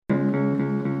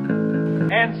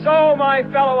And so, my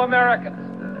fellow Americans,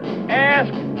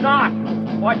 ask not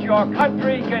what your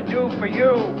country can do for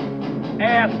you.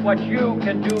 Ask what you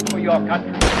can do for your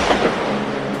country.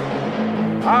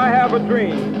 I have a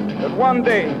dream that one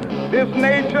day this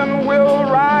nation will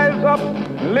rise up,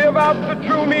 live out the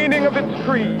true meaning of its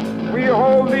creed. We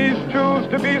hold these truths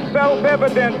to be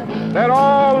self-evident, that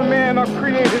all men are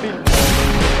created equal.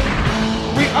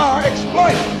 We are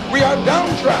exploited. We are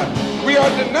downtrodden. We are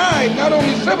denied not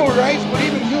only civil rights, but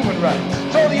even human rights.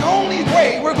 So the only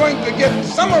way we're going to get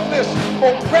some of this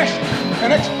oppression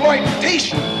and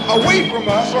exploitation away from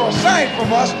us or aside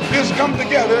from us is come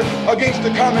together against the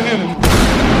common enemy.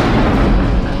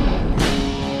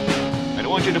 I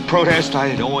don't want you to protest.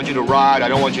 I don't want you to riot. I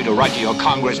don't want you to write to your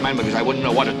congressman because I wouldn't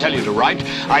know what to tell you to write.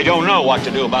 I don't know what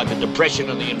to do about the depression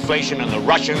and the inflation and the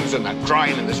Russians and the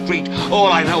crime in the street. All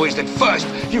I know is that first,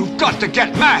 you've got to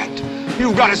get mad.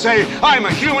 You've got to say, I'm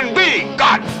a human being.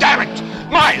 God damn it.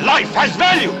 My life has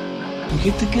value.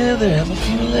 Get together, have a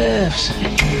few laughs.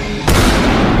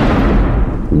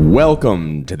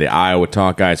 Welcome to the Iowa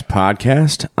Talk Guys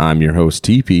podcast. I'm your host,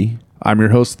 TP. I'm your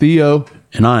host, Theo.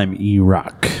 And I'm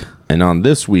E-Rock. And on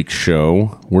this week's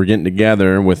show, we're getting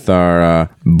together with our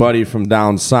buddy from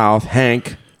down south,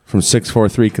 Hank, from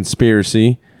 643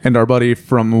 Conspiracy. And our buddy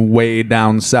from way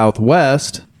down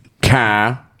southwest,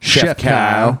 Kyle. Chef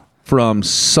Kyle, from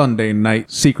Sunday Night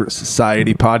Secret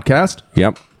Society podcast.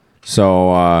 Yep.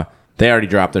 So they already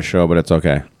dropped their show, but it's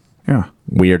okay. Yeah.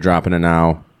 We are dropping it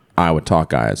now, Iowa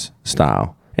Talk Guys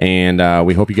style. And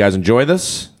we hope you guys enjoy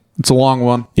this. It's a long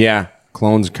one. Yeah.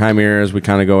 Clones, chimeras, we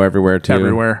kind of go everywhere too.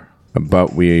 Everywhere.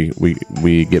 But we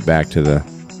get back to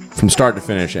from start to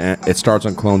finish. It starts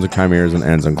on clones and chimeras and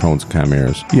ends on clones and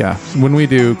chimeras. Yeah. When we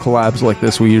do collabs like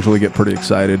this, we usually get pretty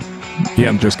excited. Yeah.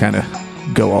 And just kind of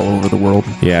go all over the world.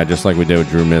 Yeah, just like we did with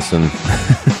Drew Misson.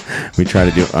 We tried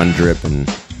to do undrip and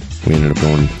we ended up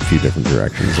going a few different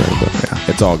directions there. But yeah,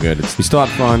 it's all good. We still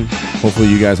had fun. Hopefully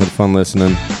you guys had fun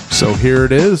listening. So here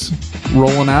it is,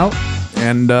 rolling out,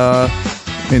 and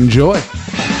enjoy.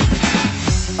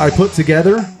 I put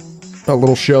together a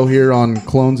little show here on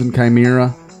clones and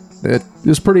chimera that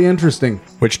is pretty interesting.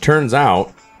 Which turns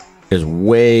out is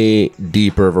way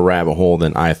deeper of a rabbit hole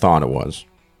than I thought it was.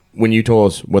 When you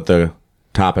told us what the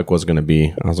topic was going to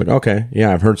be, I was like, okay,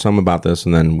 yeah, I've heard some about this.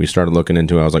 And then we started looking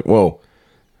into it. I was like, whoa,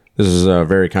 this is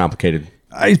very complicated.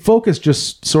 I focus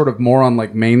just sort of more on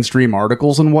like mainstream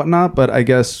articles and whatnot, but I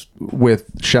guess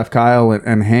with Chef Kyle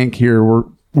and Hank here,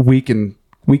 we can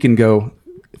go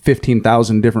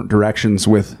 15,000 different directions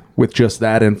with just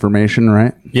that information,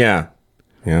 right? Yeah.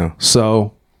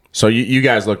 So you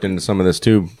guys looked into some of this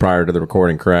too prior to the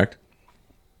recording, correct?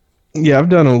 Yeah, I've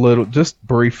done a little, just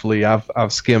briefly.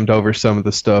 I've skimmed over some of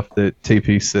the stuff that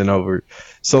TP sent over.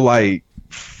 So, like,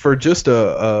 for just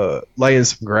laying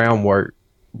some groundwork,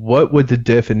 what would the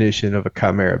definition of a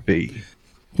chimera be?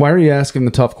 Why are you asking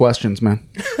the tough questions, man?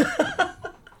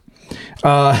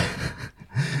 No,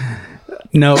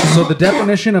 so the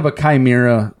definition of a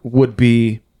chimera would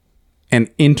be an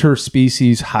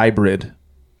interspecies hybrid,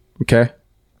 okay?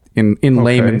 In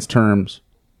layman's terms.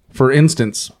 For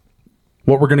instance,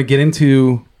 what we're going to get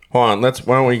into... Hold on, why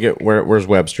don't we get... Where's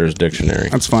Webster's dictionary?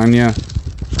 That's fine, yeah.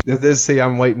 See,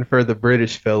 I'm waiting for the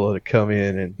British fellow to come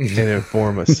in and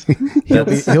inform us.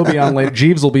 He'll be on later.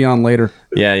 Jeeves will be on later.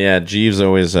 Yeah, Jeeves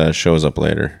always shows up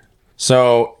later.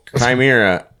 So,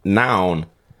 chimera, noun...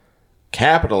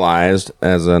 Capitalized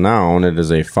as a noun, it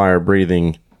is a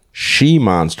fire-breathing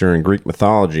she-monster in Greek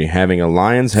mythology, having a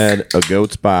lion's head, a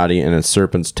goat's body, and a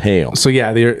serpent's tail. So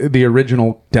yeah, the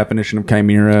original definition of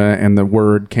chimera and the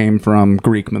word came from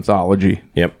Greek mythology.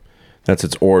 Yep, that's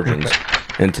its origins.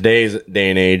 In today's day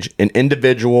and age, an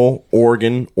individual,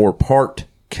 organ, or part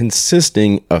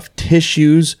consisting of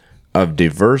tissues of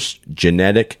diverse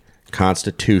genetic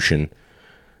constitution.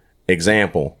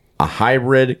 Example: a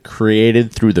hybrid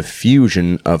created through the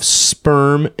fusion of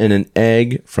sperm and an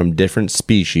egg from different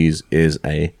species is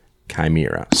a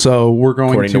chimera. So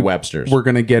according to Webster's. We're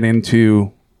going to get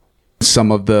into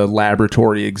some of the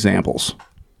laboratory examples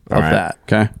of that.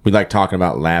 Okay, we like talking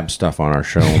about lab stuff on our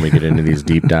show when we get into these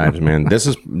deep dives, man.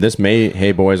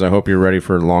 Hey boys, I hope you're ready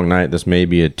for a long night. This may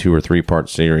be a 2 or 3 part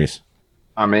series.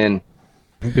 I'm in.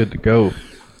 I'm good to go.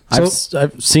 So,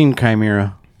 I've seen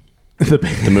Chimera.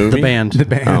 The movie? The band.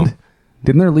 Oh.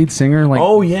 Didn't their lead singer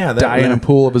die in a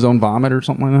pool of his own vomit or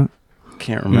something like that?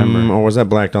 Can't remember. Or was that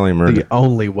Black Dahlia Murder? The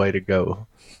only way to go.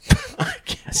 I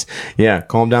guess. Yeah,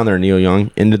 calm down there, Neil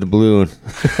Young. Into the blue. Out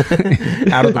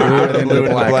of the blue and into the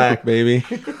black, baby.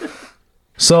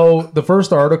 So the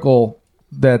first article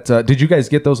that... did you guys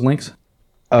get those links?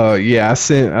 Yeah, I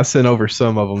sent over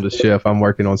some of them to Chef. I'm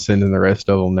working on sending the rest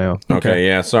of them now. Okay,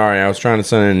 yeah, sorry. I was trying to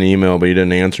send an email, but you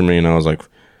didn't answer me, and I was like,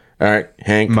 all right,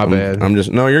 Hank. My bad.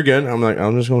 No, you're good.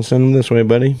 I'm just going to send them this way,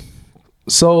 buddy.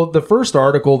 So the first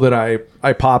article that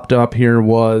I popped up here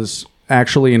was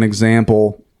actually an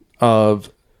example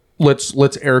of,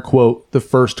 let's air quote, the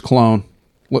first clone.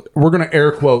 We're going to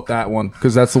air quote that one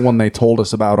because that's the one they told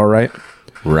us about, all right?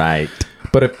 Right.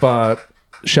 But if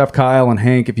Chef Kyle and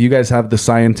Hank, if you guys have the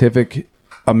Scientific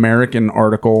American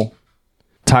article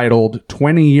titled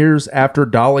 20 Years After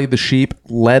Dolly the Sheep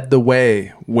Led the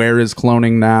Way, Where is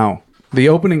Cloning Now? The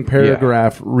opening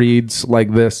paragraph reads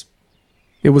like this.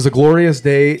 It was a glorious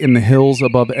day in the hills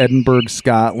above Edinburgh,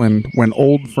 Scotland, when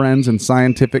old friends and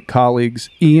scientific colleagues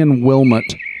Ian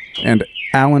Wilmot and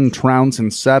Alan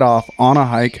Trounson set off on a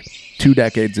hike 2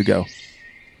 decades ago.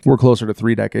 We're closer to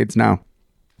 3 decades now.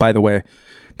 By the way,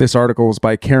 this article is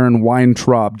by Karen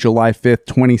Weintraub, July 5th,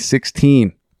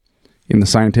 2016, in the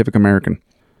Scientific American.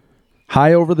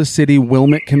 High over the city,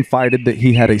 Wilmot confided that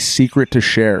he had a secret to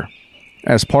share.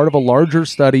 As part of a larger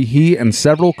study, he and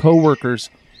several co-workers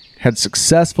had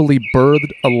successfully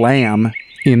birthed a lamb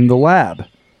in the lab.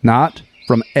 Not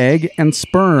from egg and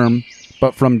sperm,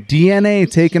 but from DNA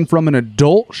taken from an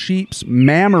adult sheep's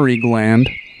mammary gland,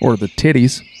 or the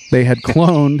titties. They had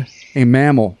cloned a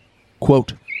mammal.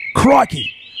 Quote,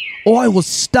 "Crikey, I was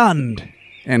stunned,"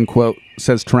 end quote,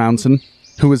 says Trounson,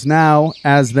 who is now,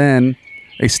 as then,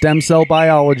 a stem cell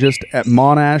biologist at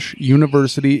Monash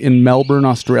University in Melbourne,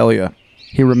 Australia.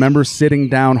 He remembers sitting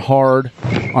down hard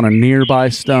on a nearby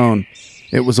stone.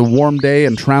 It was a warm day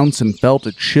and Trounson felt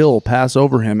a chill pass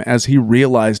over him as he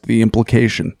realized the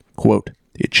implication. Quote,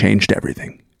 "It changed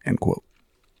everything," end quote.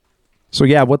 So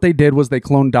yeah, what they did was they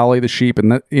cloned Dolly the sheep,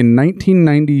 and in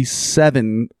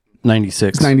 1997...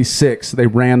 96, they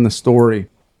ran the story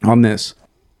on this.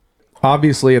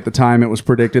 Obviously, at the time, it was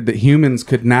predicted that humans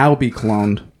could now be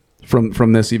cloned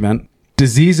from this event.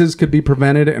 Diseases could be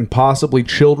prevented and possibly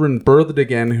children birthed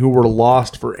again who were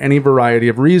lost for any variety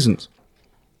of reasons.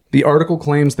 The article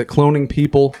claims that cloning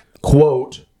people,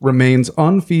 quote, remains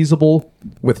unfeasible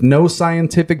with no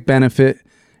scientific benefit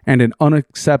and an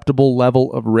unacceptable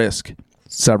level of risk,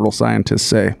 several scientists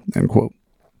say, end quote.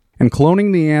 And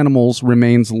cloning the animals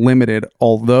remains limited,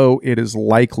 although it is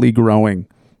likely growing.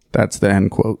 That's the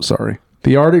end quote, sorry.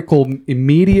 The article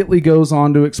immediately goes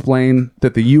on to explain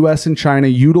that the U.S. and China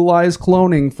utilize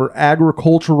cloning for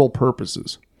agricultural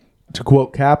purposes to,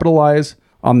 quote, capitalize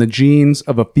on the genes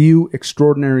of a few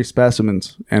extraordinary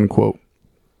specimens, end quote.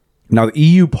 Now, the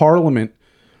EU Parliament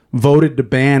voted to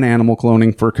ban animal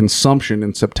cloning for consumption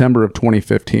in September of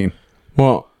 2015.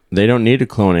 Well, they don't need to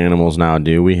clone animals now,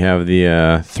 do we? Have the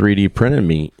 3D printed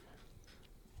meat.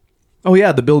 Oh,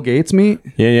 yeah, the Bill Gates meat?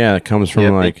 Yeah, it comes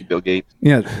from like... Bill Gates.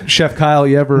 Yeah, Chef Kyle,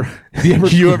 you ever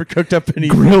cooked up any...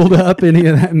 grilled up any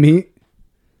of that meat?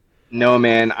 No,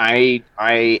 man. I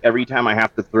every time I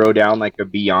have to throw down like a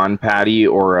Beyond Patty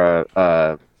or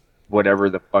a whatever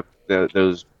the fuck the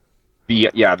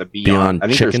Beyond. I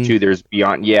think chicken? there's two. There's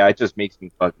Beyond. Yeah, it just makes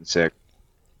me fucking sick.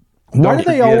 Why do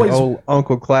they always... Old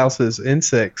Uncle Klaus's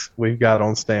insects we've got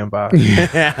on standby.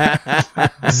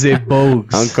 The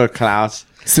bugs. Uncle Klaus.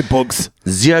 The bugs.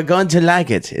 You're going to like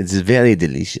it. It's very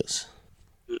delicious.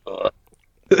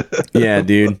 Yeah,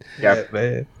 dude. Yeah,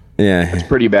 Man. Yeah. it's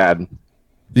pretty bad.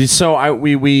 So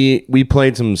we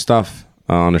played some stuff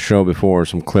on the show before,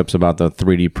 some clips about the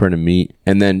 3D printed meat,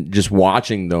 and then just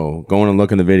watching though, going and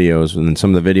looking at the videos, and then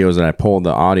some of the videos that I pulled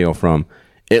the audio from,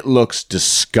 it looks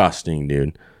disgusting,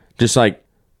 dude. Just like,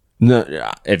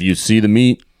 if you see the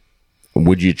meat,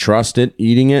 would you trust it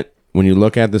eating it? When you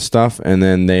look at the stuff, and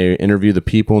then they interview the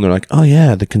people, and they're like, "Oh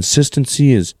yeah, the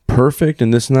consistency is perfect,"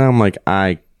 and this and that. I'm like,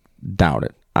 I doubt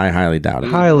it. I highly doubt it.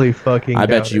 Highly fucking I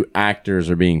bet doubt you it. actors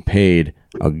are being paid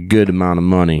a good amount of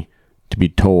money to be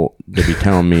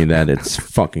telling me that it's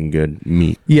fucking good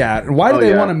meat. Yeah, why do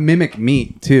they yeah. want to mimic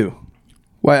meat, too?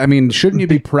 Why? I mean, shouldn't you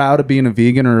be proud of being a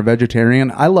vegan or a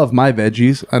vegetarian? I love my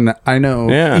veggies, and I know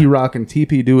E-Rock and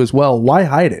TP do as well. Why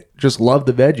hide it? Just love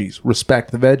the veggies.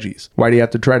 Respect the veggies. Why do you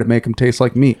have to try to make them taste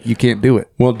like meat? You can't do it.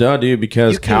 Well, duh, dude,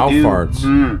 because cow farts.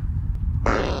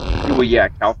 Well, yeah,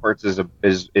 cow farts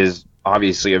is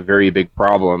obviously a very big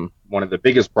problem. One of the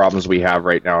biggest problems we have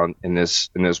right now in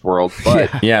this world.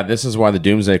 But Yeah, this is why the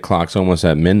doomsday clock's almost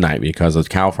at midnight, because of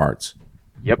cow farts.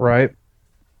 yep, Right.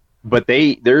 but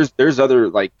there's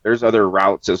other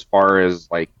routes as far as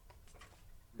like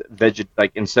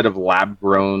like instead of lab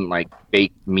grown like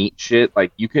baked meat shit,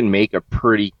 like you can make a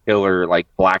pretty killer like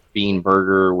black bean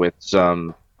burger with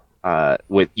some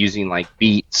with using like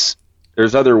beets.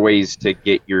 There's other ways to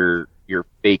get your your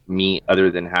fake meat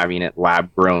other than having it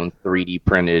lab grown, 3D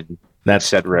printed, et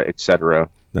cetera, et cetera.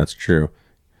 That's true.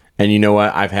 And you know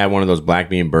what? I've had one of those black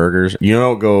bean burgers. You know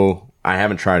what would go... I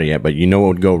haven't tried it yet, but you know what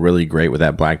would go really great with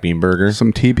that black bean burger?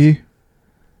 Some TP?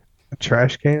 A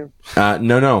trash can?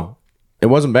 No. It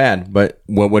wasn't bad, but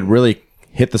what would really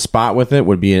hit the spot with it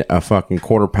would be a fucking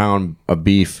quarter pound of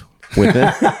beef with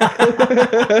it.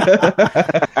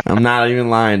 I'm not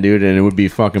even lying, dude, and it would be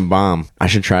fucking bomb. I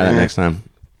should try that next time.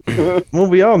 Well,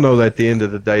 we all know that at the end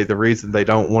of the day, the reason they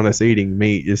don't want us eating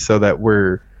meat is so that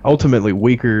we're ultimately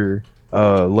weaker,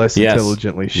 less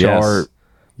intelligently sharp.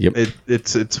 Yep.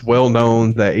 It's well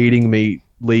known that eating meat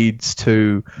leads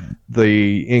to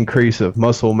the increase of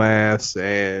muscle mass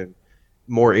and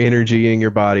more energy in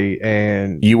your body,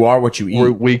 and you are what you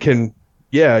eat.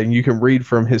 You can read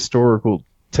from historical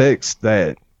texts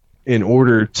that in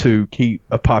order to keep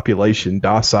a population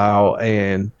docile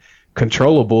and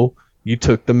controllable, you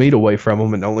took the meat away from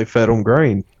them and only fed them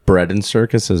grain. Bread and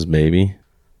circuses, baby.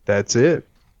 That's it.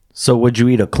 So would you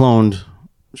eat a cloned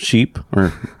sheep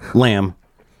or lamb?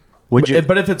 Would you?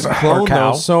 But if it's cloned,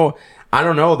 though, so I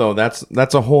don't know though.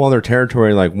 That's a whole other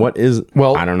territory. Like, what is?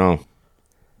 Well, I don't know.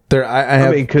 I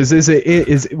mean, because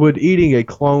would eating a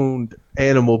cloned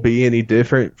animal be any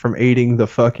different from eating the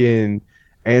fucking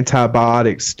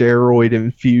antibiotic steroid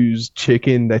infused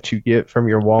chicken that you get from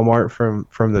your Walmart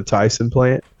from the Tyson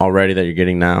plant already that you're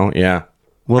getting now? Yeah.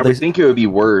 Well, I would think it would be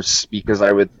worse because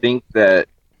I would think that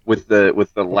with the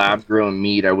lab grown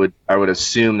meat, I would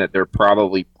assume that they're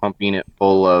probably pumping it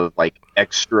full of like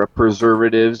extra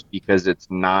preservatives because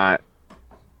it's not.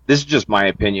 This is just my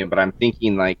opinion, but I'm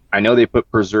thinking like I know they put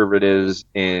preservatives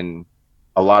in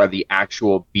a lot of the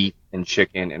actual beef and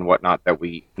chicken and whatnot that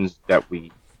we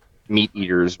meat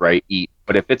eaters eat.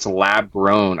 But if it's lab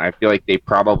grown, I feel like they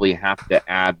probably have to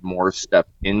add more stuff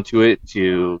into it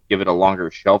to give it a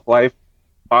longer shelf life,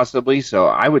 possibly. So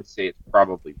I would say it's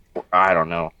probably I don't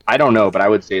know, but I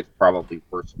would say it's probably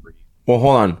worse for you. Well,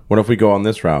 hold on. What if we go on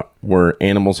this route where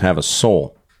animals have a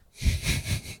soul?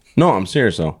 No, I'm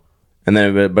serious though. And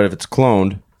then, but if it's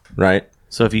cloned, right?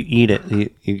 So if you eat it,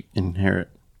 you inherit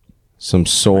some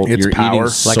soul. Its you're power, eating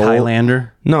like soul.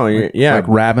 Highlander. No, like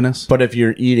ravenous. But if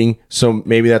you're eating, so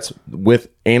maybe that's with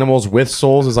animals with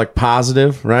souls is like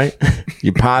positive, right?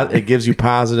 It gives you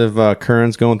positive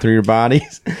currents going through your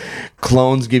bodies.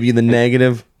 Clones give you the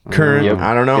negative current. Yep.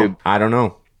 I don't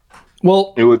know.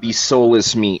 Well, it would be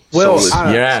soulless meat. Well,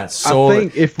 soulless I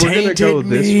think if we're going to go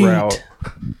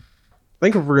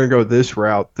this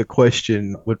route, the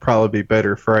question would probably be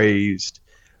better phrased.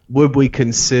 Would we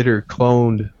consider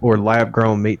cloned or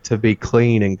lab-grown meat to be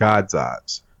clean in God's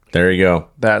eyes? There you go.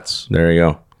 There you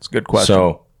go. It's a good question.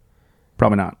 So,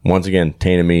 probably not. Once again,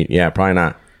 tainted meat. Yeah, probably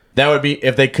not. That would be,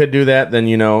 if they could do that, then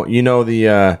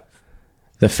the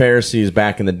Pharisees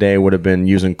back in the day would have been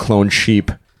using cloned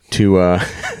sheep to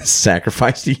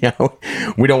sacrifice to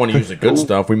Yahweh. We don't want to use the good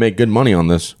stuff. We make good money on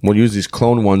this. We'll use these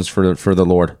clone ones for the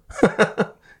Lord.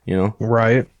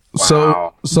 Right.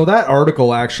 Wow. So that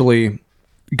article actually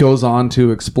goes on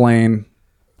to explain,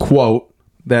 quote,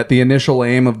 that the initial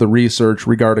aim of the research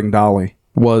regarding Dolly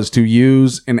was to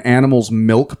use an animal's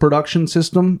milk production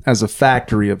system as a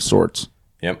factory of sorts.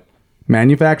 Yep.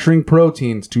 Manufacturing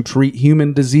proteins to treat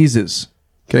human diseases.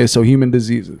 Okay, so human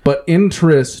diseases. But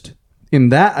interest in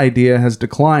that idea has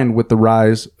declined with the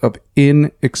rise of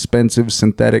inexpensive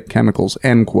synthetic chemicals,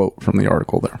 end quote from the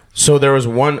article there. So there was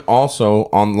one also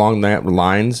along that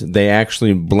lines. They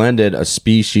actually blended a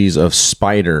species of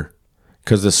spider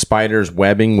because the spider's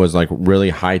webbing was like really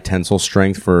high tensile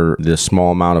strength for the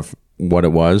small amount of what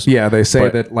it was. Yeah, they say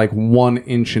that like 1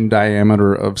 inch in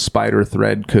diameter of spider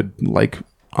thread could like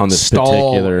on this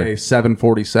stall particular a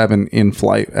 747 in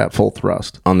flight at full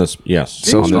thrust. On this, yes,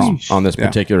 So on this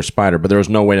particular spider, but there was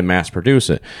no way to mass produce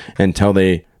it until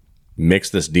they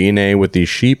mixed this DNA with these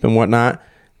sheep and whatnot.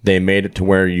 They made it to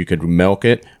where you could milk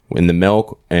it in the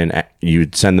milk, and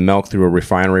you'd send the milk through a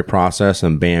refinery process,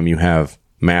 and bam, you have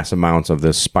mass amounts of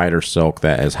this spider silk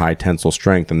that has high tensile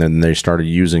strength. And then they started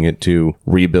using it to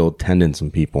rebuild tendons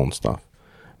in people and stuff.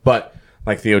 But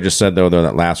like Theo just said, though,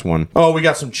 that last one, we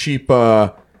got some cheap.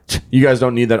 You guys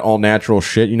don't need that all natural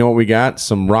shit. You know what we got?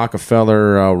 Some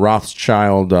Rockefeller,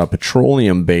 Rothschild,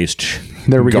 petroleum-based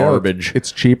There we garbage. go.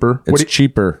 It's cheaper. It's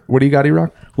cheaper. What do you got,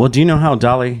 E-Rock? Well, do you know how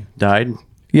Dolly died?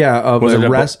 Yeah,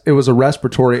 Was it was a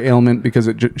respiratory ailment because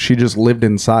she just lived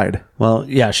inside. Well,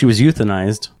 yeah, she was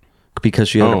euthanized because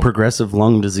she had a progressive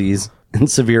lung disease and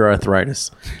severe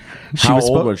arthritis. How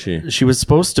old was she? She was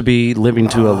supposed to be living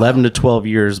to 11 to 12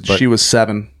 years, but She was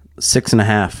 7.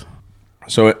 6.5.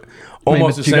 So it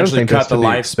almost but you gotta essentially think cut that's the to be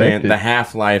lifespan. expected. The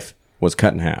half-life was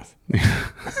cut in half.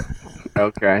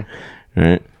 Okay.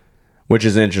 Right. Which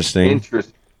is interesting.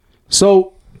 Interesting.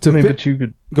 So but you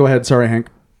could go ahead. Sorry, Hank.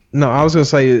 No, I was going to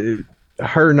say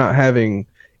her not having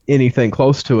anything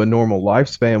close to a normal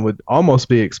lifespan would almost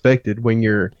be expected when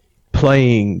you're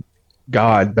playing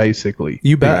God, basically.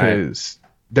 You bet. Because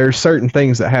there's certain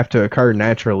things that have to occur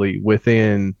naturally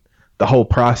within the whole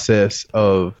process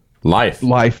of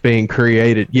life being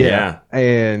created. Yeah.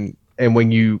 And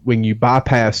when you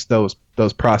bypass those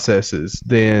processes,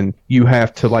 then you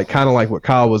have to, like, kind of like what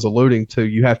Kyle was alluding to,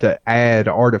 you have to add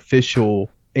artificial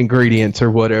ingredients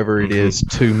or whatever it is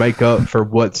to make up for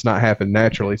what's not happened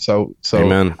naturally. So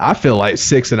Amen. I feel like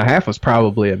 6.5 was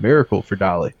probably a miracle for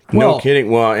Dolly. No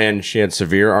kidding. Well, and she had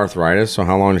severe arthritis. So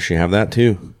how long does she have that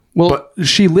too? Well,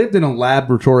 she lived in a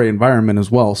laboratory environment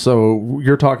as well. So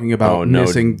you're talking about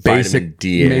missing basic,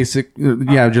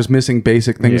 just missing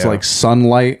basic things like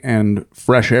sunlight and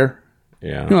fresh air.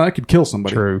 Yeah. That could kill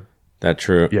somebody. True. That's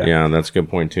true. Yeah, that's a good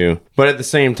point too. But at the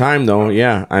same time, though,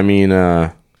 I mean,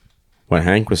 what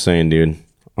Hank was saying, dude,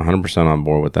 100% on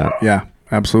board with that. Yeah,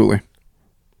 absolutely.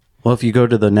 Well, if you go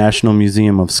to the National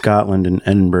Museum of Scotland in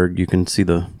Edinburgh, you can see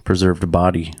the preserved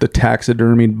body. The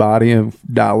taxidermied body of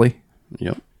Dolly.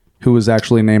 Yep. Who was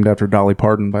actually named after Dolly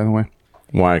Parton, by the way.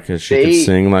 Why? Because she could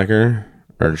sing like her?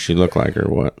 Or does she look like her?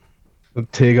 What?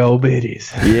 Tig old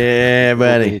bitties. Yeah,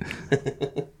 buddy.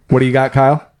 What do you got,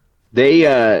 Kyle? They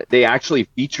actually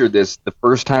featured this. The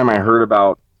first time I heard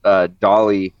about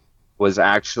Dolly was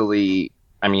actually,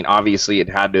 I mean, obviously it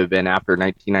had to have been after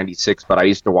 1996, but I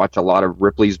used to watch a lot of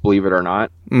Ripley's Believe It or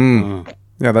Not. Yeah,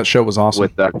 that show was awesome.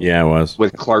 It was.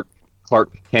 With Clark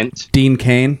Kent. Dean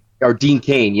Cain. Or Dean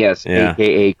Cain, yes,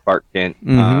 a.k.a. Clark Kent.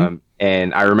 Mm-hmm.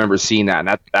 And I remember seeing that,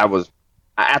 and that was,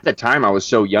 at the time I was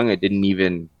so young, I didn't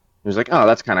even, it was like, oh,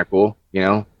 that's kind of cool,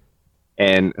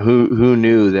 And who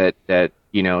knew that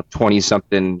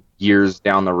 20-something years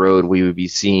down the road, we would be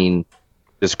seeing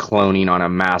this cloning on a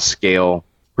mass scale.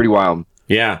 Pretty wild.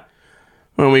 Yeah.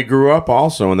 When we grew up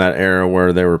also in that era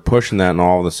where they were pushing that in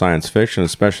all the science fiction,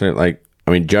 especially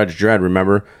Judge Dredd,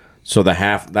 remember? So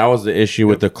that was the issue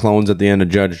with the clones at the end of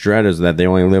Judge Dredd, is that they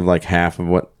only live like half of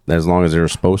what, as long as they were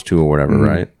supposed to or whatever,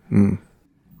 right? Mm.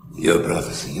 Your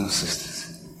brothers and your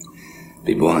sisters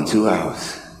be born 2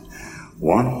 hours.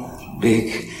 One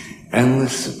big,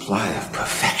 endless supply of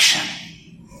perfection.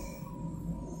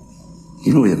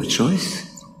 We have a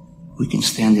choice. We can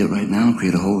stand here right now and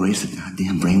create a whole race of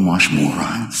goddamn brainwashed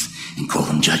morons and call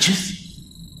them judges.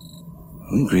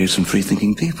 We can create some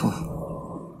free-thinking people.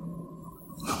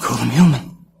 We'll call them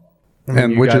human.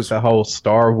 And which is the whole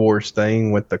Star Wars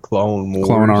thing with the Clone Wars.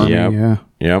 Clone Army,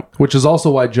 Yep. Which is also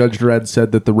why Judge Dredd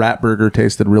said that the rat burger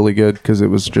tasted really good, because it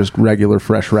was just regular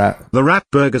fresh rat. The rat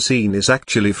burger scene is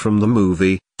actually from the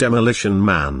movie Demolition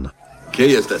Man.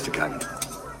 ¿Qué es esta carne?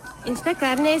 Esta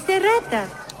carne es de rata.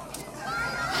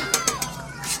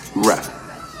 Rat.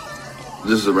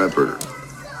 This is a rat burger.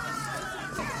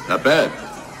 Not bad.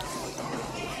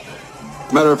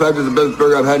 Matter of fact, it's the best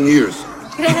burger I've had in years.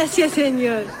 Gracias,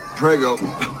 señor. Prego.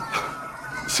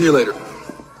 See you later.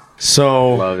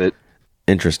 So love it.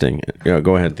 Interesting. Yeah,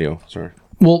 go ahead, Theo. Sorry.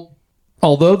 Well,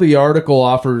 although the article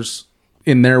offers,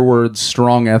 in their words,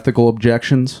 strong ethical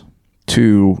objections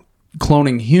to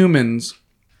cloning humans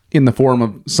in the form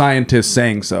of scientists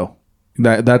saying so,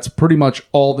 that's pretty much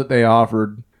all that they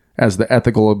offered as the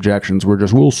ethical objections were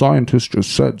just, well, scientists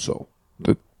just said so.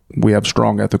 That we have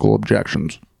strong ethical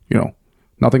objections.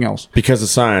 Nothing else. Because of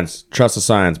science. Trust the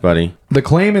science, buddy. The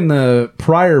claim in the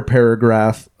prior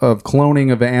paragraph of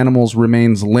cloning of animals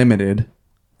remains limited,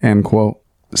 end quote,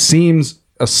 seems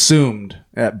assumed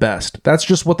at best. That's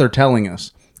just what they're telling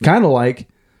us. Kind of like,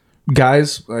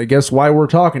 guys, I guess why we're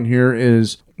talking here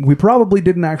is we probably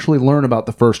didn't actually learn about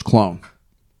the first clone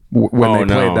when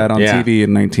they played that on TV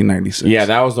in 1996. Yeah,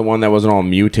 that was the one that wasn't all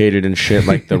mutated and shit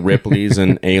like the Ripleys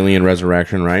and Alien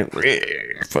Resurrection, right?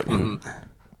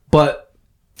 But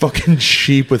fucking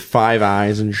sheep with 5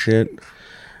 eyes and shit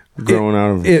growing out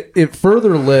of it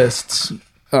further lists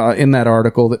in that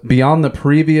article that beyond the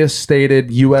previous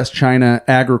stated U.S.-China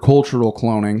agricultural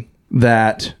cloning,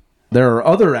 that there are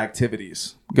other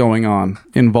activities going on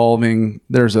involving,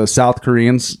 there's a South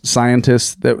Korean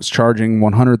scientist that was charging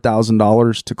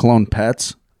 $100,000 to clone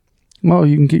pets. Well,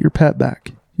 you can get your pet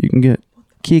back. You can get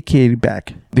Kiki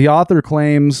back. The author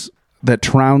claims that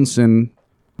Trounson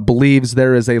believes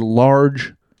there is a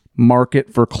large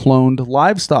market for cloned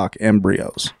livestock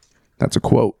embryos. That's a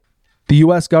quote. The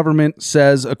U.S. government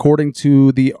says, according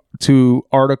to the two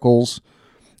articles,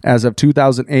 as of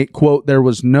 2008, quote, there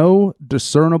was no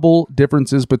discernible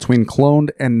differences between cloned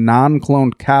and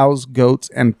non-cloned cows, goats,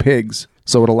 and pigs.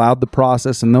 So it allowed the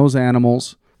process in those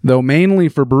animals, though mainly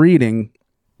for breeding,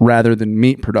 rather than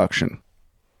meat production.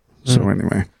 So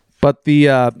anyway, but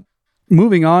the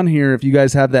moving on here, if you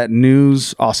guys have that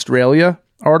News Australia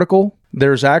article,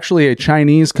 there's actually a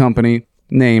Chinese company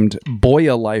named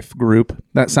Boya Life Group.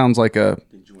 That sounds like a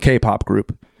K-pop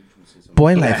group.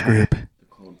 Boya Life Group.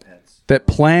 That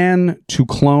plan to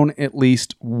clone at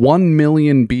least 1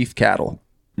 million beef cattle.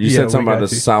 You said something about the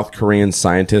South Korean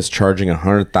scientists charging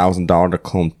 $100,000 to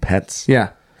clone pets? Yeah,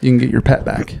 you can get your pet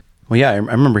back. Well, yeah, I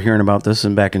remember hearing about this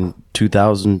back in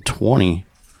 2020.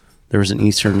 There was an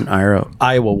Eastern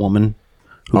Iowa woman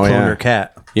who cloned her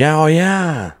cat. Yeah, oh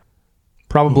yeah.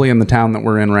 Probably in the town that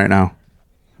we're in right now.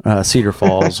 Cedar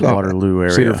Falls, Waterloo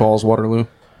area. Cedar Falls, Waterloo.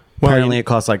 Apparently, it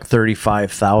costs like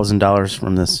 $35,000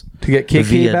 from this to get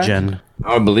KK back? Gen.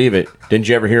 I would believe it. Didn't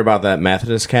you ever hear about that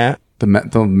Methodist cat? The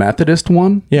Methodist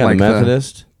one? Yeah, Like the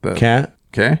Methodist cat.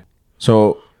 Okay.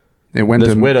 So it went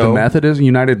this to widow, the Methodist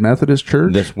United Methodist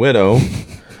Church. This widow,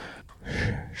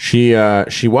 she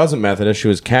wasn't Methodist. She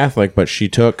was Catholic, but she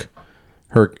took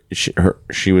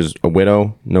she was a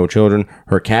widow, no children.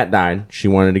 Her cat died. She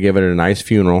wanted to give it a nice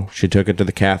funeral. She took it to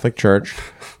the Catholic Church.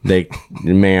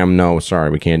 Ma'am, no, sorry,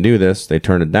 we can't do this. They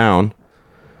turned it down.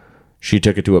 She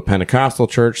took it to a Pentecostal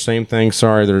church. Same thing.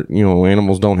 Sorry,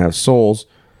 animals don't have souls.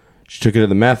 She took it to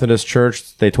the Methodist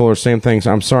church. They told her same things.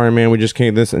 I'm sorry, man, we just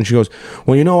can't this. And she goes,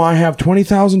 well, I have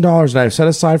 $20,000 that I've set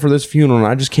aside for this funeral, and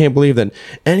I just can't believe that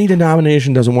any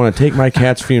denomination doesn't want to take my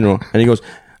cat's funeral. And he goes,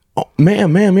 oh,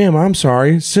 ma'am, I'm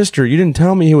sorry. Sister, you didn't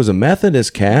tell me he was a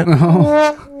Methodist cat.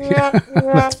 Oh, yeah,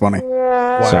 that's funny.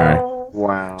 Wow. Sorry.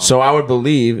 Wow. So I would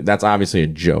believe that's obviously a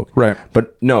joke. Right.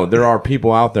 But no, there are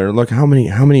people out there. Look, how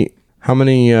many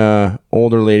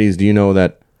older ladies do you know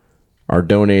that are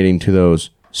donating to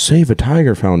those Save a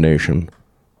Tiger Foundation?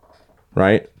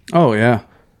 Right? Oh, yeah.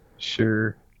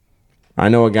 Sure. I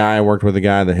know a guy, I worked with a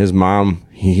guy that his mom,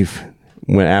 he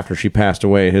went after she passed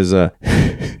away, his him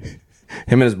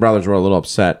and his brothers were a little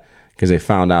upset because they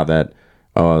found out that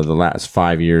the last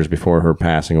 5 years before her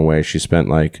passing away, she spent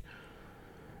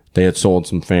they had sold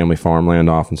some family farmland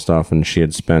off and stuff, and she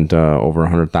had spent over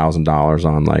 $100,000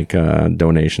 on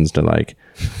donations to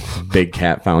Big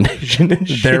Cat Foundation and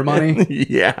shit. Their money?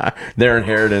 Yeah, their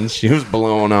inheritance. She was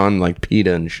blowing on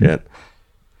PETA and shit.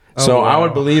 So wow. I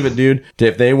would believe it, dude.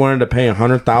 If they wanted to pay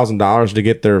 $100,000 to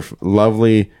get their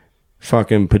lovely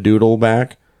fucking padoodle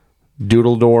back,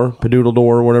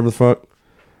 padoodle-door, whatever the fuck,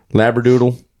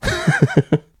 labradoodle.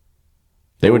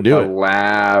 They would do it.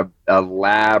 A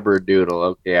labradoodle.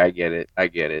 Okay, I get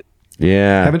it.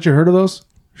 Yeah. Haven't you heard of those,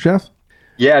 Chef?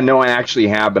 Yeah, no, I actually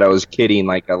have, but I was kidding.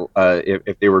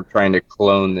 If they were trying to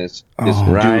clone this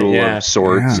doodle of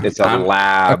sorts, it's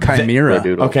a chimera.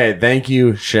 Doodle. Okay, thank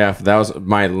you, Chef. That was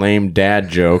my lame dad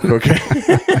joke. Okay.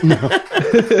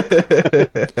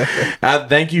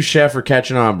 Thank you, Chef, for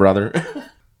catching on, brother.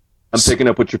 I'm picking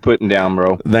up what you're putting down,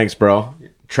 bro. Thanks, bro.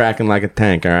 Tracking like a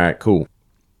tank. All right, cool.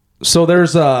 So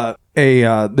there's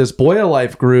this Boya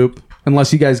Life group.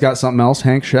 Unless you guys got something else,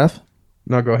 Hank, Chef.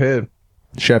 No, go ahead.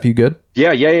 Chef, you good?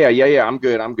 Yeah. I'm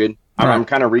good. I'm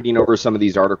kind of reading over some of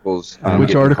these articles.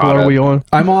 Which article are we on?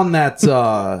 I'm on that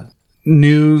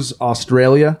News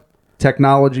Australia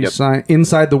technology science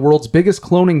inside the world's biggest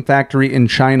cloning factory in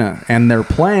China and their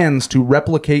plans to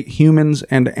replicate humans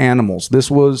and animals. This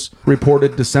was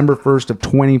reported December 1st of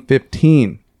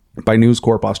 2015 by News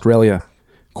Corp Australia.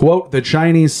 Quote, the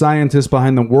Chinese scientist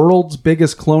behind the world's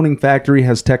biggest cloning factory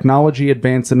has technology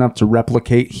advanced enough to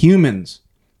replicate humans,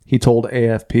 he told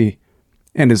AFP,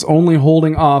 and is only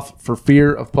holding off for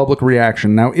fear of public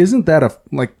reaction. Now, isn't that a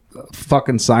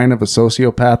fucking sign of a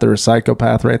sociopath or a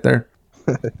psychopath right there?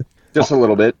 Just a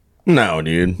little bit. No,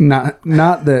 dude. Not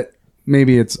that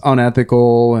maybe it's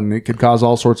unethical and it could cause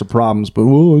all sorts of problems, but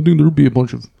I think there'd be a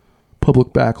bunch of public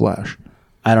backlash.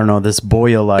 I don't know, this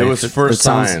Boya Life. It was for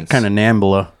science. Kind of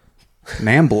Nambla.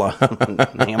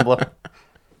 Nambla.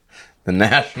 The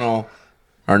National,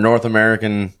 our North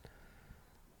American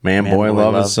Man-Boy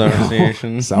Love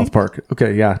Association. South Park.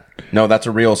 Okay, yeah. No, that's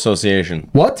a real association.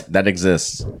 What? That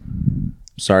exists.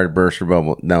 Sorry to burst your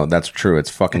bubble. No, that's true. It's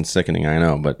fucking sickening, I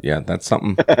know. But yeah, that's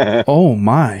something. Oh,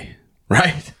 my.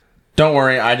 Right? Don't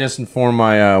worry. I just informed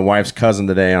my wife's cousin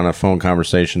today on a phone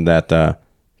conversation that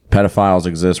pedophiles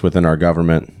exist within our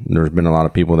government. There's been a lot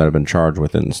of people that have been charged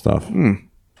with it and stuff.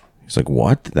 He's like,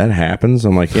 what? That happens?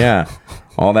 I'm like, yeah.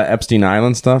 All that Epstein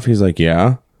Island stuff? He's like,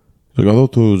 yeah. He's like, I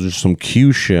thought those was just some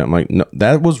Q shit. I'm like, no,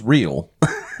 that was real.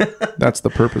 That's the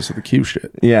purpose of the Q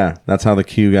shit. Yeah, that's how the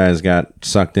Q guys got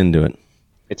sucked into it.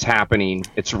 It's happening.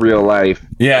 It's real life.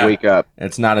 Yeah. Wake up.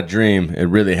 It's not a dream. It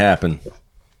really happened.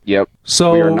 Yep.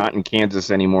 So we are not in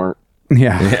Kansas anymore.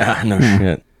 Yeah. Yeah, no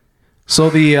shit. So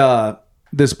the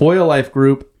this Boya Life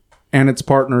group and its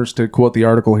partners, to quote the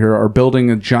article here, are building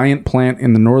a giant plant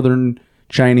in the northern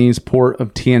Chinese port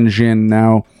of Tianjin.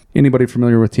 Now, anybody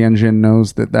familiar with Tianjin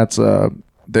knows that that's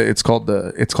it's called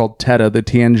TEDA, the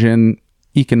Tianjin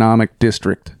Economic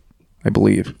District, I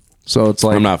believe. So it's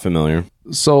like, I'm not familiar.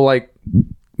 So like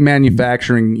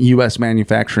U.S.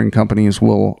 manufacturing companies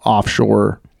will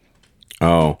offshore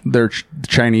their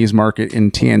Chinese market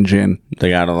in Tianjin.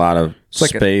 They got a lot of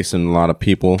space and a lot of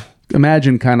people.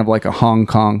 Imagine kind of like a Hong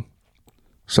Kong.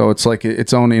 So it's like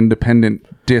its own independent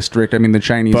district. I mean, the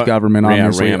Chinese government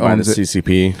obviously ran by owns the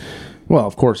CCP. Well,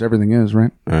 of course, everything is,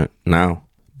 right? Now.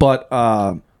 But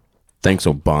thanks,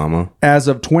 Obama. As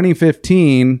of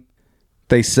 2015,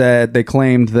 they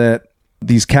claimed that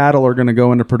these cattle are going to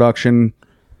go into production.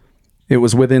 It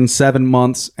was within 7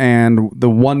 months, and the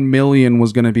 1 million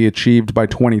was going to be achieved by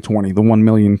 2020, the 1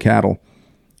 million cattle.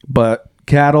 But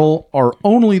cattle are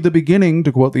only the beginning,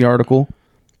 to quote the article,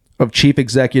 of Chief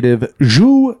Executive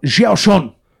Zhu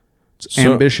Xiaoshun's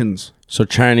ambitions. So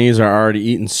Chinese are already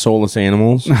eating soulless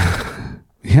animals?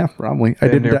 Yeah, probably. I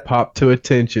didn't pop to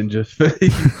attention. Just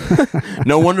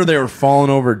no wonder they were falling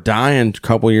over dying a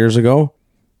couple years ago.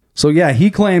 So yeah,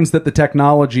 he claims that the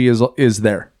technology is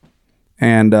there.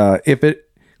 And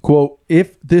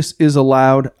if this is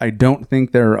allowed, I don't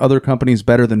think there are other companies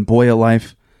better than Boya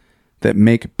Life that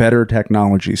make better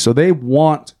technology. So they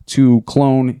want to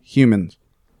clone humans.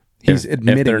 He's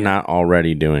admitting if they're not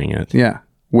already doing it. Yeah,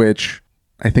 which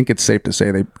I think it's safe to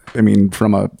say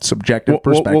from a subjective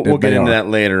perspective, we'll get into that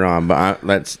later on. But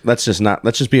let's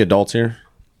just be adults here.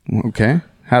 Okay,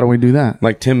 how do we do that?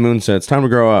 Like Tim Moon said, it's time to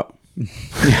grow up.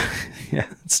 yeah,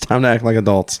 it's time to act like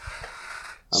adults.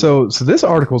 So this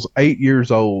article's 8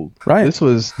 years old. Right. This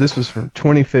was from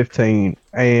 2015,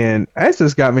 and that's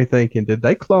just got me thinking: did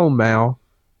they clone Mao?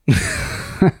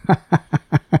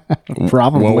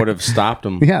 Probably. What would have stopped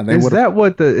them? Yeah, is that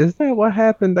what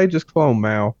happened? They just cloned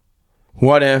Mao.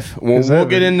 What if? We'll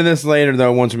get into this later,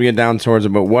 though, once we get down towards it.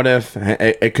 But what if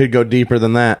it could go deeper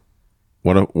than that?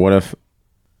 What if?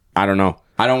 I don't know.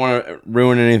 I don't want to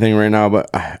ruin anything right now, but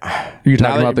you're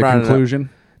talking about the conclusion.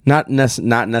 Not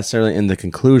necessarily in the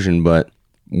conclusion, but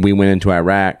we went into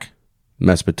Iraq,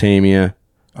 Mesopotamia.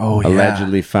 Oh, yeah.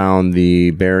 Allegedly found the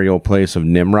burial place of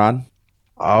Nimrod.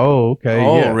 Oh, okay.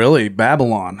 Oh, yeah. really?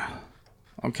 Babylon.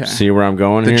 Okay. See where I'm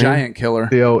going here? The giant killer.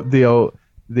 The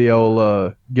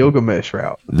old Gilgamesh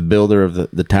route. The builder of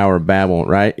the Tower of Babel,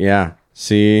 right? Yeah.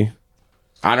 See,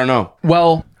 I don't know.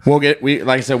 Well, like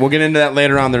I said, we'll get into that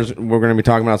later on. We're going to be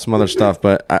talking about some other stuff,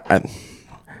 but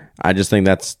I just think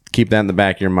keep that in the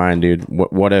back of your mind, dude.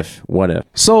 What if?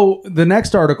 So the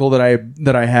next article that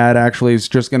I had actually is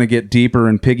just going to get deeper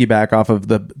and piggyback off of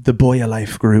the Boya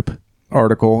Life Group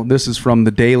article. This is from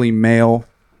the Daily Mail.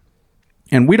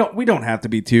 And we don't have to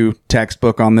be too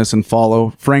textbook on this and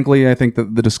follow. Frankly, I think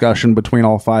that the discussion between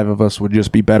all five of us would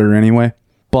just be better anyway.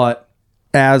 But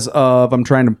as of, I'm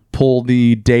trying to pull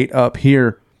the date up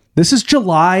here. This is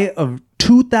July of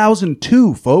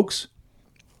 2002, folks.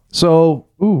 So,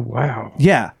 ooh, wow.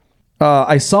 Yeah.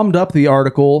 I summed up the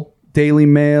article, Daily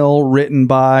Mail, written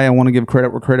by, I want to give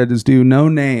credit where credit is due, no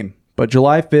name, but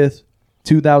July 5th,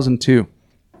 2002.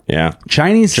 Yeah.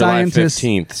 Chinese July scientists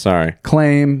 15th, sorry.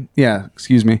 claim,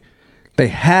 they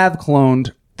have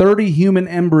cloned 30 human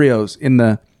embryos in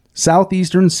the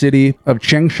southeastern city of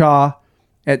Changsha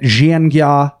at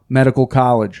Jiangya Medical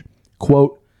College.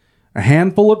 Quote, a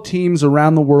handful of teams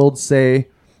around the world say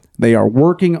they are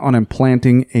working on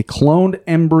implanting a cloned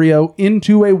embryo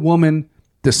into a woman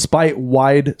despite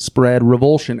widespread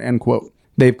revulsion, end quote.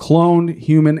 They've cloned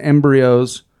human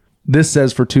embryos. This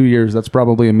says for 2 years. That's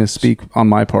probably a misspeak on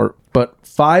my part. But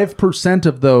 5%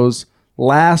 of those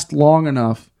last long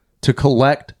enough to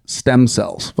collect stem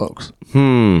cells, folks.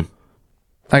 I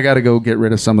got to go get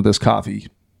rid of some of this coffee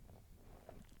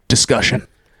discussion.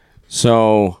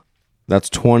 So that's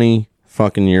 20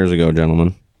 fucking years ago,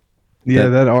 gentlemen. Yeah,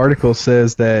 that article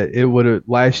says that it would have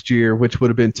last year, which would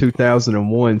have been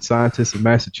 2001, scientists in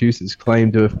Massachusetts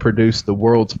claimed to have produced the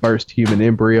world's first human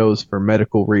embryos for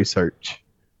medical research.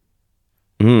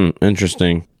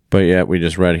 Interesting. But yet we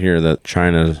just read here that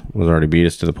China was already beat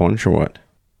us to the punch, or what?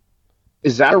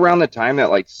 Is that around the time that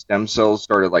like stem cells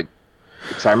started like?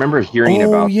 Because I remember hearing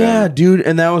about. Oh yeah, them. dude,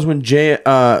 and that was when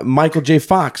Michael J.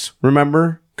 Fox,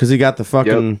 remember? Because he got the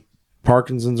fucking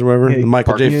Parkinson's or whatever. Yeah,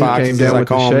 Michael J. Fox, came as down I with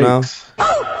call the him now.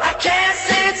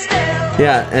 shakes.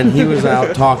 Yeah, and he was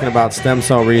out talking about stem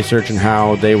cell research and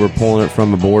how they were pulling it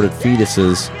from aborted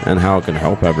fetuses and how it can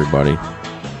help everybody.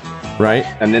 Right?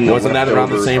 And then wasn't that around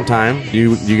the same time? Do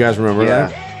you guys remember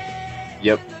that?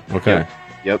 Yep. Okay.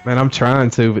 Yep. Man, I'm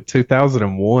trying to, but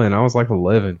 2001, I was like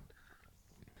 11.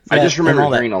 I just and remember all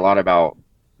that. hearing a lot about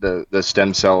the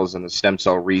stem cells and the stem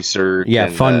cell research. Yeah,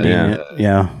 and funding.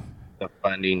 Yeah. The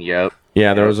funding. Yep.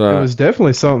 Yeah, there was It was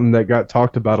definitely something that got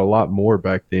talked about a lot more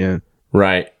back then.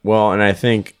 Right. Well, and I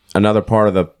think another part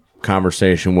of the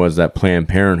conversation was that Planned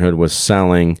Parenthood was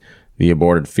selling the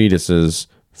aborted fetuses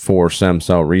for stem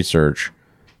cell research,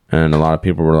 and a lot of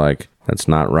people were like, "That's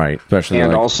not right." Especially, And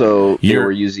like, also, they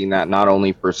were using that not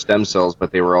only for stem cells,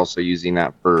 but they were also using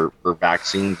that for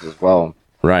vaccines as well.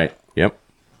 Right. Yep.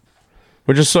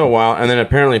 Which is so wild. And then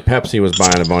apparently Pepsi was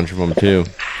buying a bunch of them too.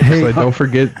 But don't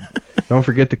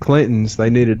forget the Clintons. They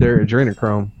needed their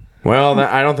adrenochrome. Well,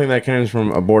 I don't think that comes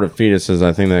from aborted fetuses.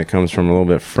 I think that comes from a little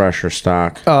bit fresher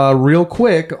stock. Real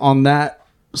quick on that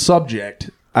subject,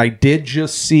 I did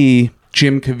just see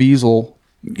Jim Caviezel,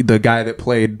 the guy that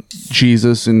played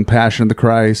Jesus in Passion of the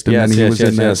Christ, and then he was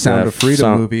in that Sound of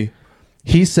Freedom movie.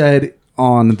 He said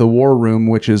on The War Room,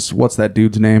 which is, what's that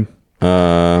dude's name?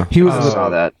 He was. I saw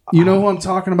that. You know who I'm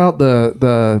talking about?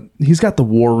 The he's got The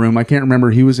War Room. I can't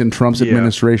remember. He was in Trump's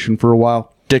administration for a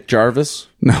while. Dick Jarvis?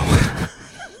 No.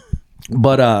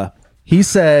 But he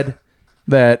said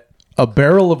that a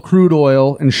barrel of crude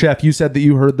oil, and Chef, you said that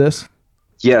you heard this?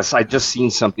 Yes, I just seen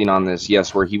something on this.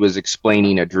 Yes, where he was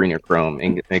explaining adrenochrome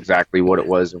and exactly what it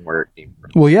was and where it came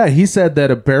from. Well, yeah, he said that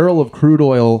a barrel of crude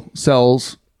oil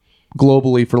sells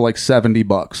globally for like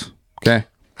 $70. Okay.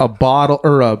 A bottle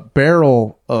or a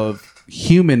barrel of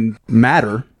human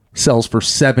matter sells for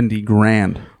 70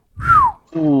 grand.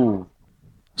 Ooh.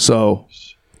 So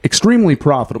extremely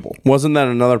profitable. Wasn't that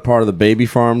another part of the baby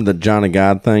farm, the John of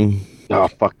God thing? Oh,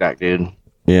 fuck that, dude.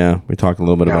 Yeah, we talked a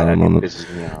little bit about that him on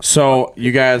pisses me off. So,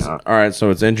 you guys, all right,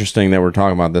 so it's interesting that we're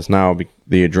talking about this now,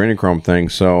 the adrenochrome thing.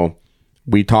 So,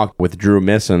 we talked with Drew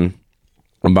Misson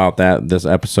about that this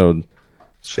episode.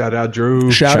 Shout out,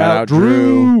 Drew. Shout out,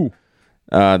 Drew.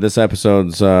 This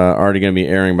episode's already going to be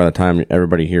airing by the time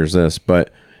everybody hears this.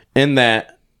 But in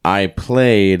that,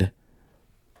 we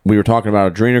were talking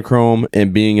about adrenochrome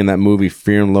and being in that movie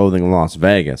Fear and Loathing in Las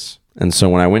Vegas. And so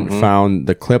when I went and found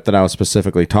the clip that I was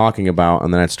specifically talking about,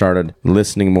 and then I started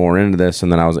listening more into this, and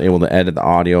then I was able to edit the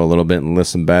audio a little bit and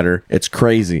listen better. It's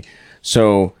crazy.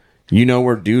 So, you know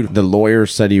where the lawyer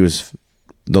said he was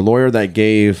the lawyer that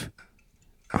gave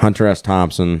Hunter S.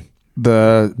 Thompson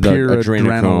the pure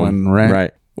adrenaline, right?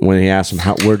 Right. When he asked him,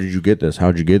 where did you get this?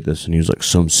 How'd you get this? And he was like,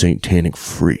 some satanic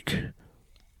freak.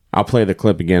 I'll play the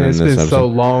clip again. It's in this been episode. so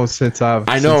long since I've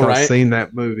seen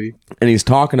that movie. And he's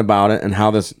talking about it and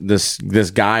how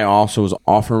this guy also was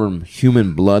offering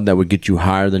human blood that would get you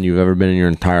higher than you've ever been in your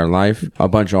entire life. A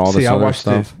bunch of all this I other watched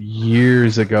stuff. it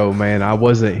years ago, man. I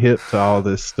wasn't hip to all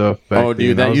this stuff back Oh,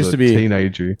 dude, then. I that was used a to be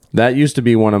teenager. That used to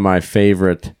be one of my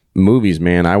favorite movies,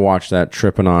 man. I watched that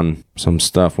tripping on some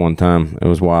stuff one time. It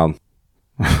was wild.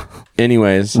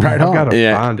 Anyways, Right on. I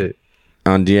gotta find it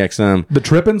on DXM. The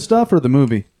tripping stuff or the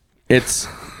movie? It's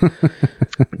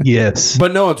yes,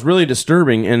 but no, it's really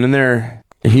disturbing. And in there,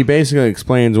 he basically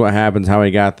explains what happens, how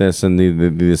he got this, and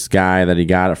this guy that he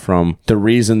got it from. The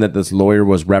reason that this lawyer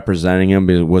was representing him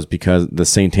was because the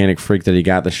satanic freak that he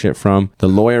got the shit from. The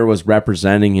lawyer was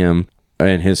representing him,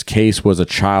 and his case was a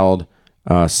child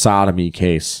sodomy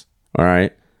case. All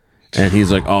right. And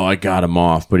he's like, oh, I got him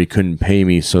off, but he couldn't pay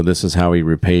me, so this is how he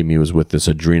repaid me, was with this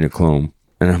adrenochrome.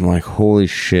 And I'm like, holy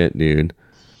shit, dude.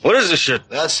 What is this shit?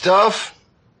 That stuff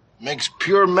makes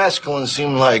pure mescaline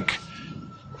seem like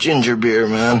ginger beer,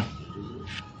 man.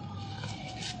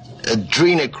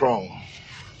 Adrenochrome.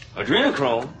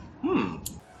 Adrenochrome?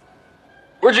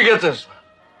 Where'd you get this?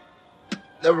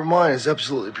 Never mind, it's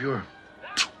absolutely pure.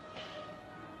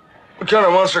 What kind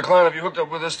of monster client have you hooked up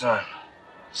with this time?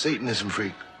 Satanism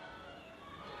freak.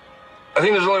 I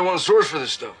think there's only one source for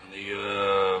this stuff.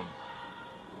 The,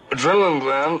 adrenaline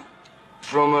gland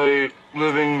from a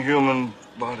living human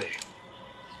body.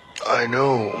 I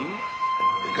know.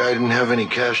 The guy didn't have any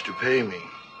cash to pay me.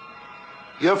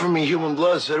 He offered me human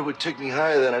blood, said it would take me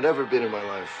higher than I'd ever been in my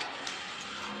life.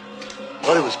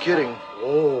 Thought he was kidding.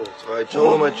 So I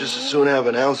told him I'd just as soon have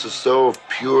an ounce or so of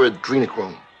pure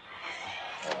adrenochrome.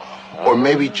 Or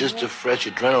maybe just a fresh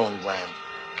adrenaline gland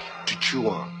to chew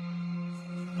on.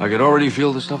 I could already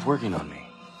feel the stuff working on me.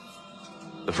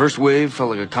 The first wave felt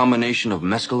like a combination of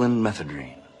mescaline and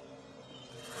methadone.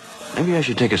 Maybe I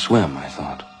should take a swim, I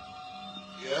thought.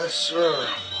 Yes, sir.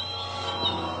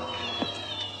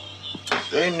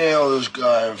 They nailed this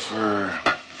guy for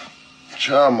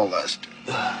child molesting.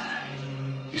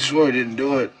 He swore he didn't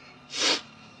do it.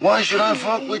 Why should I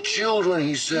fuck with children,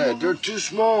 he said. They're too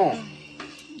small.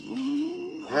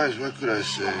 Christ, what could I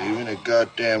say? Even a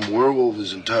goddamn werewolf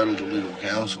is entitled to legal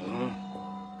counsel.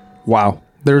 Wow.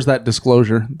 There's that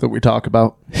disclosure that we talk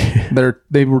about.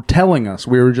 They were telling us.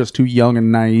 We were just too young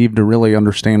and naive to really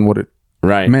understand what it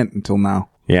meant until now.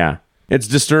 Yeah. It's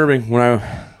disturbing when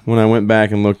I went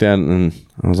back and looked at it, and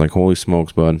I was like, holy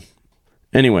smokes, bud.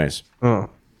 Anyways,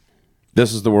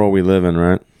 this is the world we live in,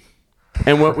 right?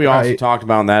 And what we also talked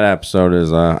about in that episode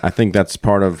is I think that's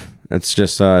part of, it's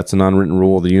just, it's an unwritten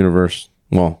rule of the universe.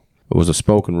 Well, it was a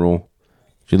spoken rule.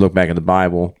 If you look back at the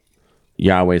Bible,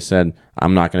 Yahweh said,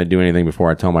 I'm not going to do anything before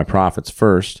I tell my prophets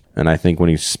first. And I think when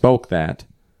he spoke that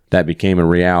became a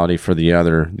reality for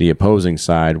the opposing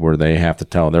side, where they have to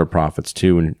tell their prophets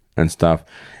too and stuff.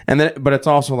 And then, but it's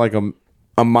also like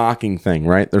a mocking thing,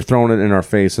 right? They're throwing it in our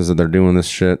faces that they're doing this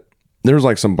shit. There's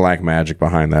like some black magic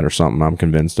behind that or something. I'm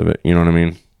convinced of it. You know what I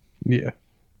mean? Yeah.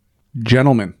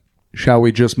 Gentlemen, shall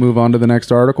we just move on to the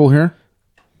next article here?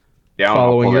 Yeah,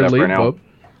 following your lead, Bob.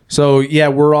 So, yeah,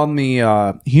 we're on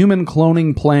the human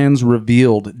cloning plans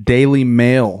revealed, Daily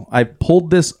Mail. I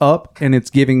pulled this up, and it's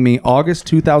giving me August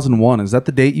 2001. Is that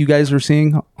the date you guys are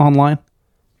seeing online?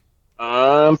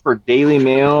 For Daily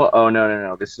Mail? Oh,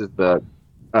 no. This is the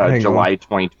July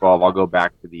 2012. I'll go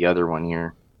back to the other one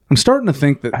here. I'm starting to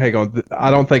think that... Hang on.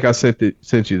 I don't think I sent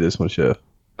you this one, Chef.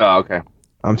 Oh, okay.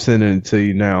 I'm sending it to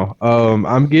you now.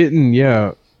 I'm getting,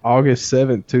 August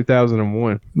 7th,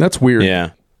 2001. That's weird.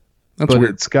 Yeah. That's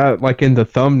weird. It's got, like, in the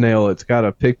thumbnail, it's got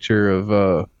a picture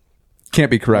of...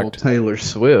 can't be correct. Taylor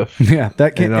Swift. Yeah,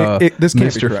 that can't... And, this can't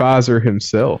Mr. be correct. Pfizer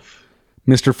himself.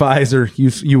 Mr. Pfizer,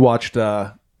 you watched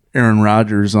Aaron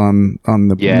Rodgers on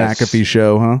the McAfee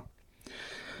show, huh?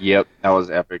 Yep, that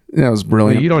was epic. That was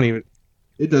brilliant. You don't even...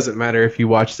 It doesn't matter if you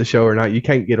watch the show or not. You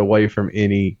can't get away from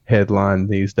any headline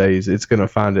these days. It's going to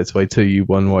find its way to you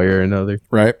one way or another.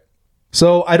 Right.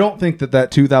 So I don't think that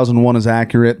 2001 is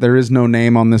accurate. There is no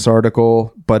name on this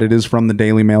article, but it is from the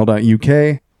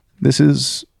dailymail.uk.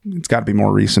 It's got to be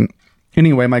more recent.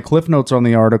 Anyway, my cliff notes on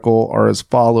the article are as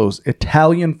follows.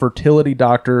 Italian fertility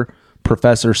doctor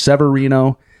Professor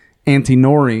Severino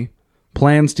Antinori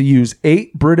plans to use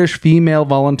 8 British female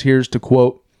volunteers to,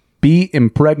 quote, be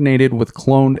impregnated with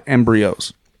cloned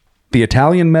embryos. The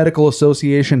Italian Medical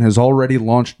Association has already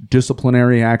launched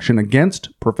disciplinary action against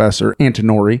Professor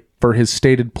Antinori for his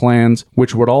stated plans,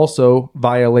 which would also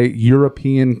violate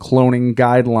European cloning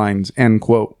guidelines, end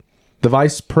quote. The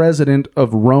vice president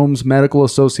of Rome's Medical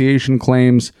Association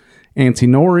claims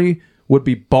Antinori would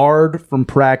be barred from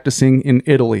practicing in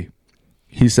Italy.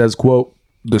 He says, quote,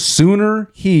 the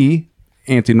sooner he,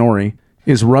 Antinori,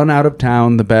 is run out of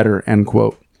town, the better, end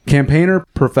quote. Campaigner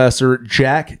Professor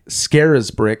Jack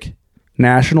Scarisbrick,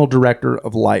 National Director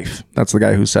of Life. That's the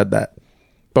guy who said that.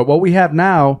 But what we have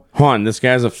now... Hold on, this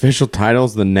guy's official title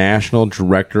is the National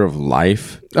Director of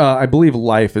Life? I believe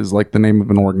Life is like the name of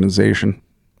an organization.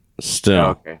 Still. Oh,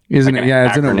 okay. Isn't like it?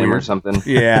 Yeah, isn't it acronym weird? or something?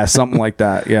 Yeah, something like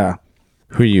that, yeah.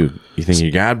 Who you think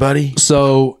you got, buddy?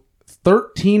 So,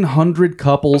 1,300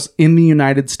 couples in the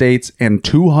United States and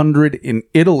 200 in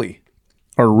Italy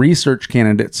are research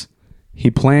candidates. He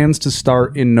plans to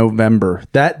start in November.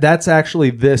 That's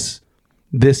actually this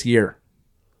year.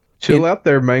 Chill out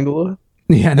there, Mangala.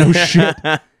 Yeah, no shit.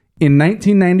 In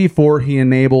 1994, he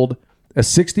enabled a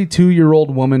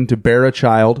 62-year-old woman to bear a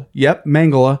child. Yep,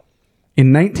 Mangala.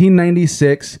 In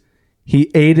 1996,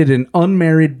 he aided an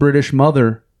unmarried British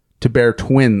mother to bear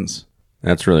twins.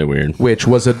 That's really weird. Which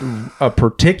was a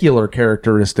particular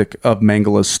characteristic of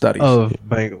Mangala's studies. Of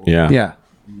Mangala. Yeah. Yeah.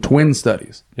 Twin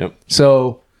studies. Yep.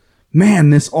 So,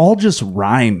 man, this all just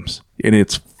rhymes, and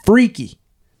it's freaky.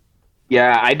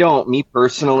 Yeah, me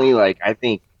personally,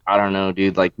 I don't know,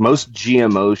 dude, like most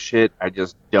GMO shit, I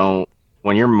just don't,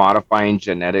 when you're modifying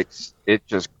genetics, it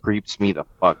just creeps me the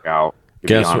fuck out, to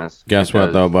be honest. Guess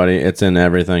what, though, buddy? It's in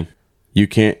everything. You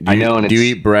can't, do you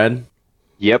eat bread?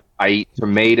 Yep, I eat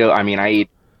tomato. I mean, I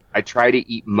try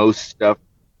to eat most stuff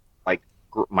like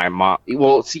my mom.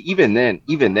 Well, see, even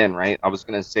then, right? I was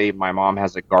going to say my mom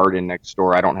has a garden next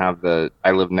door.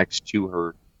 I live next to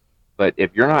her. But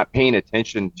if you're not paying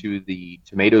attention to the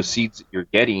tomato seeds that you're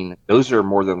getting, those are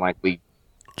more than likely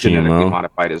genetically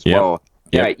modified as well.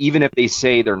 Yep. Yeah, even if they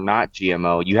say they're not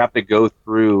GMO, you have to go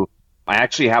through. I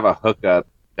actually have a hookup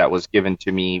that was given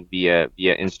to me via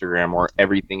Instagram where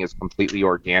everything is completely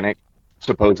organic,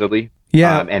 supposedly.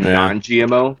 Yeah. And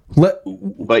non-GMO.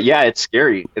 But yeah, it's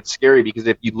scary. It's scary because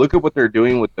if you look at what they're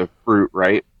doing with the fruit,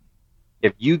 right?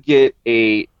 If you get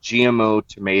a GMO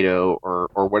tomato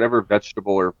or whatever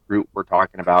vegetable or fruit we're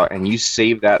talking about, and you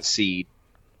save that seed,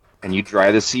 and you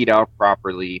dry the seed out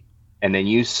properly, and then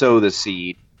you sow the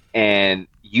seed, and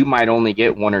you might only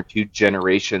get 1 or 2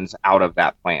 generations out of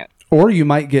that plant. Or you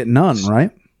might get none,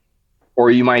 right? or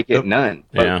you might get none.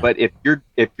 But Yeah. but if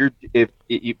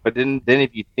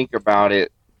you think about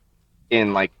it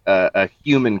in like a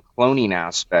human cloning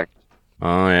aspect,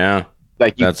 Oh yeah,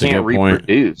 like you That's a can't good point.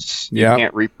 reproduce. Yeah. You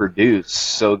can't reproduce.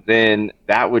 So then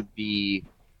that would be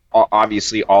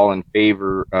obviously all in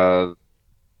favor of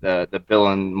the Bill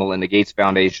and Melinda Gates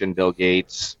Foundation, Bill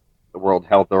Gates, the World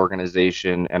Health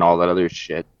Organization, and all that other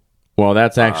shit. Well,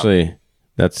 that's actually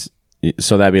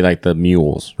so that'd be like the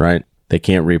mules, right? They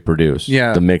can't reproduce.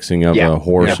 Yeah. The mixing of Yeah. a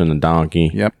horse Yep. and a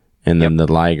donkey. Yep. And then the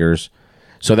ligers.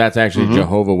 So that's actually Mm-hmm.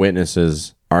 Jehovah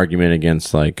Witnesses' argument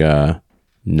against like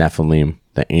Nephilim,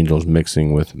 the angels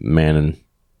mixing with man and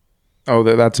Oh,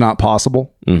 that's not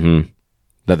possible.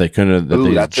 that they couldn't have, that Ooh,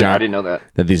 these I didn't know that.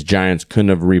 that these giants couldn't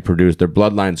have reproduced. Their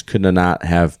bloodlines could not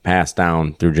have passed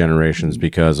down through generations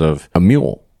because of a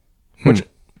mule. Which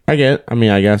I get. I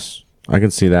mean, I guess I can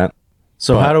see that.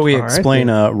 So how do we All right, explain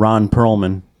Ron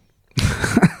Perlman?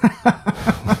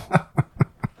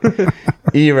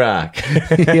 Iraq.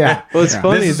 Yeah. Well, it's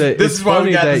funny This that is why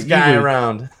we got this guy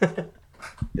around.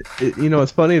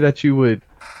 It's funny that you would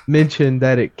mention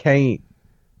that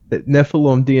that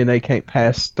Nephilim DNA can't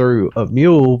pass through a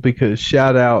mule, because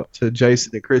shout out to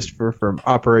Jason and Christopher from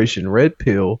Operation Red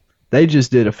Pill. They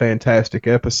just did a fantastic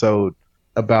episode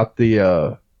about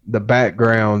the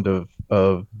background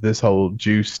of this whole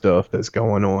Jew stuff that's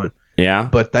going on. Yeah.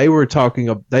 But they were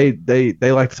talking they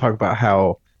like to talk about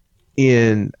how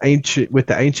with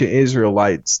the ancient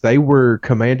Israelites, they were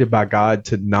commanded by God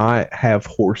to not have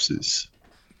horses.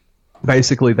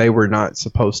 Basically, they were not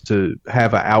supposed to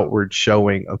have an outward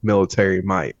showing of military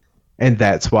might, and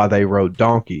that's why they rode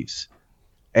donkeys.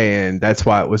 And that's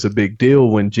why it was a big deal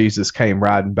when Jesus came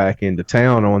riding back into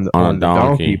town on the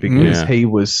donkey, because he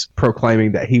was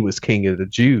proclaiming that he was king of the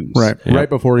Jews. Right. Yep. Right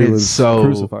before he And was so,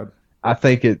 crucified. I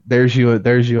think there's you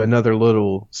another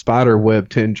little spider web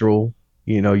tendril.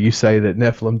 You know, you say that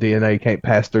Nephilim DNA can't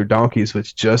pass through donkeys,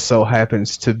 which just so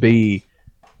happens to be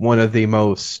one of the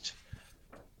most,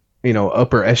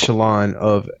 upper echelon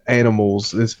of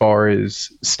animals as far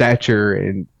as stature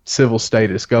and civil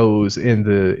status goes in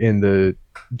the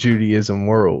Judaism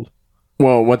world.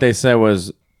 Well, what they said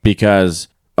was because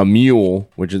a mule,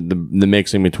 which is the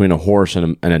mixing between a horse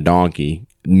and a donkey,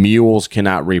 mules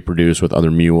cannot reproduce with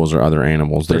other mules or other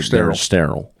animals. They're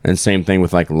sterile. And same thing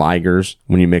with like ligers.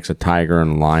 When you mix a tiger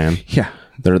and a lion, Yeah.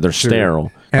 they're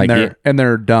sterile. And Like,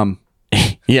 they're dumb.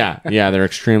 yeah, they're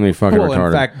extremely fucking Well, retarded.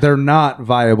 in fact, they're not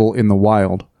viable in the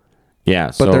wild, yeah,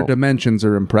 but so their dimensions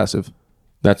are impressive.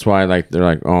 that's why they're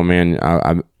like, oh man,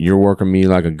 you're working me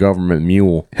like a government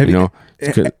mule.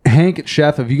 It's 'cause- Hank,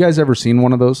 Chef, have you guys ever seen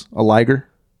one of those? A liger?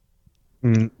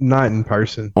 Not in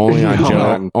person. only on No, Joe,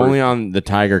 not in only on the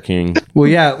Tiger King. Well,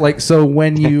 yeah, like so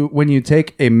when you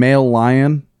take a male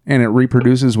lion and it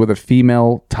reproduces with a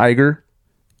female tiger,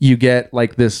 you get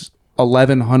like this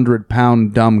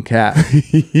 1,100-pound dumb cat.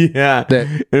 Yeah,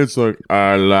 it's like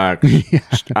I like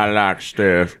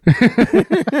Steph,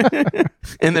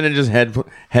 and then it just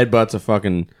headbutts a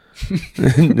fucking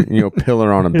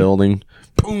pillar on a building.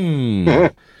 Boom.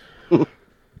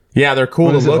 Yeah, they're cool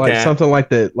What to is it, look like at. something like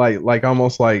that, like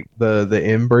almost like the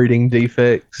inbreeding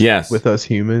defects. Yes. with us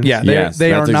humans. Yeah, Yes,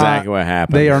 they that's are not, exactly what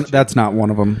happened. They are. That's not one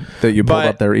of them that you pulled But-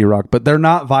 up there, Iraq. But they're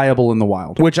not viable in the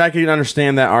wild. Which I can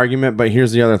understand that argument, but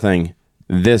here's the other thing: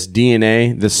 this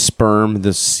DNA, this sperm,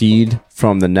 this seed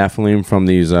from the Nephilim, from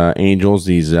these angels,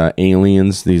 these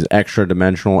aliens, these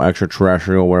extra-dimensional,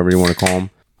 extraterrestrial, whatever you want to call them.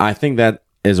 I think that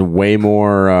is way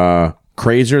more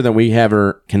crazier than we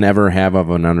can ever have of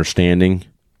an understanding.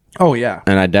 Oh yeah,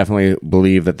 And I definitely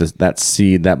believe that that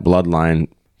seed, that bloodline,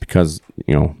 because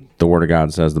the Word of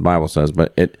God says, the Bible says,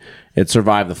 but it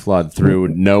survived the flood through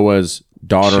Noah's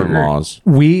daughter-in-laws.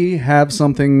 we have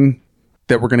something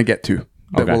that we're going to get to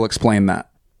that Okay. will explain that.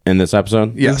 In this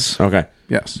episode? Yes. Okay.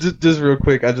 Yes. Just real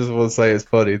quick, I just want to say it's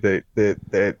funny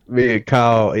that me and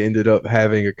Kyle ended up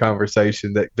having a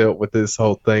conversation that dealt with this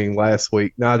whole thing last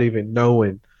week, not even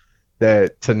knowing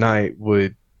that tonight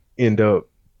would end up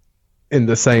in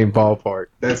the same ballpark.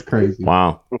 That's crazy.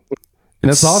 Wow.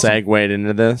 That's awesome. Segued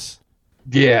into this.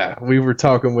 Yeah, we were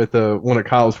talking with one of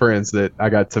Kyle's friends that I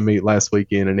got to meet last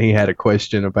weekend, and he had a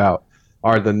question about,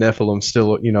 are the Nephilim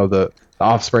still, the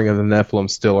offspring of the Nephilim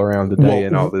still around today,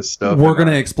 and all this stuff. We're And going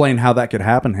to explain how that could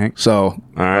happen, Hank. So All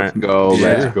right. let's go.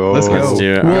 Let's go. Let's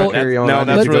do it. Well, All right. carry on. I need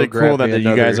That's to really go grab cool that me you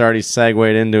guys another- already segued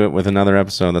into it with another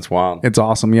episode. That's wild. it's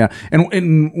awesome. Yeah.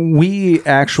 And we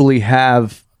actually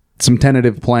have some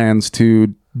tentative plans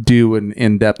to do an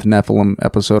in-depth Nephilim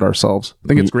episode ourselves. I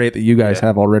think it's great that you guys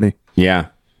have already. Yeah.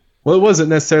 Well, it wasn't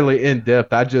necessarily in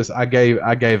depth. I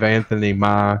gave Anthony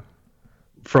my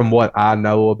from what I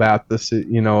know about this,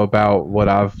 about what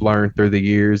I've learned through the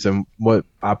years and what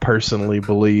I personally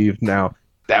believe. Now,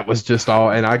 that was just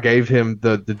all, and I gave him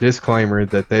the disclaimer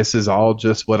that this is all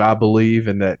just what I believe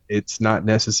and that it's not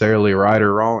necessarily right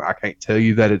or wrong. I can't tell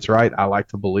you that it's right. I like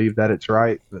to believe that it's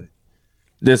right, but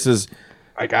this is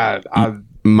like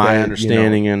my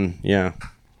understanding, and yeah.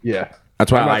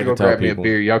 That's why I'm I like about to go tell grab me a people.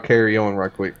 beer. Y'all carry on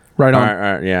right quick. Right on. All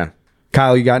right, yeah.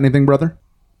 Kyle, you got anything, brother?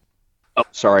 Oh,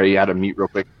 sorry, I had to mute real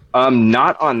quick.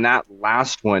 Not on that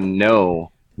last one, no.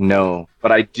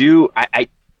 But I do, I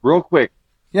real quick.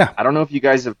 Yeah. I don't know if you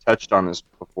guys have touched on this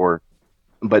before,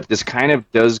 but this kind of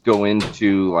does go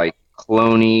into like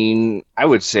cloning. I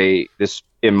would say this,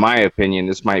 in my opinion,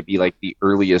 this might be like the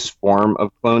earliest form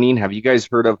of cloning. Have you guys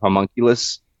heard of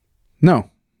homunculus? No.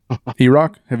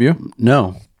 E-Rock, have you?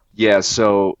 No. Yeah,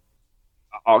 so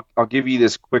I'll give you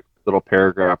this quick little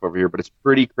paragraph over here, but it's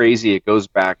pretty crazy. It goes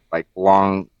back like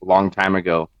long time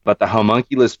ago. But the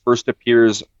homunculus first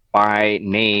appears by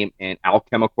name in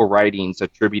alchemical writings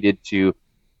attributed to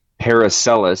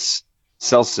Paracelsus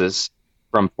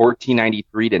from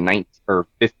 1493 to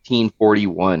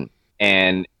 1541.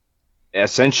 And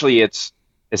essentially it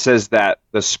says that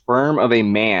the sperm of a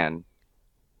man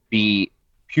be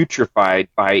putrefied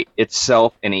by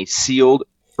itself in a sealed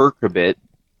cucurbit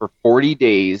for 40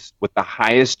 days with the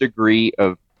highest degree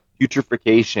of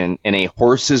putrefaction in a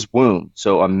horse's womb.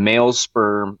 So a male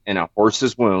sperm in a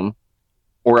horse's womb,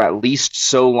 or at least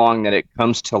so long that it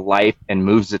comes to life and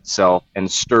moves itself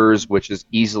and stirs, which is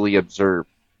easily observed.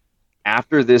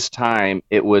 After this time,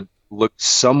 it would look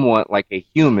somewhat like a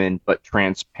human, but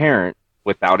transparent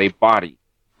without a body.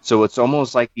 So it's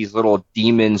almost like these little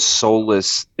demon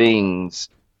soulless things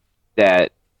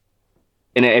that,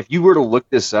 and if you were to look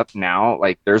this up now,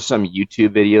 like there's some YouTube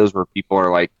videos where people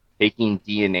are like taking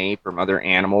DNA from other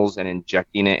animals and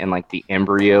injecting it in like the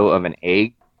embryo of an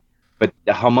egg. But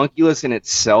the homunculus in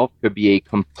itself could be a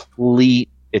complete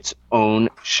its own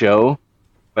show.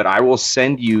 But I will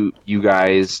send you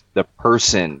guys the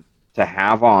person to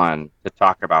have on to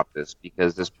talk about this,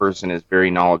 because this person is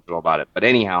very knowledgeable about it. But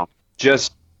anyhow,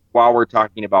 just while we're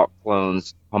talking about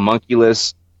clones,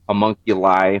 homunculus,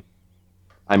 homunculi,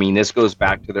 I mean, this goes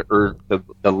back to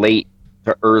the late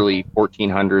to early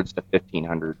 1400s to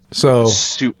 1500s. So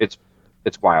it's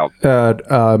wild.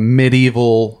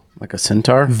 Medieval, like a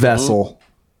centaur vessel.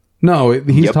 No,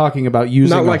 he's talking about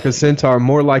using not like a centaur,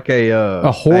 more like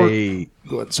a horse.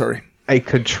 Sorry, a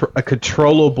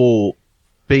controllable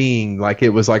being. Like it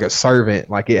was like a servant.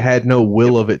 Like it had no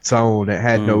will of its own. It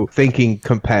had no thinking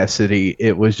capacity.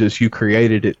 It was just you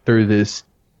created it through this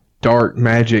dark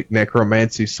magic,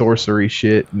 necromancy, sorcery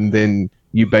shit, and then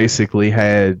you basically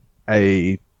had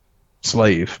a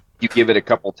slave. You give it a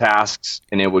couple tasks,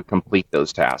 and it would complete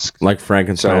those tasks. Like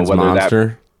Frankenstein's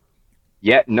monster?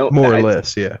 More or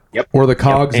less, yeah. Yep. Or the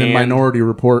cogs in Minority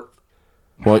Report.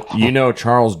 Well,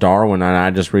 Charles Darwin, and I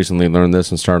just recently learned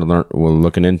this and started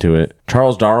looking into it.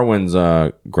 Charles Darwin's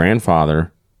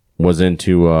grandfather was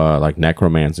into like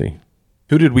necromancy.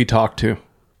 Who did we talk to?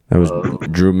 That was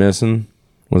Drew Misson.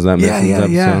 Was that Misson's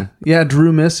episode? Yeah,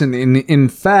 Drew Misson. In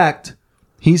fact,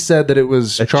 he said that it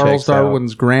was Charles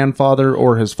Darwin's grandfather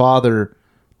or his father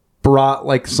brought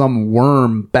like some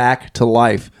worm back to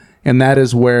life. And that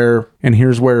is where, and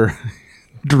here's where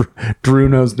Drew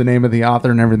knows the name of the author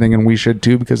and everything, and we should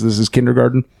too, because this is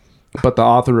kindergarten. But the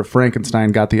author of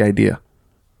Frankenstein got the idea.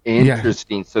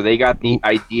 Interesting. Yeah. So they got the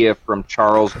idea from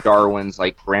Charles Darwin's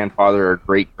like grandfather or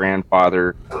great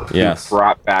grandfather. Yes. Who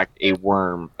brought back a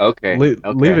worm. Okay.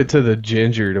 Leave it to the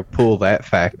ginger to pull that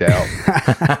fact out.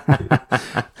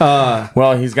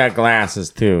 Well, he's got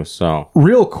glasses too, so.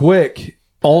 Real quick,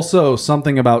 also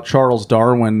something about Charles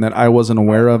Darwin that I wasn't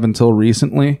aware of until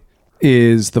recently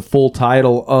is the full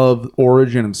title of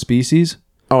Origin of Species.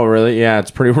 Oh, really? Yeah, it's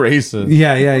pretty racist.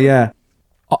 Yeah.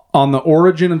 On the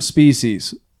origin of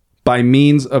species by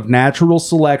means of natural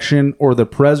selection or the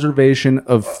preservation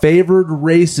of favored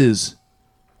races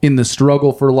in the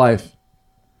struggle for life.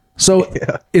 So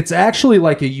it's actually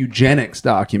like a eugenics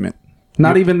document.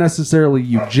 Not even necessarily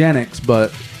eugenics,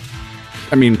 but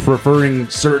I mean, preferring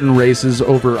certain races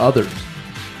over others.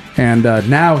 And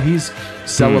now he's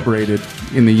celebrated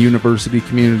in the university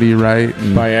community, right?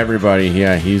 And by everybody,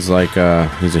 yeah. He's like,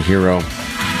 he's a hero.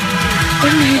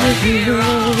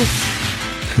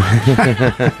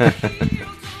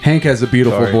 Hank has a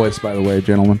beautiful voice, by the way,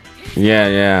 gentlemen.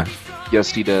 Yeah. Yes,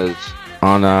 he does.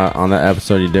 On the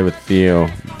episode you did with Theo,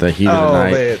 the heat of the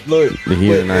night. Man, look, the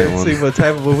heat of the night one. See what's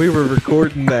happened when we were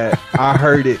recording that. I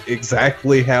heard it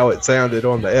exactly how it sounded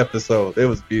on the episode. It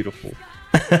was beautiful.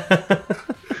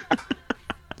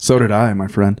 So did I, my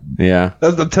friend. Yeah.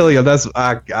 I'm telling you,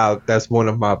 that's one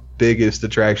of my biggest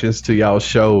attractions to y'all's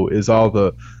show is all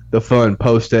the fun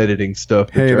post editing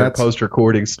stuff, post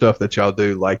recording stuff that y'all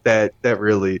do. Like that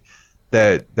really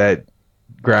that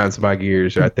grinds my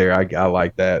gears right there. I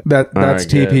like that. That's right,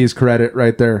 TP's credit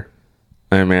right there.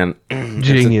 Hey man,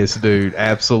 genius, dude,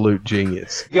 absolute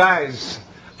genius. Guys,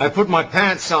 I put my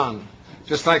pants on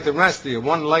just like the rest of you,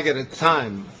 one leg at a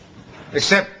time.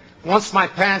 Except once my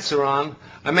pants are on,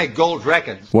 I make gold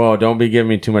records. Whoa, don't be giving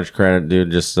me too much credit,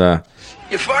 dude. Just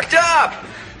You fucked up.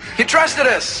 You trusted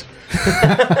us.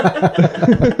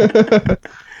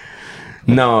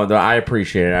 No, I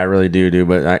appreciate it. I really do.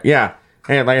 But yeah,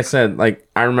 hey, like I said, like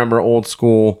I remember old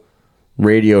school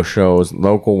radio shows,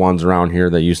 local ones around here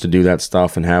that used to do that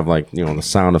stuff and have like, you know, the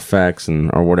sound effects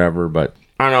and or whatever. But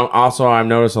I don't know. Also, I've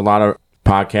noticed a lot of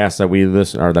podcasts that we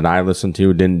listen or that I listen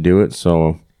to didn't do it,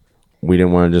 so we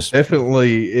didn't want to just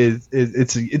definitely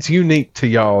it's unique to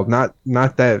y'all. Not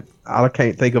that I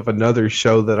can't think of another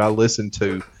show that I listen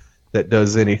to that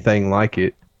does anything like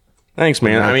it. Thanks,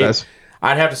 man. I mean,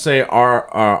 I'd have to say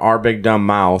our Big Dumb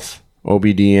Mouth,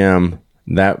 OBDM,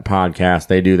 that podcast,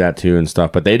 they do that too and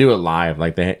stuff, but they do it live.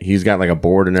 Like he's got like a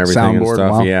board and everything Soundboard, and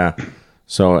stuff. wow. Yeah.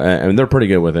 So and they're pretty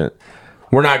good with it.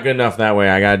 We're not good enough that way.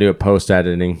 I got to do it post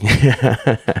editing,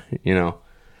 you know.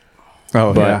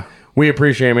 Oh, but yeah. we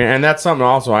appreciate it, man. And that's something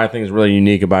also I think is really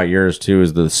unique about yours too,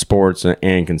 is the sports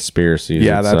and conspiracies.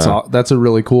 Yeah, that's a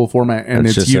really cool format, and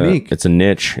it's unique. It's a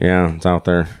niche. Yeah, it's out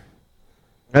there.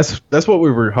 That's what we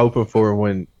were hoping for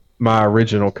when my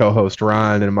original co-host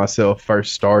Ryan and myself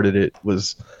first started it.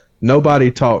 Was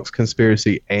nobody talks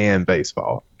conspiracy and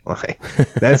baseball. Like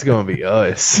that's gonna be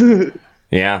us.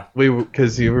 Yeah,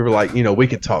 because we were like, you know, we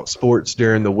could talk sports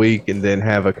during the week and then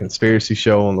have a conspiracy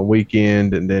show on the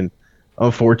weekend, and then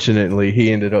unfortunately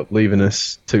he ended up leaving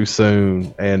us too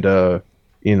soon, and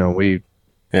you know, we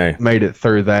made it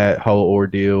through that whole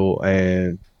ordeal,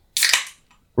 and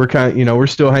we're we're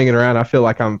still hanging around. I feel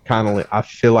like I'm finally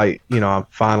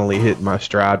hitting my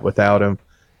stride without him.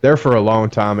 There for a long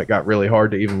time, it got really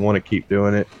hard to even want to keep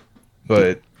doing it,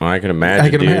 but I can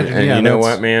imagine, dude. And you know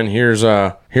what, man? Here's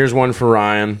one for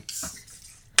Ryan.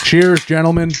 Cheers,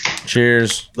 gentlemen.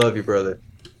 Cheers. Love you, brother.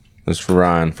 This is for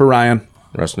Ryan. For Ryan.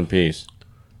 Rest in peace.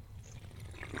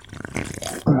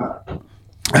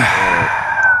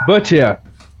 But yeah.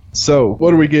 So,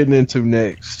 what are we getting into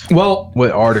next? Well,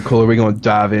 what article are we going to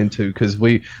dive into? Because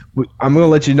I'm going to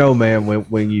let you know, man.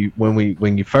 When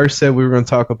you first said we were going to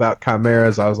talk about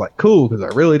chimeras, I was like, cool, because I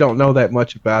really don't know that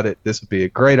much about it. This would be a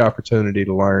great opportunity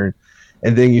to learn.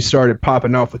 And then you started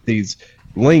popping off with these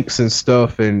links and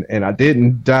stuff, and I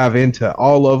didn't dive into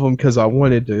all of them because I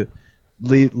wanted to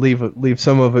leave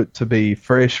some of it to be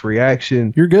fresh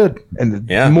reaction. You're good. And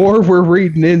the more we're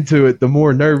reading into it, the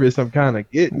more nervous I'm kind of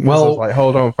getting. Well, I was like,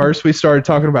 hold on. First, we started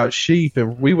talking about sheep,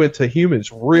 and we went to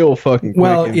humans real fucking quick.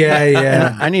 Well,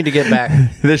 yeah. I need to get back.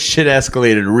 This shit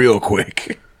escalated real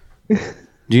quick.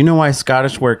 Do you know why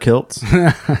Scottish wear kilts?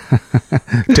 to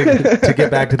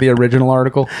get back to the original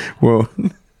article. Well,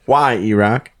 why,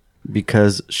 E-Rock?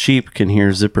 Because sheep can hear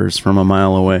zippers from a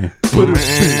mile away.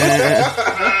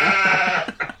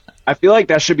 I feel like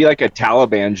that should be like a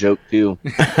Taliban joke too,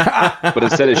 but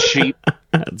instead of sheep,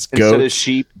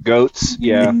 goats.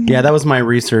 Yeah, yeah, that was my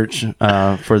research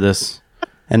for this.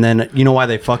 And then you know why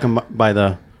they fuck them by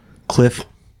the cliff,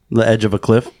 the edge of a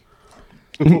cliff?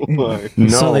 No.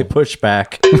 So they push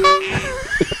back.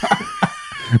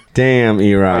 Damn,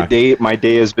 E-Rock. My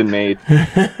day has been made.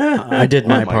 I did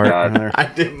my part. God. I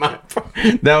did my part.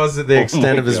 That was the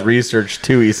extent of his research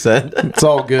too. He said it's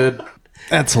all good.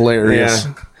 That's hilarious.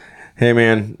 Yeah. Hey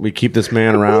man, we keep this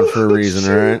man around for a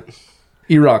reason, all right?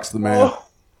 E-Rock's the man.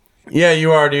 Yeah,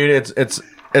 you are, dude.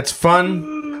 It's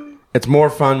fun. It's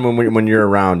more fun when you're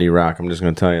around, E-Rock. I'm just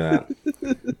gonna tell you that.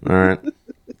 All right.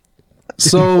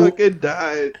 So fucking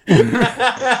died.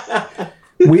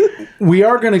 we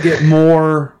are gonna get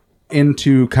more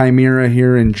into Chimera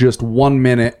here in just 1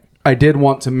 minute. I did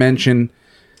want to mention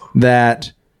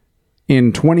that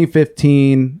in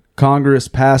 2015. Congress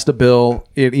passed a bill.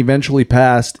 It eventually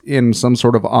passed in some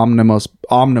sort of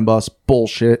omnibus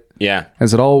bullshit. Yeah.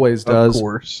 As it always does. Of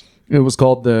course. It was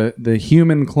called the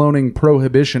Human Cloning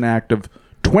Prohibition Act of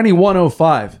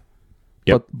 2105.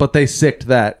 Yep. But they sicked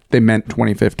that. They meant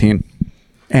 2015.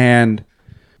 And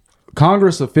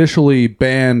Congress officially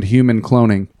banned human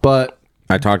cloning, but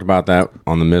I talked about that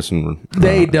on the missing.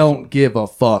 They don't give a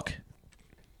fuck.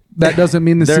 That doesn't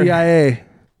mean the CIA.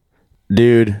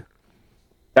 Dude.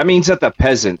 That means that the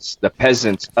peasants,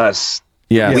 us.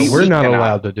 Yeah, we're not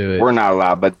allowed to do it. We're not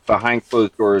allowed, but behind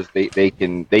closed doors, they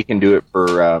can do it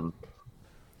for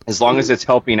As long as it's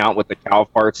helping out with the cow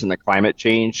farts and the climate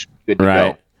change, good to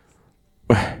Right.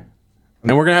 go.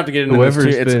 And we're gonna have to get into this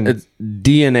too. It's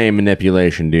DNA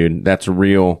manipulation, dude. That's a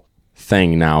real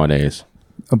thing nowadays.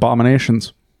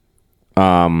 Abominations.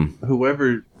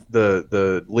 Whoever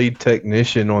the lead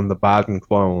technician on the Biden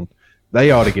clone,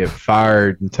 they ought to get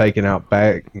fired and taken out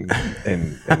back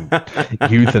and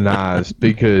euthanized,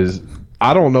 because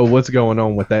I don't know what's going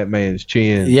on with that man's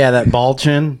chin. Yeah, that ball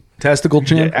chin, testicle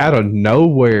chin, out of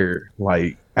nowhere,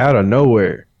 out of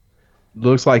nowhere.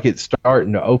 Looks like it's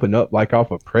starting to open up like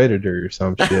off a Predator or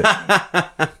some shit. You're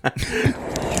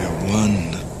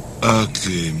one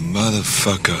ugly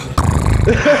motherfucker.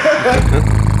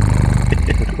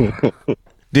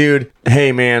 Dude,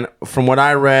 hey man, from what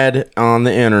I read on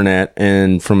the internet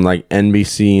and from like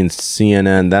NBC and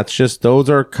CNN, those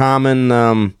are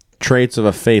common traits of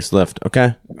a facelift,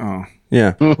 okay? Oh.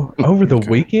 Yeah. Over the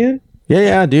weekend?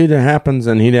 Yeah, dude, it happens,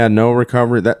 and he had no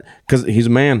recovery. Because he's a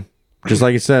man, just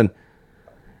like he said.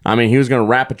 I mean, he was going to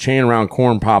wrap a chain around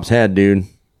Corn Pop's head, dude.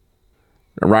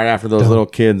 Right after those little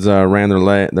kids ran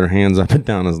their hands up and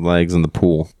down his legs in the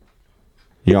pool.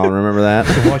 Y'all remember that?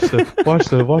 Watch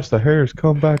the hairs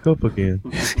come back up again.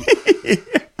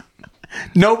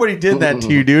 Nobody did that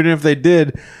to you, dude. And if they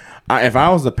did, if I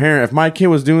was the parent, if my kid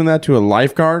was doing that to a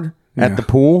lifeguard at the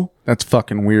pool, that's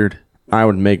fucking weird. I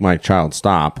would make my child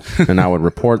stop, and I would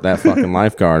report that fucking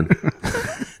lifeguard.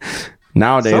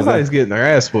 Nowadays, somebody's getting their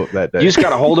ass whooped that day. You just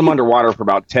got to hold them underwater for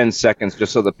about 10 seconds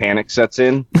just so the panic sets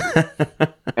in.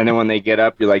 And then when they get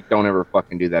up, you're like, don't ever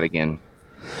fucking do that again.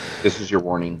 This is your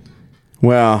warning.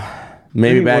 Well,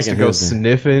 maybe Dude back wants in to go his day.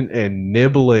 sniffing and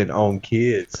nibbling on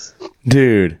kids.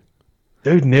 Dude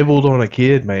nibbled on a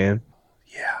kid, man.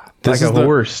 This like is a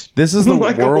horse. This is the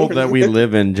Like a world horse. that we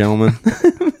live in, gentlemen.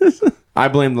 I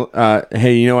blame.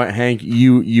 Hey, you know what, Hank?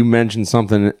 You mentioned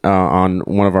something on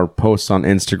one of our posts on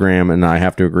Instagram, and I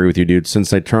have to agree with you, dude. Since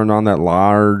they turned on that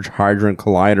Large Hadron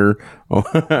Collider,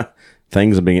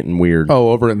 things have been getting weird.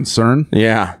 Oh, over in CERN?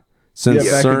 Yeah. Since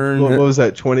back CERN, in, what was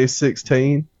that,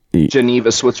 2016?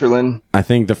 Geneva, Switzerland. I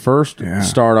think the first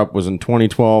startup was in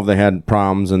 2012. They had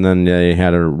problems, and then they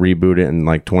had to reboot it in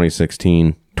like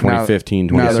 2016, 2015,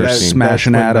 2016.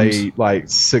 Smashing That's when atoms. They like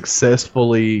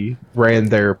successfully ran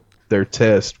their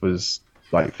test was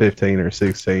like 15 or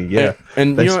 16. Yeah,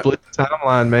 And they you know split the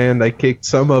timeline, man. They kicked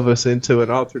some of us into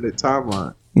an alternate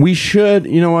timeline. We should,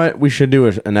 you know what? We should do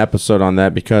an episode on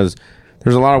that, because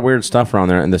there's a lot of weird stuff around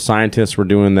there, and the scientists were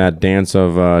doing that dance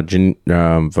of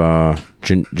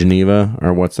Geneva,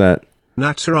 or what's that?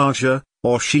 Nataraja,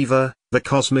 or Shiva, the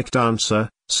cosmic dancer,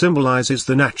 symbolizes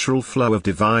the natural flow of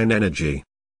divine energy.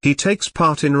 He takes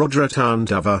part in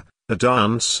Rudratandava, a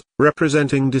dance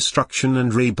representing destruction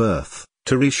and rebirth,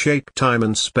 to reshape time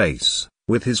and space,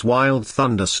 with his wild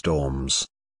thunderstorms.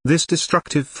 This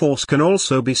destructive force can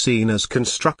also be seen as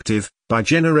constructive, by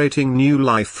generating new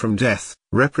life from death,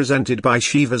 represented by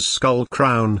Shiva's skull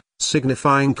crown,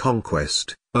 signifying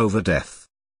conquest over death.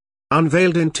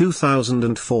 Unveiled in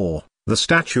 2004, the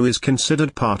statue is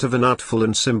considered part of an artful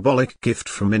and symbolic gift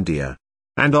from India,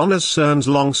 and honors CERN's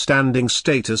long-standing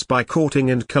status by courting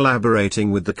and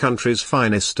collaborating with the country's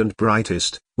finest and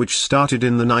brightest, which started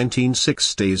in the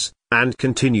 1960s, and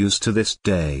continues to this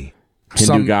day.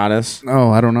 Hindu goddess.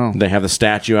 Oh, I don't know. They have the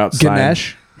statue outside.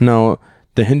 Ganesh? No,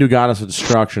 the Hindu goddess of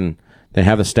destruction. They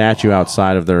have the statue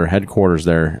outside of their headquarters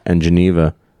there in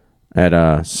Geneva at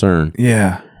CERN.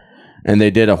 Yeah. And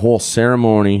they did a whole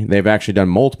ceremony. They've actually done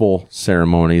multiple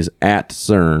ceremonies at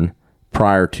CERN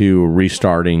prior to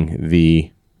restarting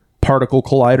the particle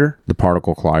collider.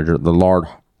 The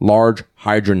large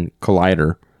hadron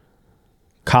collider.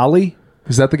 Kali?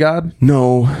 Is that the god?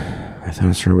 No. I thought it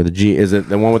was with a G. Is it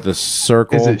the one with the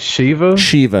circle? Is it Shiva?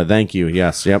 Shiva, thank you.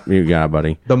 Yes. Yep, you got it,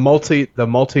 buddy. The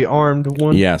multi-armed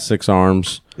one? Yeah, 6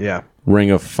 arms. Yeah. Ring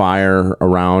of fire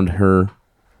around her,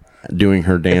 doing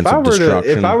her dance of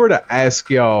destruction. If I were to ask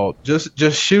y'all, just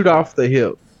shoot off the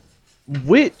hip,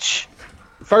 which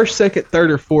first, second, third,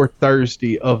 or fourth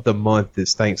Thursday of the month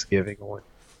is Thanksgiving on?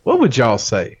 What would y'all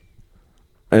say?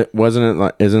 Isn't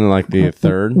it like the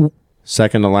third?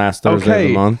 Second to last Thursday of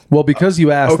the month? Well, because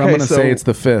you asked, I'm going to say it's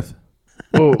the 5th.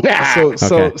 Well,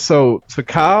 so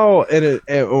Kyle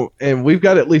and we've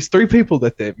got at least 3 people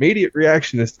that the immediate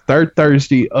reaction is the third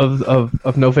Thursday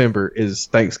of November is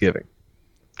Thanksgiving.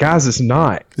 Guys, it's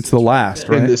not. It's the last,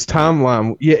 right? In this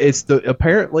timeline, yeah,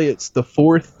 apparently it's the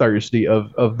 4th Thursday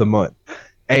of the month,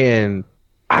 and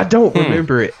I don't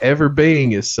remember it ever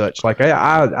being as such. Like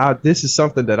I this is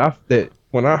something that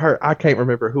when I heard, I can't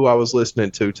remember who I was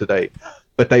listening to today,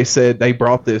 but they said they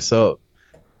brought this up,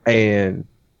 and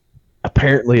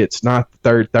apparently it's not the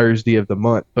third Thursday of the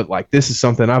month, but like this is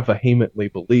something I vehemently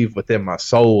believe within my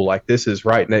soul. Like this is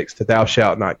right next to "Thou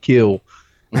shalt not kill."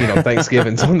 You know,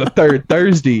 Thanksgiving's on the third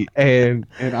Thursday, and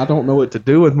I don't know what to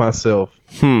do with myself.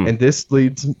 And this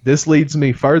leads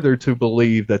me further to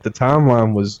believe that the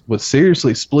timeline was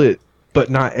seriously split, but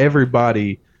not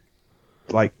everybody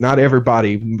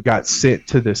got sent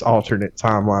to this alternate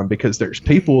timeline, because there's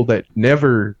people that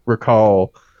never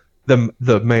recall the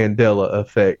Mandela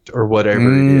effect or whatever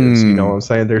it is. You know what I'm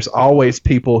saying? There's always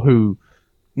people who,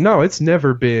 no, it's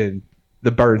never been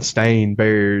the Bernstein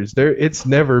Bears. It's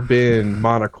never been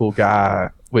Monocle Guy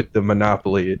with the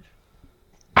Monopoly.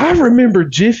 I remember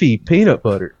Jiffy peanut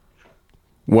butter.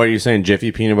 What are you saying?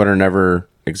 Jiffy peanut butter never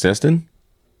existed?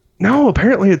 No,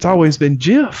 apparently it's always been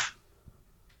Jif.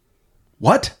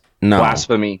 What? No.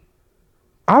 Blasphemy.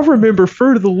 I remember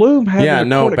Fruit of the Loom having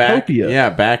a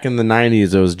cornucopia. back in the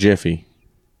 90s, it was Jiffy.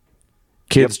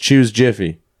 Kids choose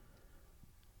Jiffy.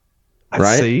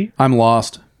 Right? See? I'm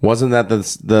lost. Wasn't that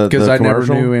the Because I never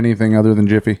commercial? knew anything other than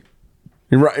Jiffy.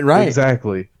 Right.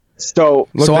 Exactly. So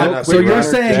you're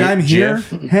saying I'm here,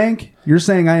 Hank? You're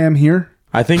saying I am here?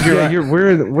 I think you're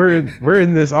right. We're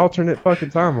in this alternate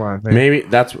fucking timeline, man. Maybe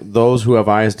that's those who have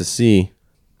eyes to see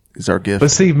is our gift.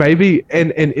 But see, maybe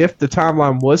and if the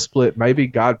timeline was split, maybe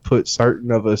God put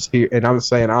certain of us here, and I'm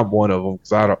saying I'm one of them,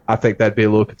 because I think that'd be a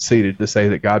little conceited to say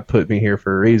that God put me here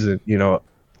for a reason, you know,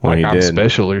 Well, like he I'm did.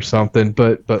 special or something.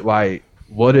 But like,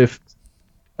 what if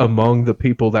among the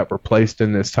people that were placed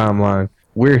in this timeline,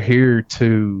 we're here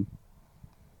to,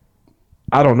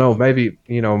 I don't know, maybe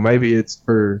it's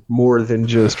for more than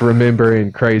just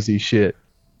remembering crazy shit.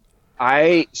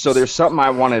 So there's something I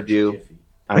want to do.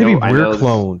 Maybe we're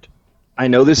cloned. I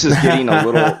know this is getting a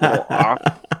little off.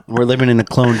 We're living in a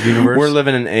cloned universe. We're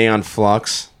living in Aeon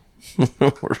Flux.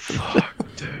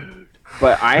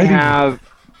 But I have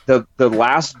the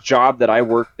last job that I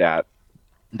worked at.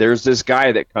 There's this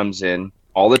guy that comes in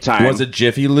all the time. Was it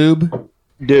Jiffy Lube?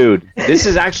 Dude, this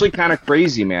is actually kind of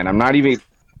crazy, man. I'm not even.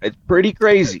 It's pretty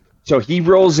crazy. So he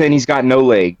rolls in. He's got no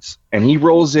legs, and he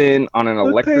rolls in on an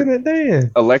electric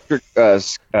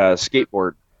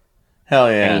skateboard. Hell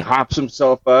yeah! And he hops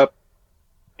himself up.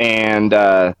 And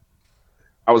I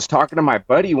was talking to my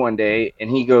buddy one day, and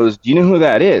he goes, "Do you know who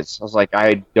that is?" I was like,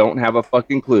 "I don't have a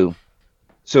fucking clue."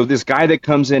 So this guy that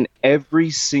comes in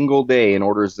every single day and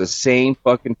orders the same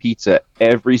fucking pizza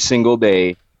every single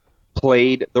day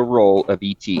played the role of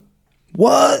E.T.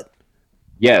 What?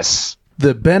 Yes.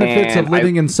 The benefits And of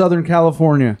living in Southern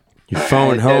California. You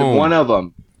phone And home. One of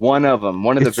them, one of the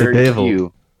It's the very devil.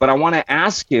 few. But I want to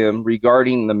ask him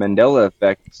regarding the Mandela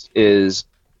effect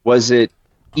was it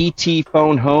E.T.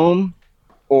 phone home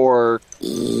or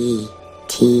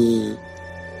E.T.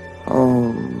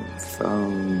 home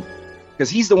phone? Because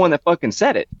he's the one that fucking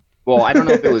said it. Well, I don't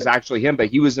know if it was actually him, but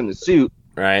he was in the suit.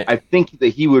 Right. I think that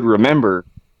he would remember.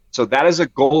 So that is a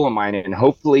goal of mine, and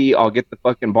hopefully I'll get the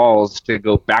fucking balls to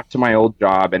go back to my old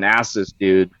job and ask this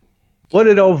dude. What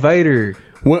did old Vader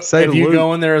say if to you Luke?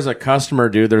 go in there as a customer,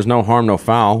 dude, there's no harm, no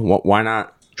foul. Why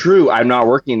not? True, I'm not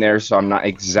working there, so I'm not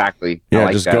exactly. I Yeah,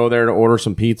 like just that. go there to order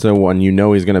some pizza when you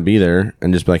know he's going to be there,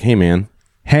 and just be like, "Hey, man."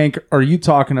 Hank, are you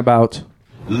talking about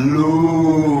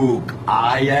Luke,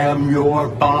 I am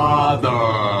your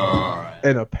father.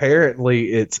 And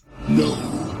apparently it's No,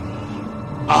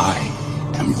 I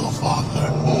am your father.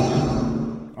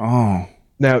 Oh.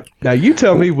 Now you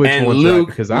tell me which And one's Luke,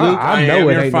 right, because Luke, I know am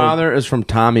it your ain't father is from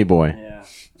Tommy Boy. Yeah.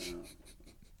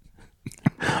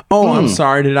 Oh, I'm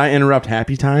sorry. Did I interrupt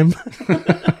Happy Time?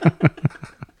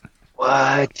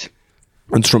 What?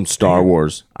 It's from Star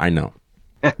Wars. I know.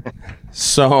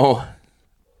 So,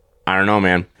 I don't know,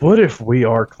 man. What if we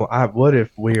are? What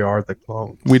if we are the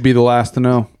clones? We'd be the last to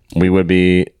know. We would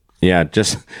be, yeah,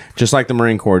 just like the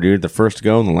Marine Corps, dude. The first to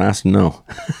go and the last to know.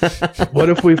 What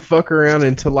if we fuck around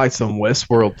into like some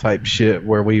Westworld type shit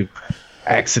where we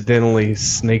accidentally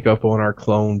sneak up on our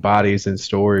clone bodies in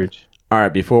storage? All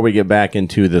right, before we get back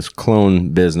into this clone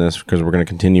business, because we're going to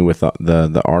continue with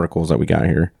the articles that we got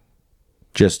here,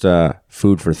 just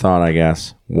food for thought, I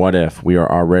guess. What if we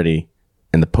are already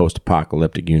in the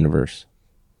post-apocalyptic universe?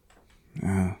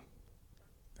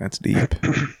 That's deep.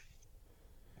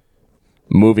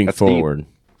 Moving That's forward,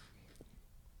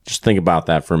 just think about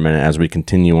that for a minute as we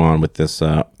continue on with this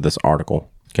this article.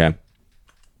 Okay.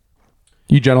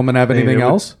 You gentlemen have anything it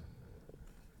would- else?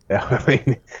 I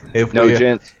mean, if No, we,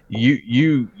 gents.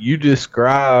 you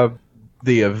describe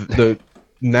the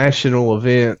national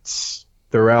events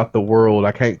throughout the world.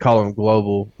 I can't call them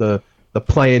global. The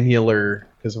planular,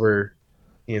 because we're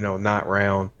not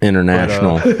round.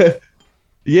 International. But,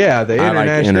 yeah, the I like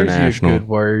international. There's a international. good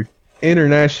word.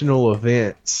 international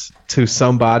events to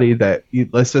somebody that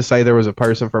let's just say there was a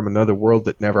person from another world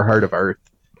that never heard of Earth,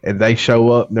 and they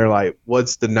show up and they're like,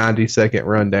 what's the 90-second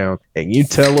rundown? And you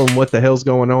tell them what the hell's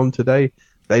going on today,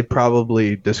 they'd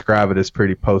probably describe it as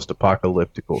pretty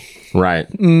post-apocalyptical. Right.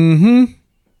 Mm-hmm.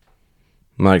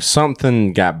 Like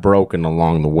something got broken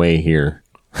along the way here.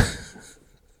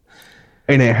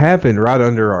 And it happened right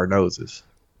under our noses.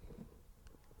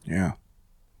 Yeah.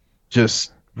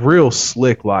 Just real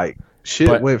slick, like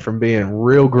shit went from being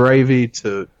real gravy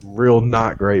to real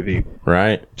not gravy.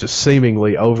 Right. Just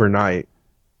seemingly overnight.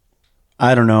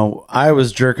 I don't know. I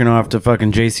was jerking off to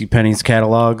fucking JCPenney's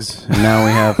catalogs, and now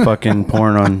we have fucking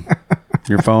porn on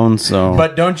your phone. So,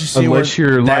 but don't you see? Unless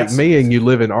you're like me and you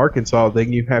live in Arkansas,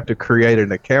 then you have to create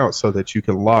an account so that you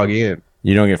can log in.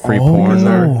 You don't get free porn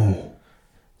there.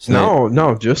 So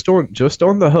no, just on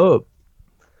the hub.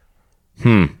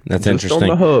 That's just interesting. On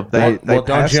the hub, they don't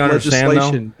passed you understand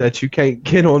legislation that you can't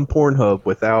get on Pornhub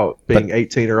without being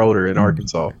 18 or older in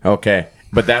Arkansas. Okay,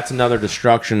 but that's another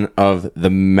destruction of the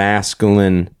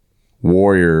masculine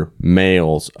warrior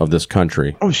males of this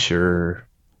country. Oh, sure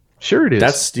it is.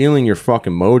 That's stealing your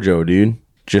fucking mojo, dude.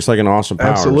 Just like an Austin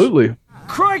Powers. Absolutely.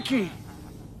 Crikey!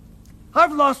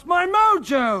 I've lost my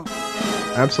mojo!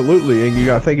 Absolutely,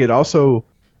 and I think it also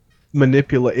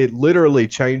it literally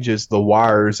changes the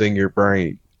wires in your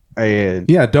brain, and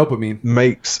dopamine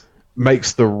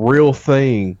makes the real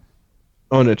thing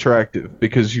unattractive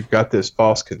because you've got this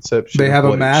false conception. They have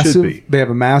of what it should be. They have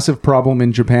a massive problem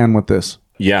in Japan with this.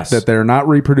 Yes, that they're not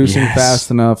reproducing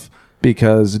fast enough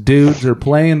because dudes are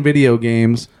playing video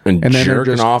games and then jerking they're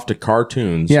just off to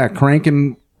cartoons. Yeah,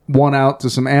 cranking one out to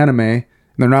some anime.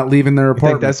 They're not leaving their I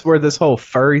apartment. think that's where this whole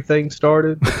furry thing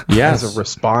started. Yes. As a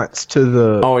response to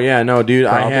the. Oh yeah, no, dude.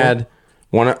 problem.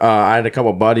 I had a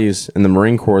couple buddies in the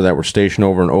Marine Corps that were stationed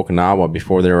over in Okinawa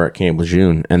before they were at Camp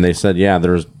Lejeune, and they said, yeah,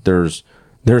 there's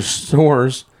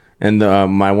stores. And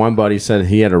my one buddy said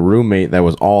he had a roommate that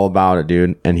was all about it,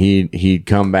 dude. And he'd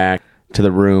come back to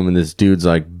the room, and this dude's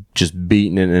like just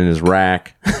beating it in his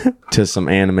rack to some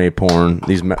anime porn.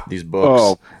 These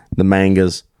books, the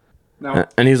mangas. No.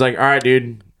 And he's like, all right,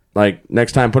 dude, like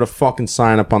next time put a fucking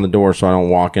sign up on the door so I don't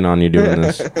walk in on you doing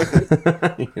this.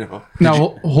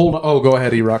 Now, hold on. Oh, go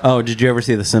ahead, E-Rock. Oh, did you ever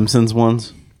see the Simpsons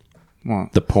ones?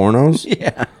 What? The pornos?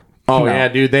 Yeah. Oh, yeah,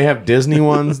 dude. They have Disney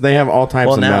ones. They have all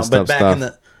types of messed up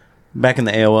stuff. Back in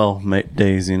the AOL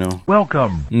days,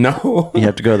 Welcome. No. You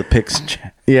have to go to the Pix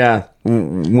chat. Yeah.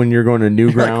 When you're going to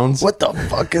Newgrounds. What the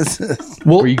fuck is this?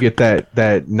 Where you get that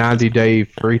 90-day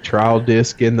free trial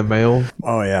disc in the mail.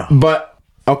 Oh, yeah. But,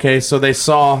 okay, so they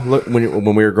saw, look,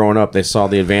 when we were growing up, they saw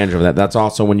the advantage of that. That's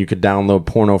also when you could download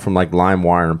porno from like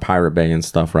LimeWire and Pirate Bay and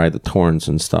stuff, right? The torrents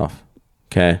and stuff.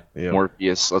 Okay. Yep.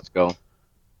 Morpheus, let's go.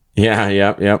 Yeah,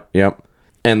 yep.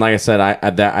 And like I said,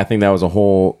 I think that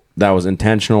was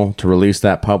intentional to release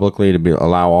that publicly to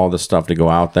allow all this stuff to go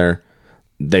out there.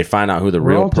 They find out who the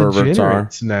real perverts are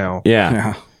now.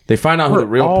 Yeah. They find out who the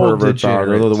real perverts are.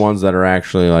 They're the ones that are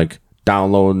actually like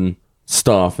downloading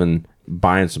stuff and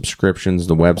buying subscriptions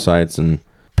to websites and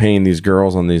paying these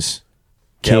girls on these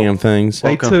cam things.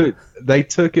 They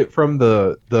took it from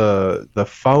the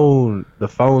phone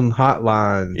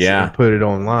hotlines and put it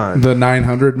online. The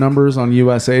 900 numbers on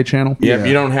USA channel. Yep,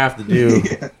 you don't have to do.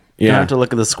 You don't have to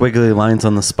look at the squiggly lines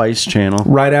on the Spice Channel.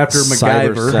 Right after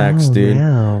MacGyver. Cyber sex, dude.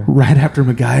 Right after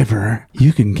MacGyver,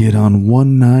 you can get on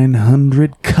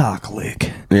 1-900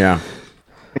 cocklick. Yeah.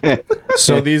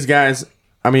 So these guys,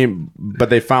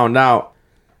 but they found out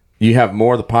you have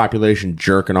more of the population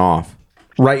jerking off.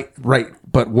 Right.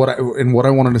 But what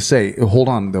I wanted to say, hold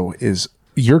on though, is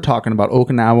you're talking about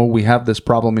Okinawa. We have this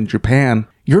problem in Japan.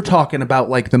 You're talking about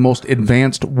like the most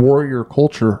advanced warrior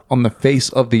culture on the face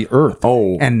of the earth.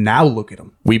 Oh, and now look at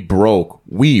them. We broke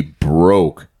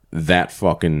that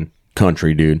fucking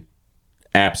country, dude.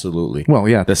 Absolutely. Well,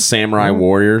 yeah, the samurai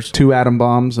warriors, 2 atom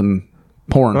bombs and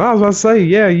porn. Well, I was about to say,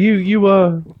 yeah,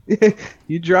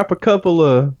 you drop a couple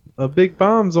of big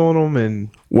bombs on them,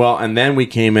 and then we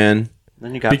came in.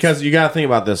 Because you got to think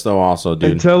about this though, also,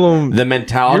 dude. And tell them the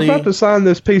mentality. You're about to sign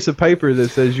this piece of paper that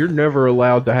says you're never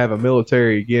allowed to have a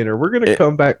military again, or we're going to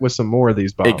come back with some more of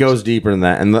these bombs. It goes deeper than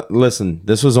that. And listen,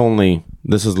 this is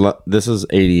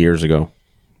 80 years ago.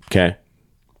 Okay,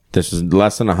 this is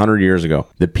less than 100 years ago.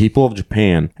 The people of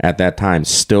Japan at that time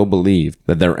still believed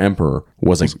that their emperor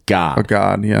was a god. A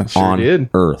god, yes, on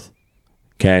Earth.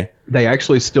 Okay, they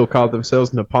actually still called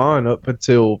themselves Nippon up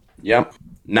until now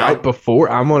right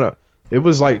before. It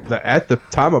was like at the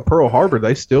time of Pearl Harbor,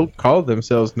 they still called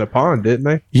themselves Nippon, didn't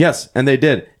they? Yes, and they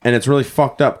did, and it's really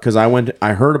fucked up because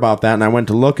I heard about that, and I went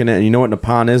to look in it, and you know what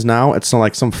Nippon is now? It's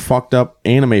like some fucked up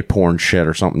anime porn shit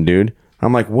or something, dude.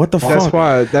 I'm like, what the fuck?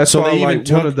 That's So why they even like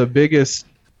took- one of the biggest,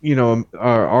 you know,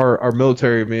 our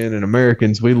military men and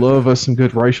Americans, we love us some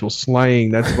good racial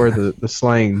slang. That's where the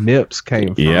slang nips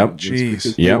came from. Yep. It's Jeez.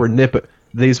 because Yep.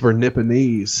 these were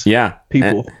Nipponese. Yeah,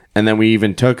 people. And then we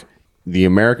even took the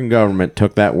American government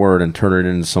took that word and turned it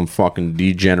into some fucking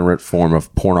degenerate form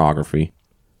of pornography.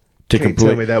 Can't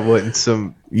tell me that wasn't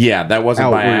some that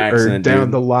wasn't by outward accident, or down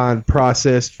dude. the line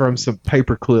process from some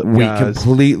paperclip We guys.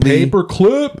 completely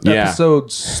Paperclip Yeah.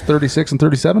 episodes 36 and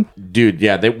 37. dude.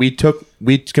 Yeah, we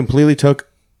completely took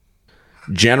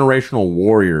generational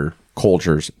warrior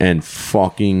cultures and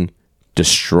fucking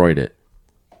destroyed it.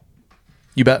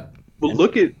 You bet. Well,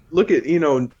 look at you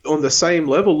know, on the same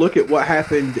level, look at what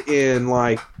happened in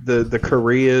like the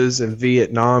Koreas and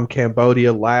Vietnam,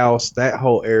 Cambodia, Laos, that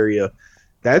whole area.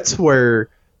 That's where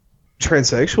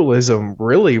transsexualism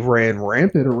really ran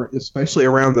rampant, especially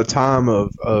around the time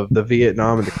of the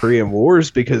Vietnam and the Korean Wars,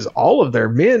 because all of their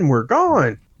men were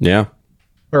gone, Yeah,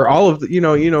 or all of the you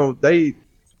know they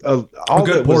all A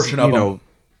good that was, portion of you them. know,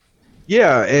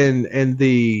 yeah, and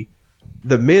the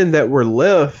men that were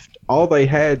left, all they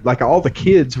had, like all the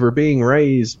kids were being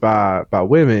raised by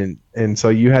women, and so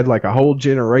you had like a whole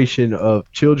generation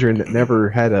of children that never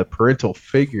had a parental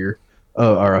figure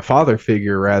or a father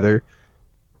figure rather,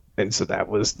 and so that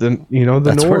was the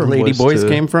that's where norm Lady was Boys to-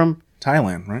 came from.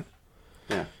 Thailand, right?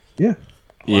 Yeah.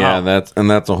 Yeah, that's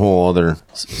a whole other.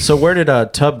 So where did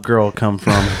Tub Girl come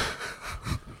from?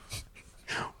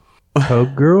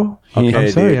 Tub Girl? Okay,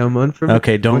 I'm sorry, dude. I'm unfamiliar.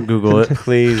 Okay, don't Google it.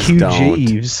 Please Q don't.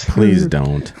 Jeeves. Please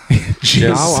don't.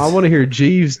 I want to hear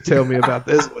Jeeves tell me about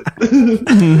this one.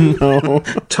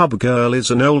 Tub Girl is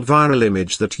an old viral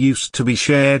image that used to be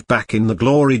shared back in the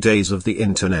glory days of the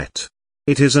internet.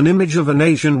 It is an image of an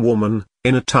Asian woman,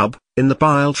 in a tub, in the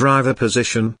pile driver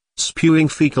position, spewing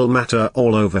fecal matter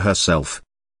all over herself.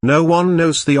 No one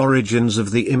knows the origins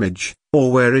of the image,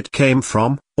 or where it came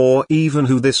from, or even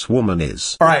who this woman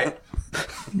is. All right.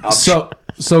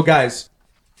 So guys,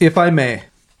 if I may,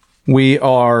 we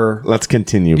are. Let's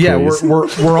continue. Yeah, please.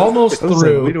 we're almost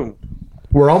through. We don't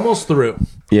We're almost through.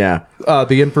 Yeah.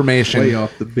 The information. way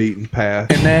off the beaten path.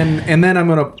 And then I'm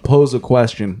going to pose a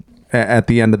question at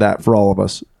the end of that for all of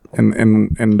us, and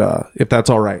if that's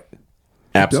all right.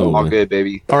 Absolutely. All good,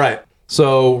 baby. All right.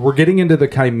 So we're getting into the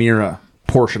Chimera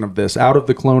portion of this, out of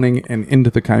the cloning and into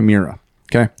the Chimera.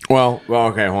 Okay. Well,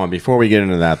 okay, hold on. Before we get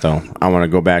into that, though, I want to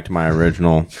go back to my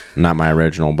original, not my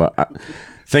original, but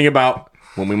think about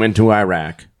when we went to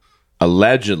Iraq.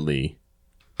 Allegedly,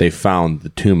 they found the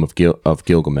tomb of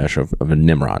Gilgamesh, of a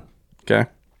Nimrod. Okay.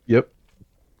 Yep.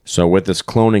 So with this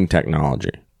cloning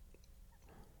technology,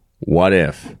 what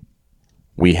if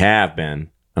we have been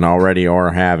and already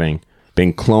are having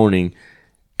been cloning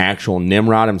actual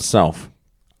Nimrod himself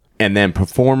and then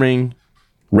performing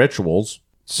rituals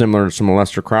similar to some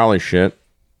Aleister Crowley shit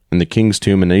in the King's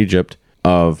Tomb in Egypt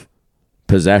of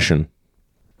possession,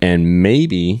 and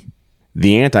maybe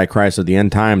the Antichrist of the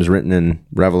end times written in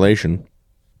Revelation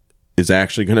is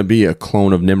actually going to be a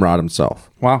clone of Nimrod himself.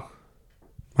 Wow.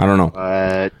 I don't know.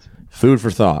 But Food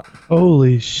for thought.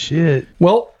 Holy shit.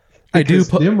 Well,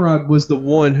 because Nimrod was the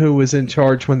one who was in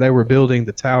charge when they were building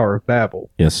the Tower of Babel.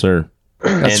 Yes, sir.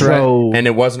 That's and, right. And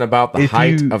it wasn't about the If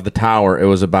height you- of the tower. It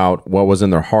was about what was in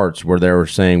their hearts, where they were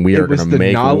saying, we It are going was to the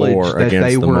make knowledge war that against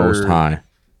they the were- Most High.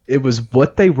 It was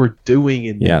what they were doing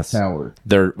in Yes. the tower.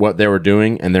 What they were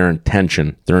doing and their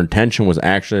intention. Their intention was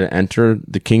actually to enter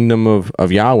the kingdom of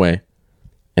Yahweh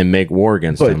and make war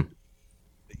against But- him.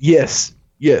 Yes.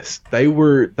 They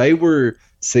were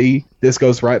see, this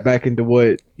goes right back into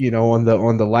what, on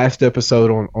the last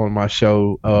episode on my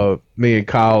show, me and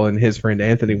Kyle and his friend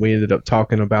Anthony, we ended up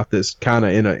talking about this kind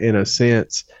of in a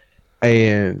sense,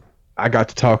 and I got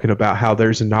to talking about how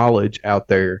there's knowledge out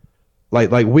there.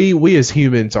 Like we as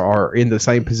humans are in the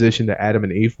same position that Adam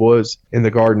and Eve was in the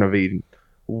Garden of Eden.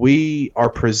 We are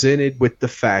presented with the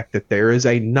fact that there is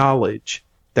a knowledge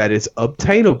that is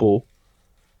obtainable,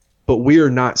 but we are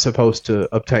not supposed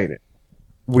to obtain it.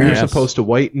 We are supposed to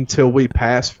wait until we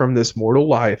pass from this mortal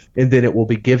life, and then it will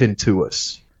be given to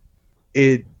us.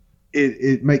 It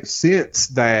makes sense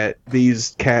that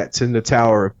these cats in the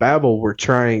Tower of Babel were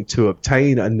trying to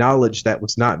obtain a knowledge that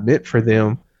was not meant for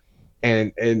them,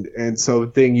 and so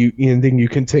then you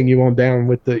continue on down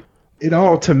with it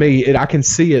all. To me, I can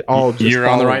see it all. Just You're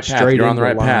on the right path. straight You're on the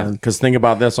into right path. line. Because think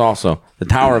about this also. The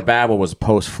Tower of Babel was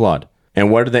post-flood. And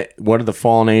what did the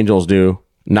fallen angels do?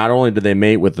 Not only did they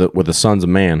mate with the sons of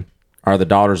man, are the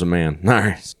daughters of man. All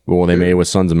right. Well, they made it with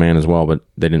sons of man as well, but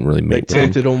they didn't really They make them.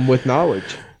 tempted them with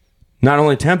knowledge. Not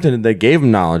only tempted, they gave them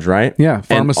knowledge, right? Yeah,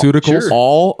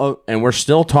 pharmaceuticals. And we're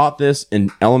still taught this in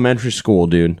elementary school,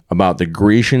 dude, about the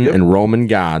Grecian and Roman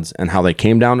gods and how they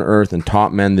came down to earth and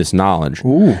taught men this knowledge.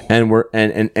 Ooh. And we're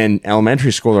and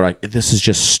elementary school, they're like, this is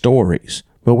just stories,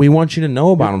 but we want you to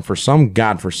know about them for some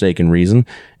godforsaken reason.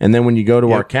 And then when you go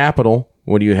to our capital,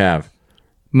 what do you have?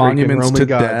 Monuments Greek and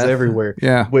to Roman gods death. everywhere.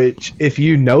 Yeah. Which, if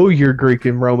you know your Greek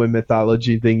and Roman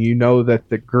mythology, then you know that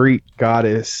the Greek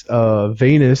goddess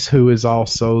Venus, who is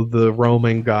also the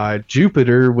Roman god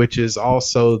Jupiter, which is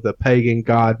also the pagan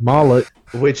god Moloch,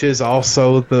 which is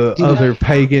also the other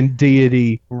pagan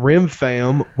deity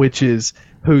Remphan, which is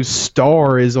whose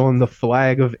star is on the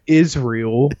flag of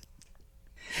Israel.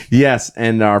 Yes,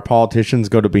 and our politicians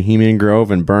go to Bohemian Grove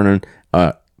and burn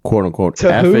a quote unquote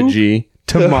To who? effigy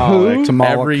to Moloch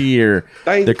every year.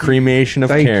 Thank the you. cremation of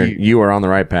Thank care. you. You are on the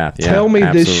right path. Yeah, Tell me this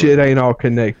absolutely. shit ain't all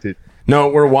connected. No,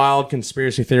 we're wild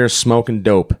conspiracy theorists smoking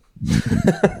dope.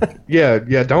 Yeah,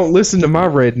 don't listen to my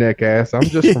redneck ass. I'm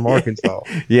just from Arkansas.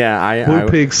 Yeah, Blue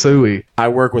pig suey. I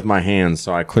work with my hands,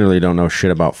 so I clearly don't know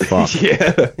shit about fuck.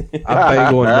 Yeah,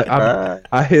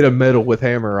 I hit a metal with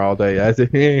hammer all day. I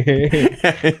said,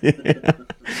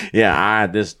 Yeah,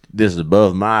 this is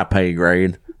above my pay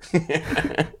grade.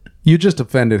 You just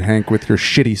offended Hank with your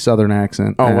shitty Southern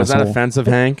accent. Oh, was that asshole. offensive,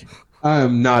 Hank? I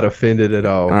am not offended at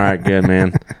all. All right, good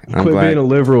man. I'm Quit glad. being a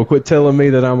liberal. Quit telling me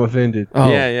that I'm offended.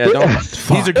 Yeah. Don't.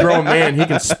 He's a grown man. He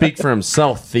can speak for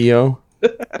himself, Theo.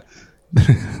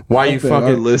 Why you I bet our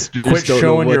fucking listeners quit don't know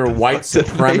showing what your the white fuck to think.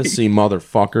 supremacy,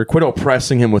 motherfucker? Quit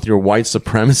oppressing him with your white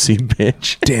supremacy,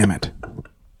 bitch. Damn it.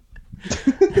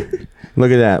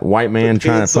 Look at that white man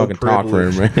trying to so fucking talk for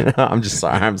him. Right?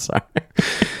 I'm sorry.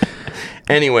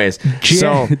 Anyways,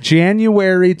 so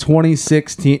January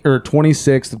 2016 or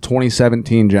 26th of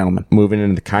 2017, gentlemen. Moving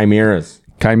into the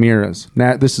chimeras.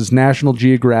 Now, this is National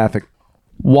Geographic.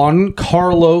 Juan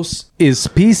Carlos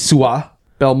Izpisua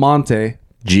Belmonte,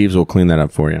 Jeeves will clean that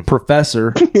up for you. professor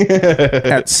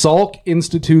at Salk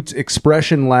Institute's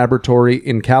Expression Laboratory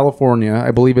in California.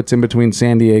 I believe it's in between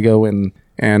San Diego and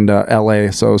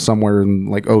LA, so somewhere in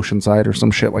like Oceanside or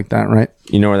some shit like that, right?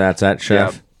 You know where that's at,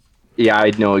 Chef? Yeah,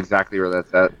 I know exactly where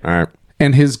that's at. All right.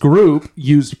 And his group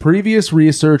used previous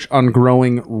research on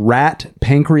growing rat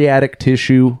pancreatic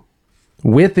tissue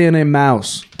within a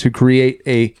mouse to create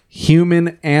a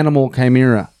human-animal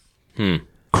chimera.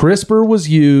 CRISPR was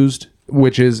used,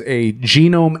 which is a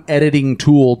genome editing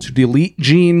tool to delete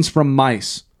genes from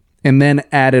mice, and then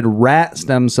added rat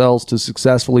stem cells to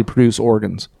successfully produce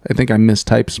organs. I think I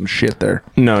mistyped some shit there.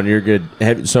 No, you're good.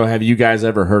 Have you guys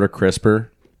ever heard of CRISPR?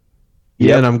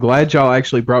 Yeah, and I'm glad y'all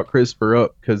actually brought CRISPR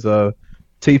up because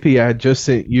TP, I had just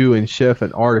sent you and Chef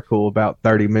an article about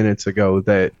 30 minutes ago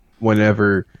that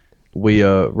whenever we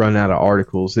run out of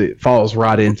articles, it falls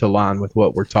right into line with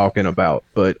what we're talking about.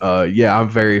 But yeah, I'm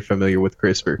very familiar with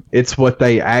CRISPR. It's what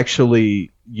they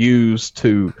actually use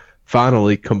to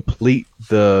finally complete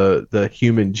the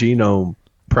human genome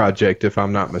project, if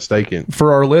I'm not mistaken.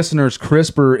 For our listeners,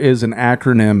 CRISPR is an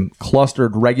acronym,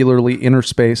 clustered regularly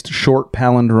interspaced short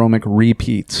palindromic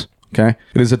repeats. Okay.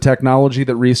 It is a technology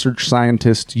that research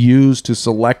scientists use to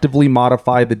selectively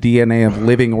modify the DNA of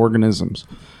living organisms.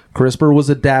 CRISPR was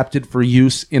adapted for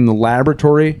use in the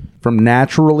laboratory from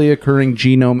naturally occurring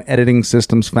genome editing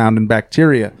systems found in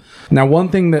bacteria. Now, one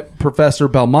thing that Professor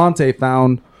Belmonte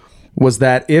found was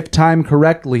that if timed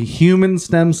correctly, human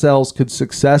stem cells could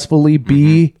successfully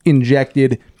be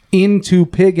injected into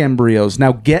pig embryos.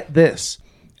 Now, get this.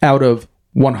 Out of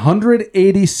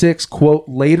 186, quote,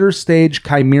 later stage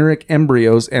chimeric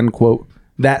embryos, end quote,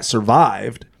 that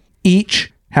survived,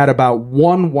 each had about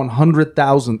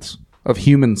 1/100,000th of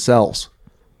human cells.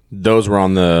 Those were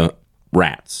on the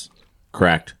rats,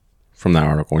 correct? From that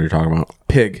article you're talking about.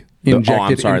 Pig.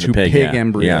 Injected into pig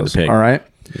embryos. Yeah, the pig. All right?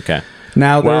 Okay.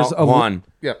 Now there's one.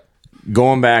 Yep.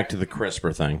 Going back to the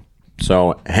CRISPR thing.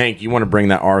 So, Hank, you want to bring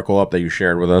that article up that you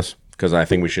shared with us? Because I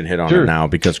think we should hit on it now,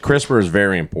 because CRISPR is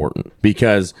very important.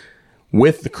 Because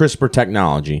with the CRISPR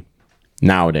technology,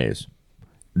 nowadays,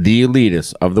 the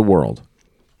elitists of the world,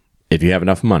 if you have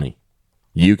enough money,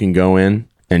 you can go in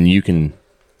and you can,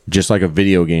 just like a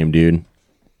video game, dude,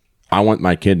 I want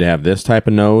my kid to have this type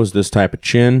of nose, this type of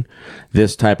chin,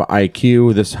 this type of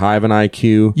IQ, this high of an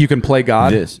IQ. You can play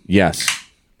God? Yes.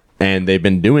 And they've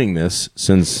been doing this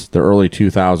since the early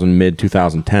mid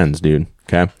 2010s, dude.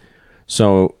 Okay.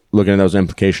 So looking at those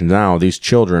implications now, these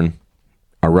children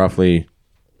are roughly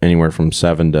anywhere from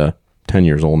 7 to 10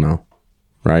 years old now.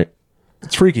 Right?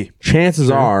 It's freaky.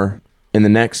 Chances are in the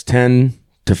next 10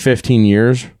 to 15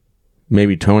 years,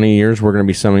 maybe 20 years, we're going to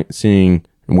be seeing,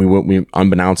 and we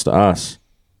unbeknownst to us,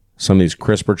 some of these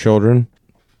CRISPR children,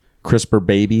 CRISPR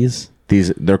babies.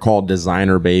 They're called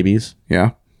designer babies.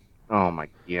 Yeah. Oh my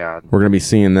god. We're going to be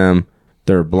seeing them.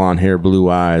 Their blonde hair, blue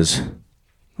eyes.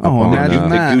 Imagine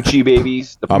that. The Gucci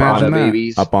babies, the Prada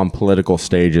babies. Up on political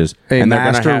stages. A and they're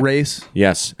gonna master race?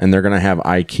 Yes. And they're going to have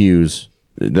IQs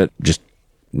that just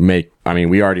make, I mean,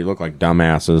 we already look like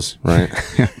dumbasses, right?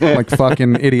 Like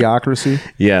fucking idiocracy.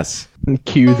 Yes.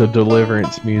 Cue the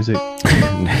Deliverance music.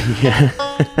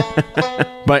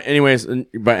 But anyways,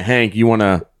 but Hank, you want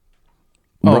to...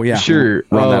 Sure.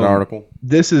 Run that article.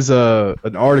 This is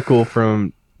an article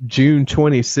from June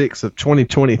 26th of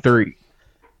 2023,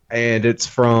 and it's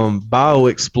from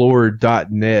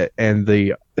bioexplorer.net, and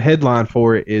the headline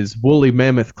for it is Woolly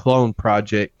Mammoth Clone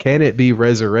Project, Can It Be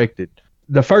Resurrected?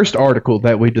 The first article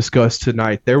that we discussed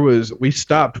tonight, we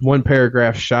stopped one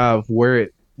paragraph shy of where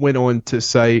it went on to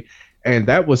say, and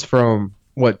that was from,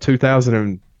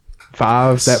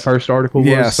 2005, that first article was?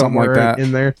 Yeah, something like that.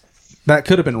 In there. That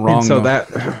could have been wrong. And so though.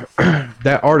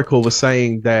 that article was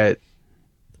saying that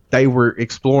they were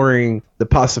exploring the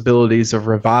possibilities of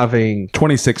reviving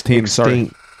 2016.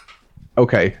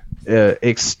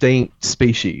 Extinct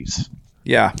species.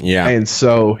 Yeah. And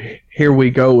so here we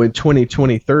go in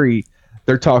 2023.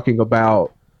 They're talking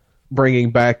about bringing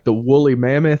back the woolly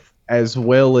mammoth as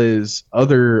well as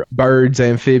other birds,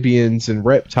 amphibians, and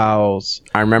reptiles.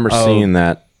 I remember seeing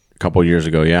that a couple years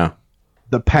ago. Yeah.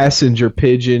 The passenger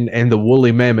pigeon and the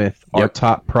woolly mammoth are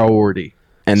top priority.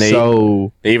 And they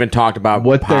even talked about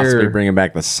possibly bringing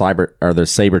back the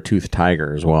saber-toothed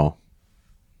tiger as well.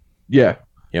 Yeah.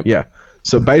 Yep. Yeah.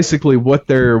 So basically what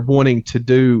they're wanting to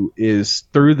do is,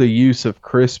 through the use of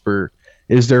CRISPR,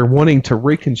 is they're wanting to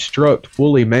reconstruct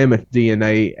woolly mammoth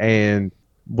DNA, and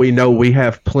we know we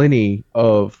have plenty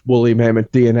of woolly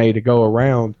mammoth DNA to go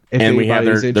around. If and we have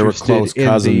their close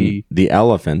cousin, the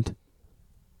elephant.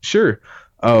 Sure.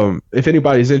 If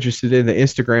anybody's interested in the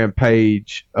Instagram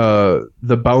page,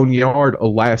 the Boneyard,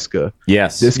 Alaska.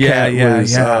 Yes. This cat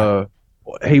was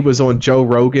he was on Joe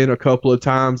Rogan a couple of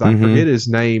times. I forget his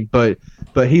name, but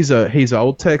he's an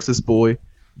old Texas boy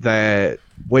that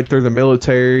went through the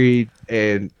military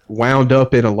and wound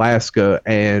up in Alaska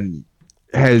and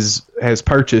has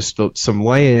purchased some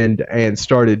land and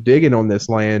started digging on this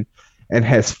land and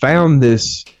has found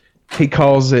this. He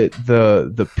calls it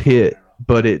the pit,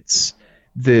 but it's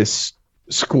this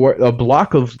a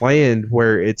block of land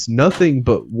where it's nothing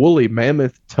but woolly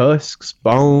mammoth tusks,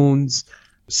 bones,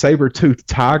 saber-toothed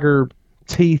tiger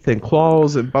teeth and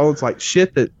claws and bones, like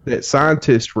shit that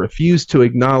scientists refuse to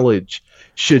acknowledge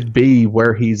should be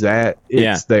where he's at.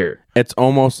 It's there. It's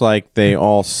almost like they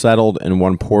all settled in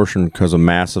one portion because a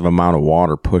massive amount of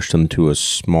water pushed them to a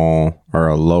small or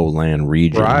a lowland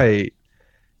region. Right.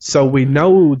 So we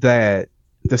know that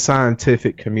the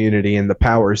scientific community and the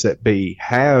powers that be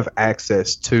have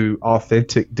access to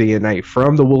authentic DNA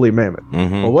from the woolly mammoth.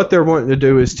 Well, what they're wanting to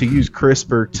do is to use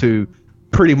CRISPR to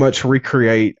pretty much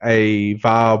recreate a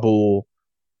viable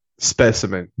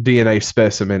DNA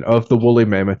specimen of the woolly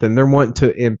mammoth, and they're wanting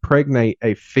to impregnate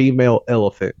a female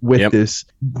elephant with this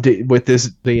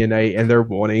DNA, and they're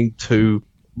wanting to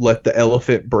let the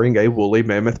elephant bring a woolly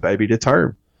mammoth baby to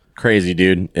term. Crazy,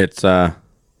 dude. It's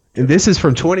and this is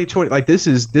from 2020. Like this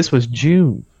was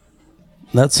June.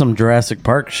 That's some Jurassic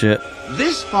Park shit.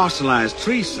 This fossilized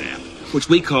tree sap, which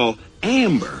we call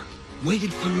amber,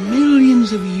 waited for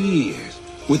millions of years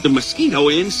with the mosquito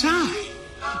inside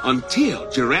until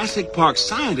Jurassic Park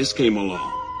scientists came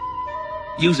along.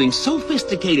 Using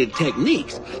sophisticated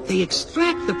techniques, they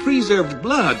extract the preserved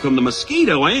blood from the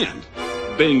mosquito and,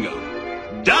 bingo,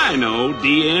 dino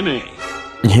DNA.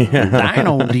 Yeah.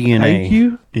 Dino DNA. Thank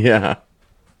you. Yeah.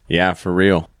 Yeah, for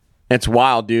real. It's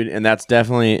wild, dude, and that's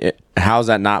definitely how's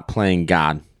that not playing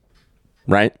God?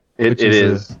 Right? It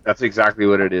is. That's exactly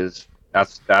what it is.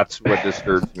 That's what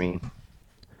disturbs me.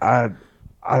 I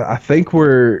think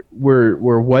we're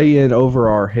way in over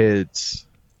our heads.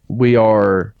 We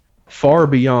are far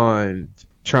beyond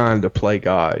trying to play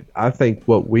God. I think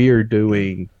what we are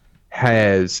doing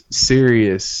has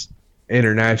serious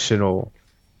international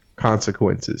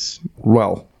consequences.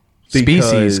 Well,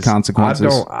 species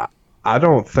consequences. I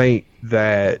don't think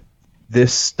that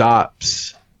this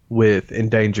stops with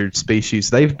endangered species.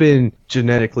 They've been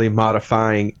genetically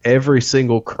modifying every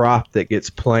single crop that gets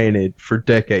planted for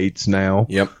decades now.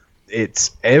 Yep.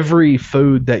 It's every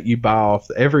food that you buy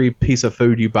off, every piece of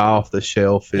food you buy off the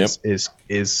shelf is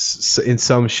in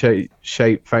some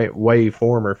shape, way,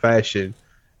 form, or fashion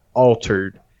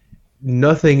altered.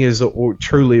 Nothing is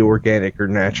truly organic or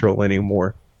natural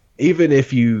anymore. even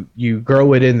if you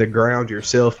grow it in the ground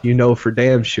yourself, you know for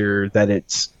damn sure that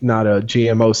it's not a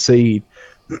GMO seed.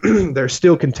 There's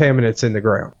still contaminants in the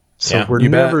ground. So Yeah, we're you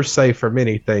bet. never safe from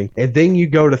anything. And then you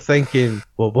go to thinking,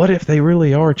 well, what if they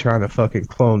really are trying to fucking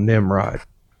clone Nimrod?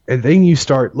 And then you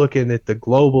start looking at the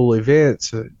global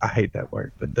events. I hate that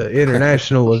word, but the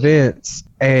international events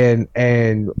and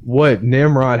what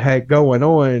Nimrod had going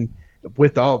on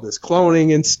with all this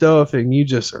cloning and stuff. And you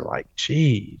just are like,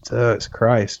 Jesus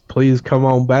Christ, please come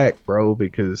on back, bro,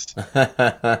 because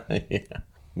Yeah.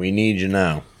 We need you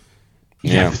now.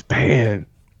 yes, man.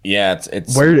 Yeah,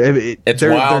 it's Where it's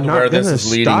wild where this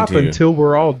is leading stop to. until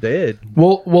we're all dead.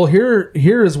 Well, here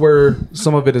is where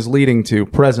some of it is leading to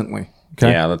presently.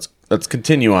 Okay. Yeah, let's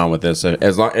continue on with this.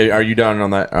 As long, are you done on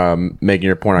that? Making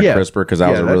your point on Yeah. CRISPR, because that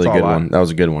was a Yeah, really that's good all one. That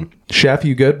was a good one. Chef,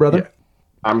 you good, brother?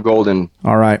 I'm golden.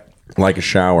 All right. Like a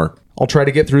shower. I'll try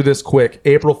to get through this quick.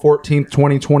 April 14th,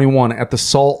 2021, at the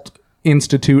Salt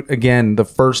Institute again, the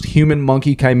first human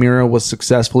monkey chimera was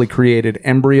successfully created.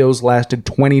 Embryos lasted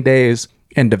 20 days,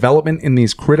 and development in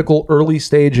these critical early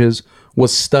stages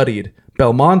was studied.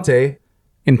 Belmonte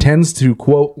intends to,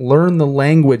 quote, learn the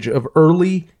language of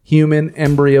early human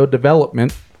embryo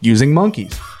development using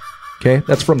monkeys. Okay,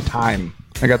 that's from Time.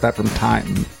 I got that from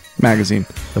Time magazine.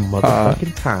 The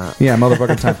motherfucking Time. Yeah,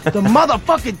 motherfucking Time. The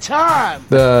motherfucking time!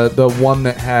 The one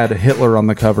that had Hitler on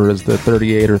the cover is the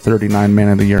 38 or 39 Man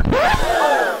of the Year.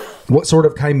 What sort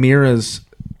of chimeras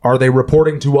are they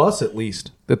reporting to us, at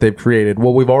least, that they've created?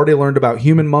 Well, we've already learned about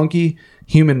human monkey,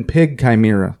 human pig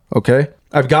chimera. Okay,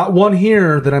 I've got one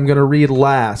here that I'm going to read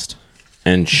last.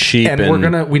 And sheep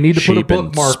And we need to put a sheep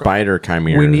and bookmark. spider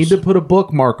chimeras. We need to put a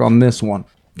bookmark on this one.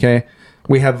 Okay,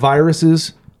 we have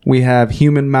viruses. We have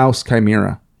human mouse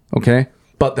chimera. Okay,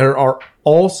 but there are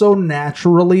also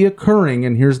naturally occurring,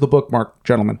 and here's the bookmark,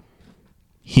 gentlemen,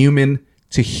 human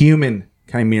to human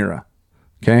chimera.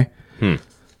 Okay.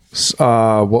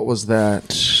 What was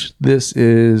that? This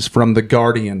is from The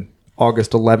Guardian,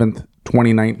 August 11th,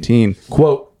 2019.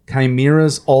 Quote,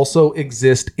 chimeras also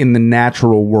exist in the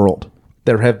natural world.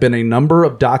 There have been a number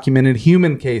of documented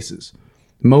human cases.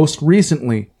 Most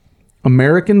recently,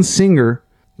 American singer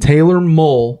Taylor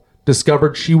Mull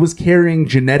discovered she was carrying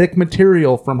genetic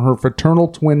material from her fraternal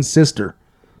twin sister,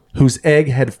 whose egg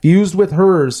had fused with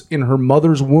hers in her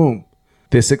mother's womb.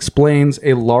 This explains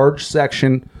a large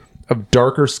section of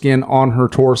darker skin on her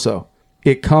torso.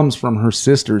 It comes from her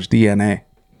sister's DNA.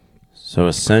 So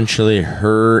essentially,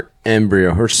 her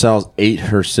embryo, her cells ate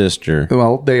her sister.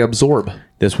 Well, they absorb.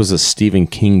 This was a Stephen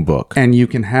King book. And you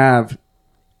can have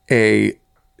an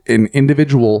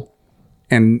individual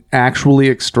and actually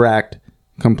extract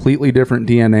completely different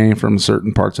DNA from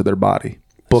certain parts of their body.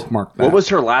 Bookmark that. What was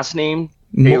her last name?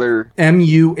 Taylor.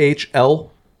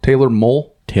 M-U-H-L. Taylor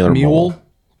Mull. Taylor Mule.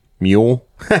 Mule.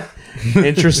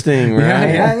 Interesting, right?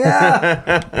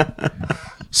 Yeah.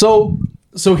 So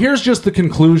here's just the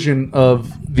conclusion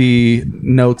of the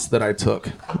notes that I took.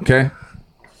 Okay.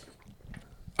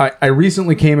 I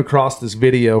recently came across this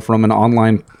video from an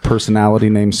online personality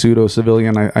named Pseudo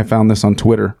Civilian. I found this on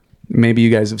Twitter. Maybe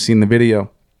you guys have seen the video.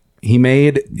 He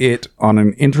made it on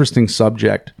an interesting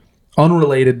subject,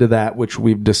 unrelated to that which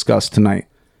we've discussed tonight.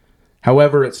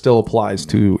 However, it still applies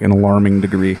to an alarming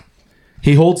degree.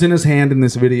 He holds in his hand in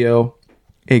this video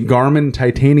a Garmin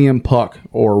titanium puck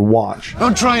or watch.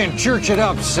 Don't try and church it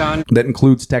up, son. That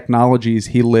includes technologies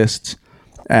he lists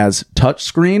as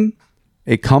touchscreen,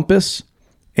 a compass,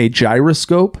 a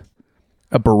gyroscope,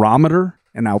 a barometer,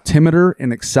 an altimeter,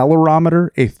 an accelerometer,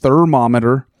 a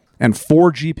thermometer, and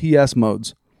 4 GPS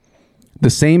modes. The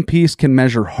same piece can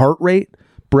measure heart rate,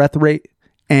 breath rate,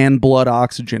 and blood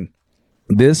oxygen.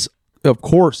 This, of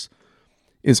course,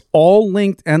 is all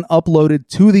linked and uploaded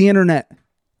to the internet.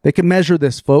 They can measure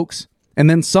this, folks. And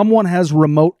then someone has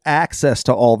remote access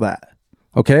to all that.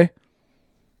 Okay?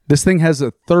 This thing has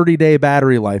a 30-day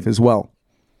battery life as well.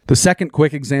 The second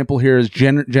quick example here is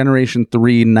Generation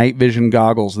 3 night vision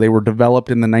goggles. They were developed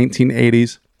in the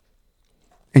 1980s.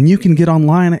 And you can get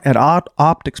online at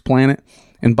Optics Planet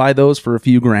and buy those for a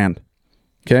few grand.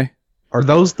 Okay? Are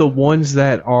those the ones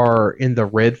that are in the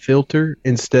red filter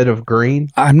instead of green?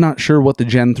 I'm not sure what the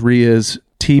Gen 3 is.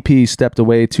 TP stepped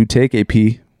away to take a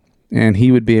pee, and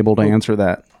he would be able to answer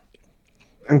that.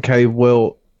 Okay,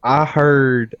 well, I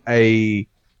heard an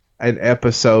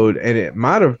episode, and it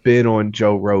might have been on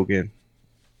Joe Rogan.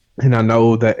 And I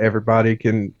know that everybody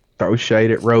can throw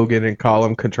shade at Rogan and call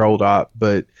him controlled op,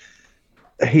 but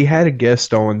he had a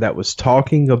guest on that was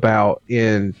talking about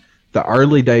in the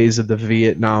early days of the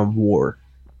Vietnam War,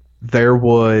 there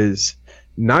was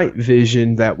night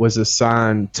vision that was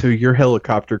assigned to your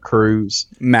helicopter crews.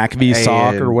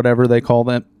 MACV-SOC or whatever they call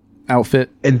that. outfit,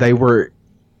 and they were.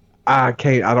 I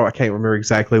can't remember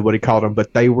exactly what he called them,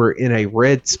 but they were in a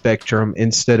red spectrum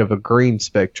instead of a green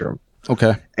spectrum.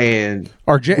 Okay. And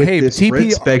Our with this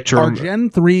red spectrum, our Gen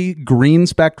 3 green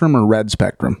spectrum or red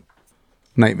spectrum?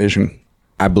 Night vision.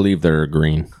 I believe they're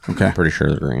green. Okay. I'm pretty sure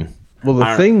they're green. well,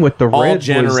 the thing with the All red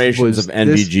generations was of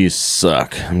NVGs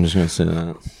suck. I'm just going to say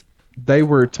that. They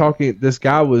were talking. This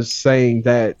guy was saying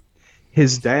that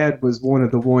his dad was one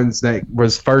of the ones that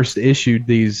was first issued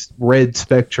these red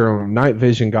spectrum night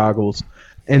vision goggles,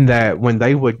 and that when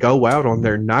they would go out on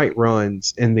their night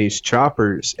runs in these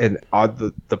choppers, and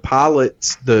the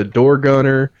pilots, the door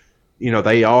gunner,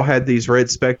 they all had these red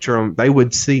spectrum. They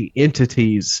would see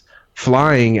entities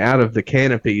flying out of the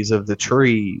canopies of the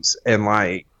trees, and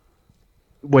like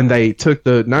when they took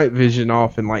the night vision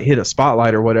off and like hit a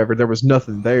spotlight or whatever, there was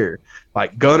nothing there.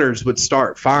 Like gunners would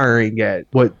start firing at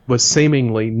what was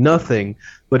seemingly nothing,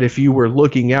 but if you were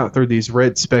looking out through these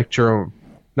red spectrum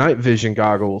night vision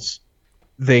goggles,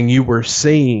 then you were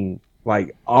seeing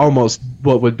like almost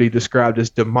what would be described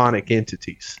as demonic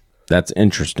entities. That's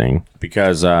interesting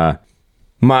because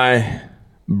my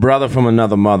brother from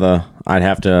another mother, I'd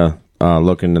have to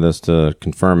look into this to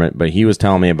confirm it, but he was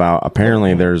telling me about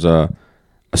apparently there's a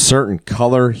certain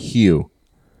color hue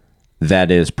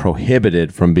that is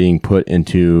prohibited from being put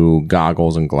into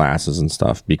goggles and glasses and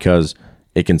stuff because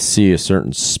it can see a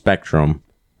certain spectrum.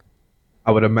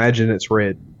 I would imagine it's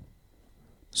red.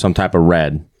 Some type of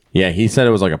red. Yeah, he said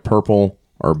it was like a purple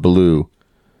or blue.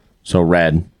 So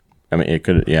red. I mean, it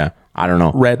could, yeah. I don't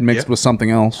know. Red mixed with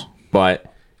something else. But,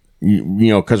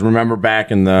 because remember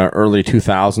back in the early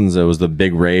 2000s, it was the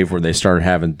big rave where they started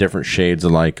having different shades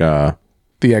of like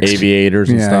aviators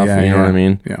and stuff. You know what I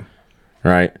mean? Yeah.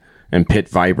 Right. And pit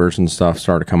vipers and stuff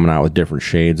started coming out with different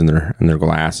shades in their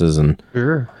glasses, and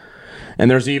sure. And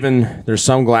there's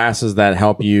some glasses that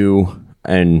help you,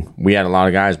 and we had a lot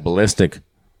of guys ballistic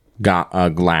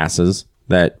glasses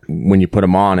that when you put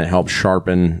them on, it helps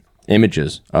sharpen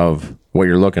images of what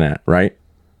you're looking at, right?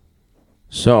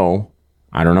 So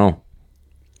I don't know.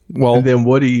 Well, and then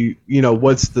what do you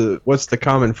what's the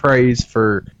common phrase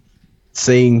for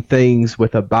seeing things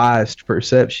with a biased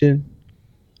perception?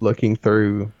 Looking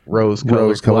through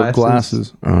rose-colored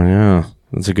glasses. Oh, yeah.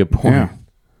 That's a good point. Yeah.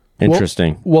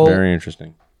 Interesting. Well, very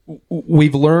interesting.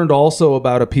 We've learned also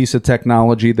about a piece of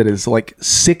technology that is like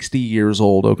 60 years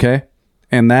old, okay?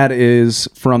 And that is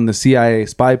from the CIA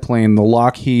spy plane, the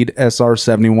Lockheed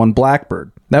SR-71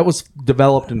 Blackbird. That was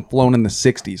developed and flown in the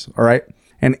 60s, all right?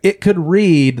 And it could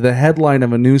read the headline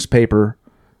of a newspaper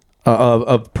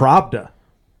of Pravda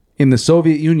in the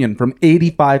Soviet Union from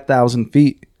 85,000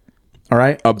 feet. All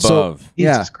right, above.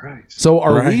 Jesus Christ. So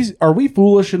are we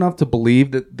foolish enough to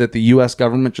believe that the U.S.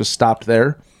 government just stopped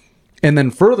there? And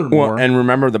then furthermore, and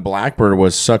remember, the Blackbird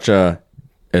was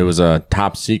it was a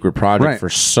top secret project for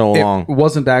so long. It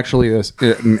wasn't actually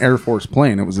an Air Force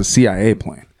plane; it was a CIA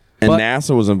plane. And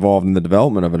NASA was involved in the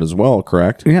development of it as well.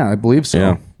 Correct? Yeah, I believe so.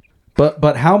 Yeah.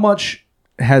 But how much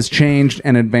has changed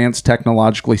and advanced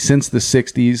technologically since the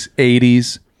 60s,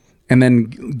 80s, and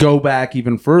then go back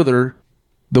even further?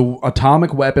 The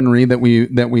atomic weaponry that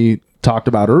we talked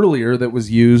about earlier that was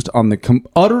used on the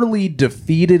utterly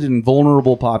defeated and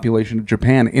vulnerable population of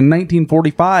Japan in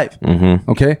 1945. Mm-hmm.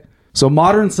 Okay? So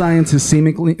modern science has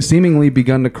seemingly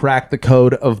begun to crack the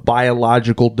code of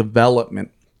biological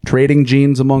development, trading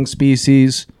genes among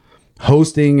species,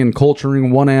 hosting and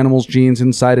culturing one animal's genes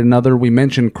inside another. We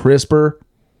mentioned CRISPR.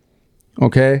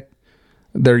 Okay?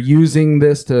 They're using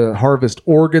this to harvest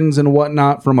organs and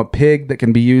whatnot from a pig that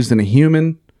can be used in a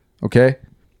human. Okay?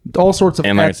 All sorts of...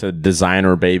 And like I said,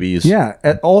 designer babies. Yeah.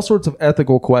 All sorts of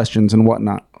ethical questions and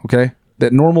whatnot. Okay?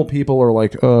 That normal people are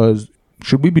like,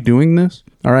 should we be doing this?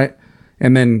 All right?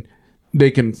 And then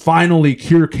they can finally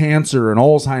cure cancer and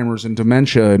Alzheimer's and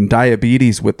dementia and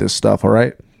diabetes with this stuff. All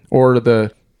right? Or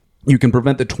you can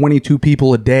prevent the 22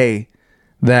 people a day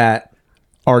that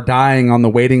are dying on the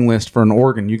waiting list for an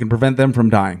organ. You can prevent them from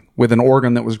dying with an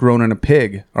organ that was grown in a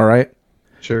pig, all right?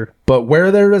 Sure. But where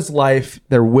there is life,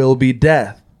 there will be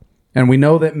death. And we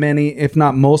know that many, if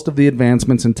not most of the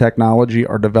advancements in technology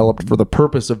are developed for the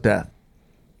purpose of death.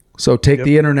 So take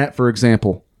the internet, for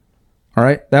example. All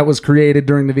right? That was created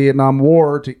during the Vietnam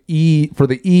War for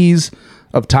the ease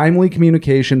of timely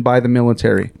communication by the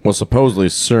military. Well, supposedly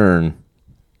CERN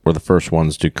were the first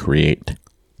ones to create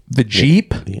the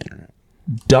Jeep. The internet.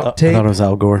 Duct tape. I thought it was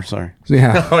Al Gore. Sorry.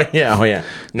 Yeah. Oh yeah.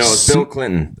 No, it's Bill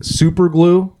Clinton. Super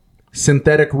glue,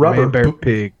 synthetic rubber. Man-bear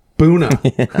pig.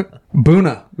 Buna.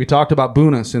 Buna. We talked about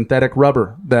Buna, synthetic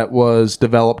rubber that was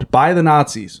developed by the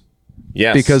Nazis.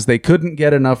 Yes. Because they couldn't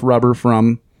get enough rubber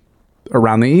from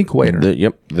around the equator.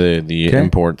 The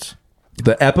imports.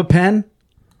 The EpiPen,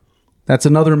 that's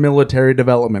another military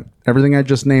development. Everything I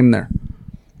just named there.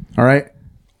 All right?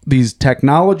 These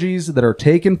technologies that are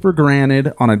taken for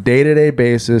granted on a day-to-day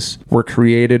basis were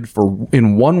created for,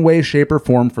 in one way, shape, or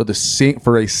form, for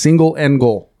a single end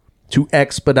goal: to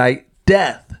expedite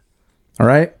death. All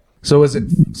right? So is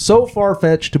it so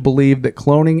far-fetched to believe that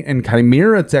cloning and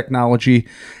chimera technology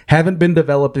haven't been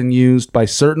developed and used by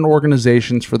certain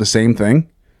organizations for the same thing?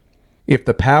 If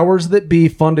the powers that be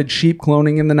funded sheep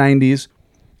cloning in the 90s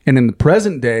and in the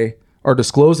present day are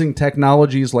disclosing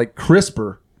technologies like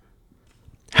CRISPR,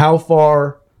 how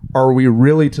far are we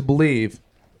really to believe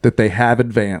that they have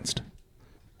advanced?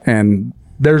 And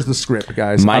there's the script,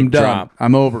 guys. I'm done. Drop.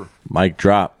 I'm over. Mic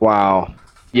drop. Wow.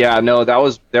 Yeah, no, that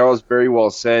was very well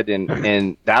said,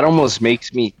 and that almost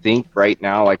makes me think right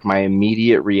now, like my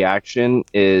immediate reaction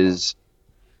is,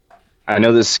 I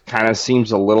know this kind of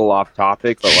seems a little off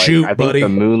topic, but like I think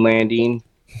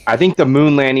the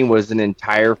moon landing was an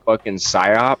entire fucking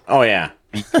psyop. Oh yeah.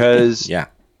 Because yeah.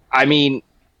 I mean,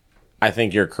 I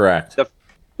think you're correct.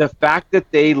 The fact that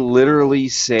they literally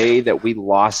say that we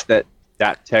lost that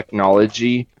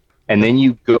technology, and then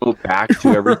you go back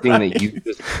to everything that you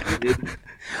just did.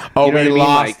 Oh, you know we what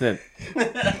I mean? lost Like,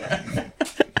 it.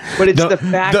 But it's the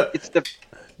fact.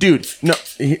 Dude. No,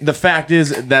 the fact is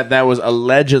that was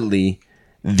allegedly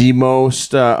the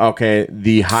most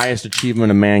the highest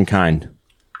achievement of mankind.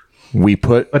 We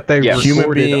put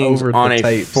human beings on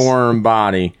a foreign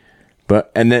body,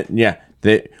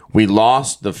 we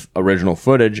lost the original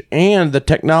footage and the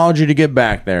technology to get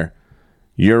back there.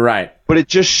 You're right. But it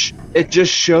just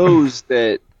shows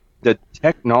that the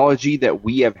technology that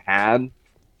we have had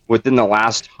within the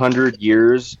last 100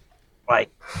 years, like,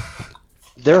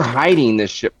 they're hiding this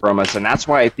shit from us, and that's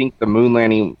why I think the moon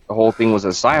landing, the whole thing was a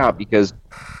psyop, because,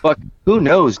 fuck, who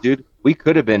knows, dude? We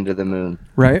could have been to the moon.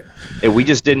 Right. And we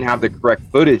just didn't have the correct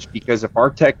footage, because if our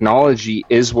technology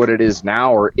is what it is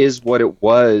now, or is what it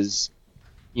was,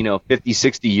 50,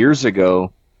 60 years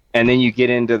ago, and then you get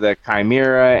into the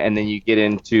chimera, and then you get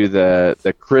into the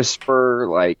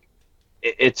CRISPR, like,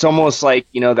 it's almost like,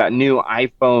 that new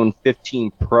iPhone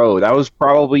 15 Pro, that was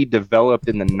probably developed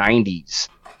in the 90s.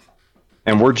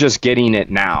 And we're just getting it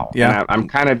now. Yeah. And I'm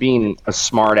kind of being a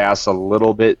smart ass a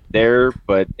little bit there,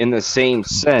 but in the same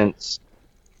sense,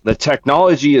 the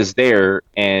technology is there.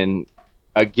 And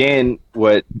again,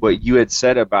 what you had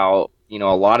said about, a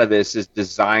lot of this is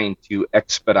designed to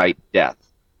expedite death.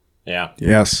 Yeah.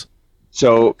 Yes.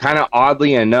 So kind of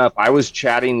oddly enough, I was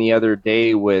chatting the other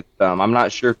day with, I'm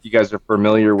not sure if you guys are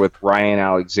familiar with Ryan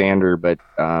Alexander, but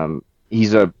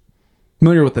he's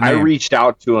familiar with the name. I reached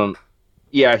out to him.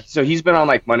 Yeah, so he's been on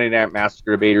like Monday Night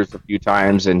Master Debaters a few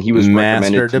times, and he was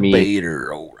recommended to me.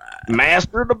 All right.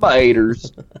 Master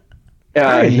Debaters.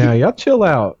 Hey, now y'all chill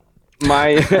out.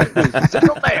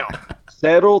 Settle down.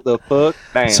 Settle the fuck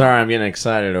down. Sorry, I'm getting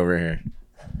excited over here.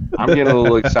 I'm getting a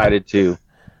little excited too.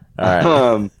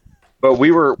 All right. But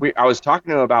I was talking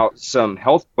to him about some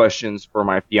health questions for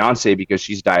my fiance, because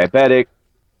she's diabetic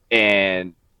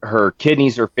and her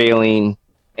kidneys are failing,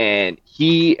 and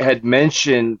he had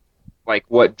mentioned like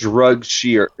what drugs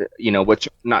I'm going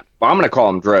to call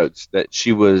them drugs that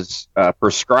she was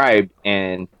prescribed,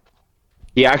 and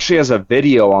he actually has a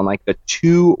video on like the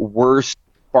 2 worst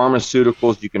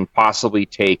pharmaceuticals you can possibly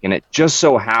take, and it just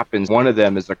so happens one of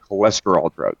them is a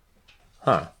cholesterol drug.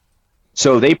 Huh.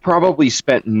 So they probably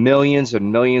spent millions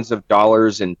and millions of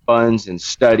dollars in funds and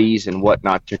studies and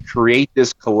whatnot to create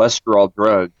this cholesterol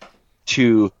drug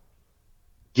to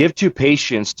give to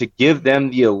patients, to give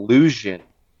them the illusion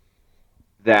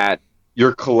that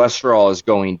your cholesterol is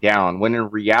going down, when in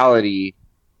reality,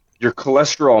 your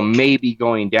cholesterol may be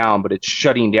going down, but it's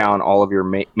shutting down all of your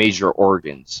major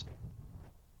organs.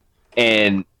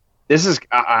 And this is,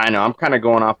 I know I'm kind of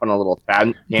going off on a little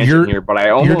tangent here, but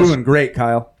you're doing great,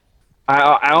 Kyle.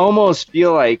 I almost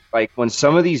feel like when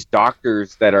some of these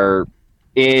doctors that are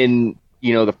in,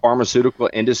 the pharmaceutical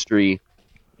industry,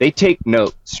 they take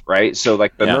notes, right? So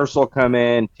like the nurse will come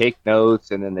in, take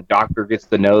notes, and then the doctor gets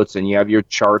the notes, and you have your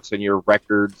charts and your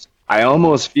records. I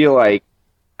almost feel like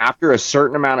after a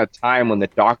certain amount of time, when the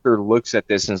doctor looks at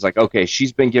this and is like, okay,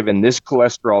 she's been given this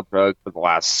cholesterol drug for the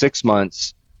last 6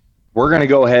 months, we're going to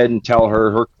go ahead and tell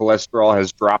her cholesterol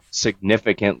has dropped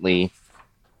significantly,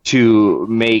 to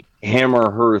make him or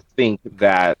her think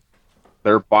that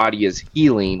their body is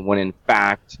healing, when in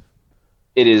fact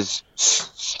it's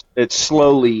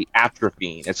slowly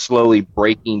atrophying. It's slowly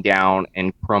breaking down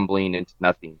and crumbling into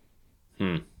nothing.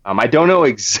 I don't know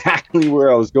exactly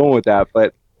where I was going with that,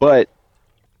 but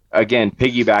again,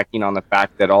 piggybacking on the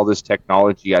fact that all this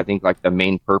technology, I think like the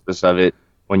main purpose of it,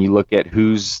 when you look at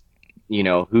who's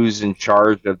who's in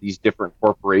charge of these different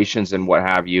corporations and what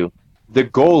have you. The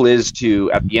goal is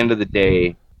to, at the end of the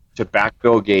day, to back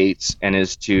Bill Gates and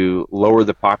is to lower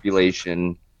the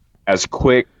population as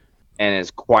quick and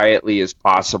as quietly as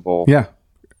possible. Yeah.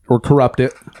 Or corrupt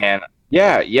it. And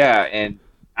and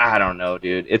I don't know,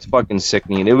 dude. It's fucking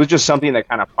sickening. It was just something that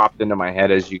kind of popped into my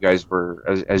head as you guys were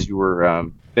as you were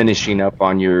finishing up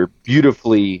on your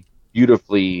beautifully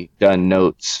done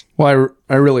notes. Well,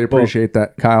 I really appreciate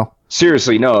that, Kyle.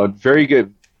 Seriously, no, very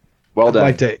good. Well done.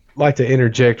 I'd like to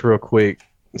interject real quick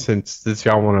since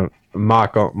y'all want to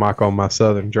mock on my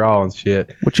southern drawl and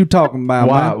shit. What you talking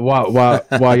about?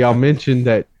 Why y'all mentioned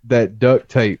that duct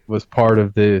tape was part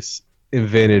of this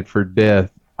invented for death?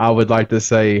 I would like to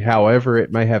say, however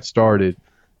it may have started,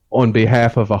 on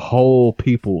behalf of a whole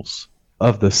peoples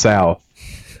of the South,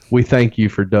 we thank you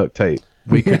for duct tape.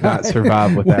 We could not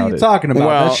survive without it. What are you talking about?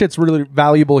 Well, that shit's really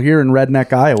valuable here in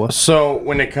Redneck, Iowa. So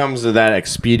when it comes to that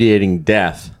expediting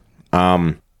death,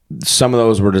 some of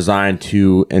those were designed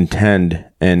to intend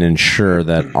and ensure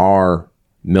that our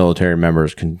military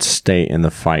members can stay in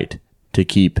the fight to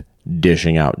keep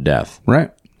dishing out death.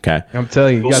 Right. Okay. I'm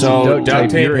telling you, you got some duct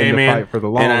tape. You're in the fight for the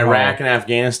long in Iraq haul. and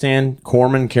Afghanistan,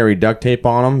 corpsmen carry duct tape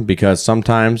on them because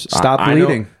sometimes Stop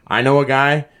bleeding. I know a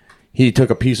guy. He took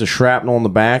a piece of shrapnel in the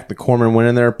back. The corpsman went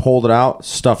in there, pulled it out,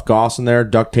 stuffed gauze in there,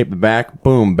 duct taped the back.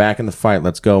 Boom, back in the fight.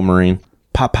 Let's go, Marine.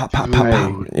 Pop, pop, pop, pop,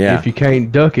 pop. Yeah. If you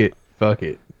can't duck it, fuck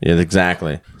it. Yeah,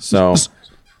 exactly. So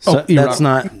that's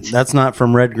not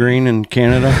from Red Green in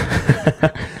Canada.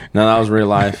 No, that was real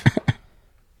life.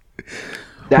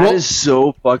 That is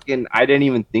so fucking... I didn't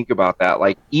even think about that.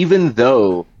 Like, even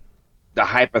though the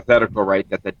hypothetical, right,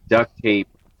 that the duct tape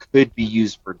could be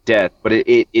used for death, but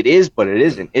it is, but it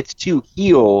isn't. It's to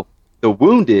heal the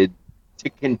wounded to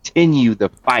continue the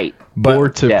fight. Or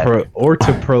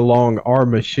to prolong our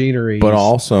machinery. But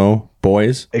also,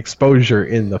 boys, exposure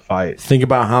in the fight. Think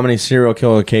about how many serial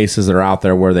killer cases that are out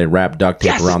there where they wrap duct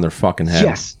tape around their fucking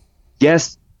head.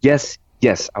 Yes.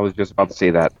 I was just about to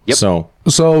say that. Yep. So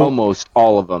almost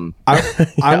all of them.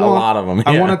 a lot of them.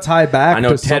 I want to tie back. I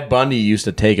know Ted Bundy used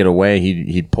to take it away.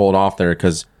 He'd pull it off there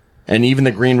and even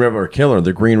the Green River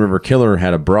Killer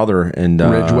had a brother in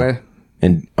Ridgeway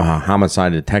and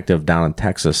homicide detective down in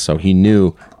Texas. So he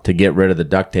knew to get rid of the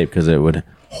duct tape because it would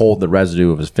hold the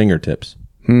residue of his fingertips.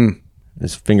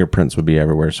 His fingerprints would be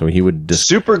everywhere. So he would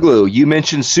super glue. You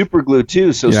mentioned super glue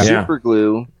too. So Yeah. super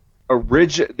glue.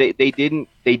 They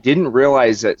didn't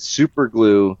realize that super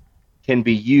glue can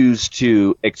be used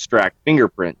to extract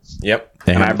fingerprints. Yep.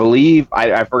 And I believe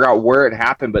I forgot where it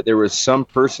happened, but there was some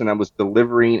person that was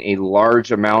delivering a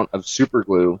large amount of super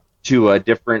glue to a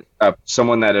different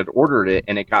someone that had ordered it,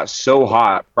 and it got so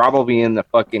hot, probably in the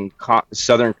fucking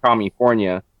Southern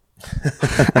California,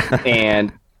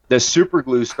 and the super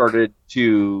glue started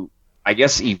to, I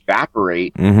guess,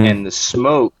 evaporate, and the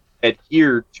smoke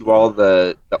adhered to all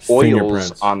the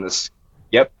oils on this.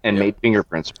 And made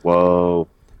fingerprints. Whoa.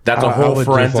 That's a whole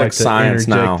forensic science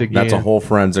now. That's a whole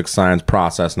forensic science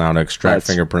process now to extract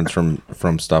fingerprints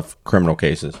from stuff, criminal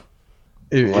cases.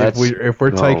 If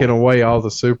we're taking away all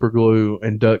the super glue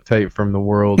and duct tape from the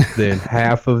world, then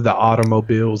half of the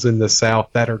automobiles in the South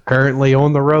that are currently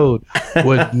on the road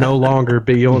would no longer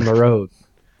be on the road.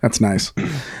 That's nice.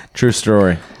 True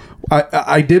story.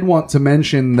 I did want to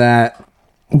mention that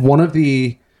one of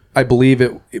the, I believe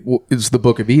it is the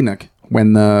Book of Enoch.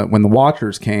 When the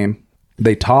Watchers came,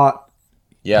 they taught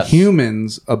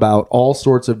humans about all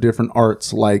sorts of different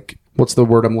arts, like what's the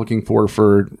word I'm looking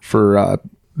for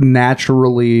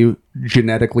naturally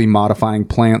genetically modifying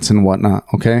plants and whatnot.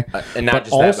 Okay, and not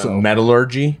just that, but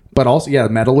metallurgy, but also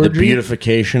metallurgy, the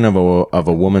beautification of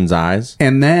a woman's eyes,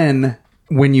 and then.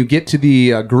 When you get to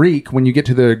the Greek, in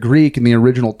the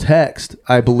original text,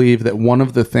 I believe that one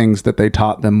of the things that they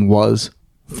taught them was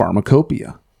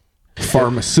pharmacopoeia,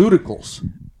 pharmaceuticals.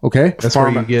 Okay, that's where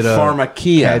you get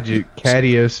pharmakia,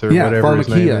 Cadius or whatever his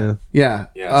name is. Yeah,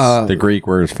 the Greek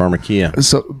word is pharmakia.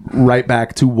 So right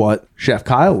back to what Chef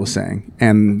Kyle was saying,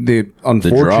 and the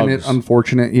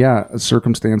unfortunate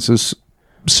circumstances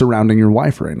surrounding your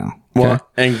wife right now. Well,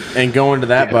 and going to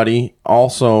that, buddy.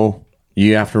 Also,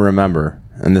 you have to remember.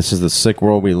 And this is the sick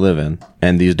world we live in.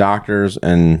 And these doctors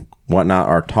and whatnot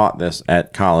are taught this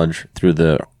at college through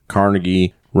the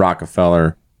Carnegie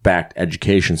Rockefeller-backed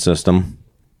education system.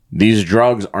 These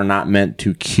drugs are not meant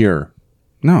to cure.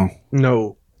 No.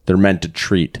 They're meant to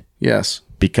treat. Yes.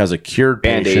 Because a cured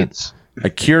patient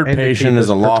is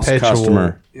a lost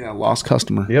customer. Yeah, lost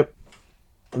customer. Yep.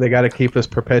 They got to keep us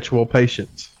perpetual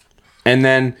patients. And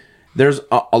then there's,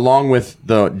 along with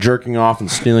the jerking off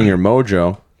and stealing your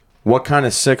mojo, what kind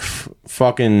of sick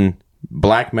fucking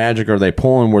black magic are they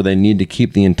pulling where they need to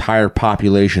keep the entire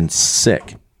population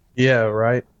sick? Yeah,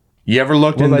 right. You ever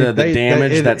looked into the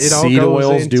damage that seed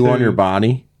oils do on your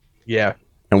body? Yeah.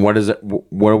 And what is it?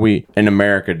 What are we in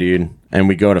America, dude? And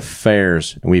we go to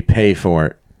fairs and we pay for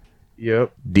it.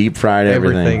 Yep. Deep fried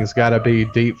everything. Everything's got to be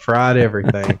deep fried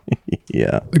everything.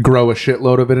 Yeah. Grow a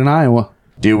shitload of it in Iowa.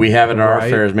 Dude, we have it at our Right.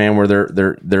 fairs, man, where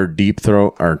they're deep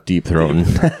throating.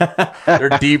 They're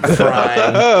deep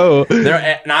frying. Oh.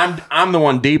 And I'm the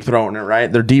one deep throating it,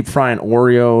 right? They're deep frying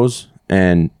Oreos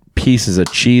and pieces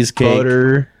of cheesecake,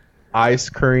 Butter, ice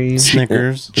cream,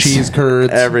 Snickers, cheese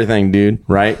curds, everything, dude.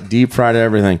 Right? Deep fried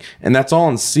everything, and that's all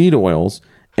in seed oils.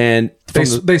 And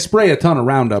they spray a ton of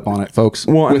Roundup on it, folks.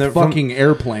 Well, and with they're fucking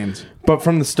airplanes. But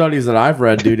from the studies that I've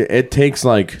read, dude, it takes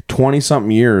like 20-something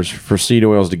years for seed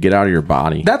oils to get out of your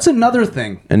body. That's another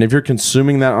thing. And if you're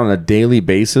consuming that on a daily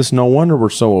basis, no wonder we're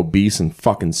so obese and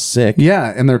fucking sick.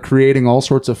 Yeah, and they're creating all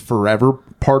sorts of forever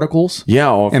particles. Yeah,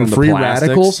 all from and the free plastics.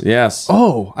 radicals. Yes.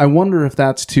 Oh, I wonder if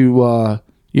that's to,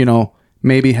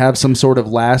 maybe have some sort of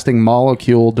lasting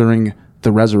molecule during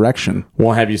the resurrection.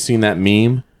 Well, have you seen that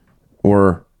meme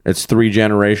where it's 3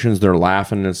 generations? They're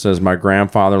laughing and it says, my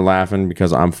grandfather laughing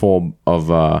because I'm full of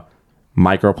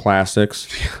microplastics.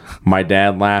 My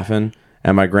dad laughing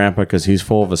at my grandpa because he's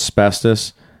full of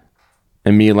asbestos.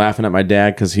 And me laughing at my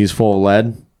dad because he's full of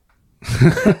lead.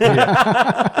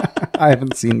 I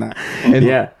haven't seen that.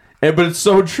 But it's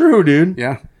so true, dude.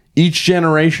 Yeah. Each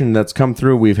generation that's come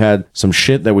through, we've had some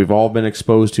shit that we've all been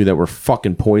exposed to that we're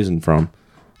fucking poisoned from.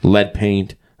 Lead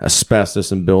paint,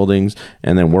 asbestos in buildings,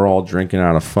 and then we're all drinking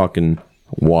out of fucking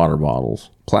water bottles.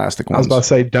 Plastic I was ones. about to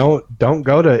say, don't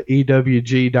go to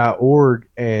ewg.org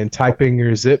and type in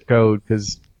your zip code,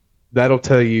 because that'll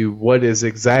tell you what is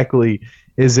exactly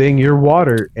is in your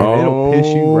water, and it'll piss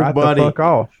you right the fuck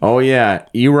off. Oh yeah,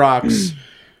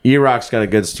 E-Rock's got a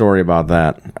good story about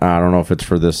that. I don't know if it's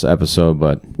for this episode,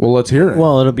 but well, let's hear it.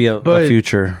 Well, it'll be a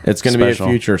future. It's going to be a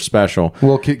future special.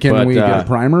 Well, can we get a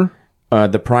primer?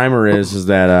 The primer is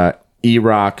that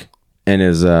E-Rock and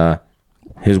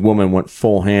his woman went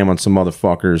full ham on some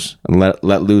motherfuckers and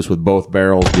let loose with both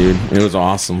barrels, dude. It was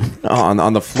awesome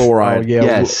on the fluoride. Oh yeah,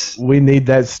 Yes. we need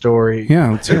that story.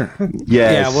 Yeah, let's hear it.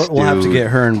 Yes, yeah, we'll have to get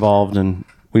her involved, and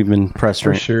we've been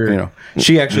pressing. For sure.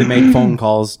 She actually made phone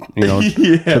calls, to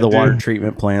the water dude.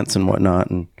 treatment plants and whatnot,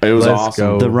 and It was Let's awesome.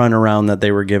 go. the runaround that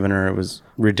they were giving her, it was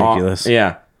ridiculous.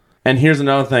 Yeah. And here's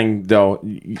another thing, though.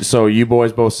 So you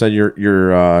boys both said you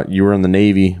were in the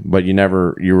Navy, but you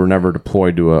were never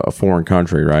deployed to a foreign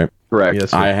country, right? Correct. Yes,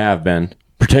 sir. I have been,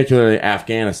 particularly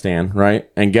Afghanistan, right?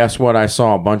 And guess what? I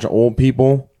saw a bunch of old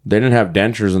people. They didn't have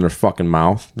dentures in their fucking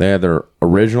mouth. They had their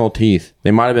original teeth.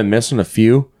 They might have been missing a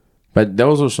few, but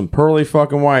those are some pearly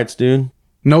fucking whites, dude.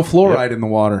 No fluoride in the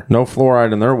water. No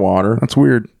fluoride in their water. That's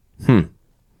weird.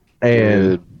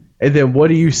 And then what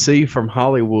do you see from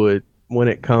Hollywood when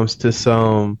it comes to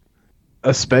some,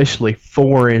 especially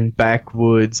foreign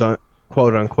backwoods,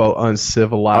 quote unquote,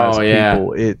 uncivilized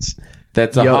people?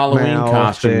 That's a yuck Halloween mouth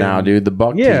costume and- now, dude. The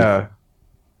buck teeth. Yeah.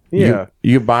 Yeah.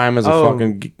 You buy them as a Oh.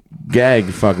 fucking gag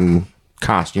fucking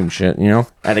costume shit,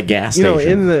 at a gas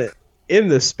station. In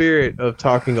the spirit of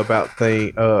talking about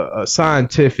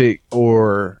scientific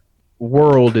or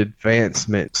world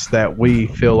advancements that we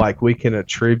feel like we can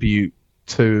attribute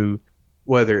to,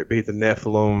 whether it be the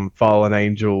Nephilim, fallen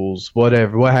angels,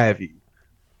 whatever, what have you.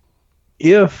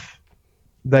 If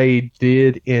they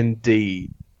did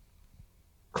indeed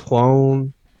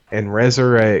clone and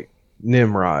resurrect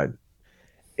Nimrod,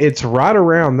 it's right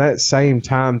around that same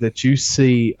time that you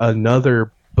see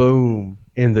another boom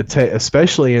in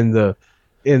especially in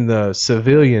the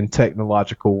civilian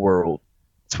technological world.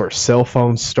 It's where cell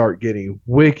phones start getting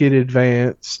wicked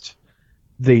advanced.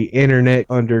 The internet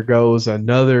undergoes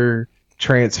another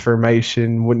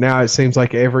transformation. Now it seems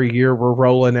like every year we're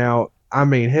rolling out. I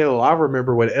mean, hell, I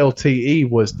remember when LTE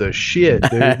was the shit,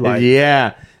 dude. Like,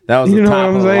 yeah, that was the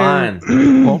top of the line.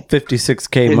 Well,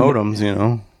 56K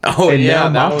modems, Oh and yeah,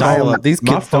 now that was dial-up. These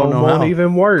my kids don't phone know won't how.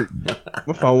 even work.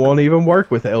 My phone won't even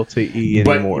work with LTE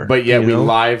anymore. But yeah, you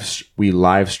know? we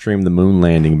live streamed the moon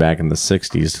landing back in the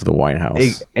 '60s to the White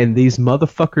House. And these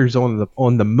motherfuckers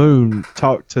on the moon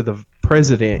talk to the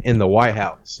president in the White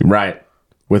House, Right,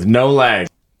 with no lag.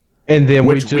 and then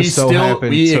Which we just so happen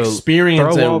we to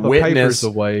experience throw all and the witness papers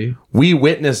away. We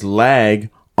witness lag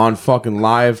on fucking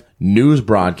live news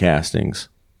broadcastings.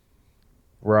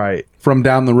 Right. From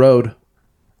down the road.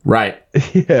 Right.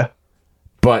 Yeah.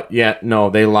 But yeah, no,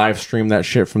 they live streamed that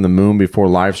shit from the moon before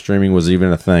live streaming was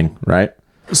even a thing, right?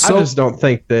 I just don't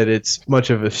think that it's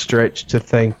much of a stretch to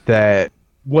think that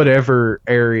whatever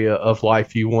area of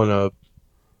life you want to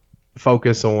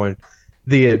focus on,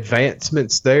 the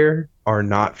advancements there are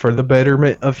not for the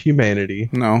betterment of humanity.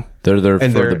 No. They're there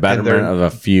And for they're- the and betterment they're- of a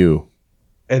few.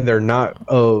 And they're not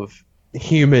of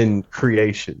human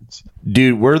creations.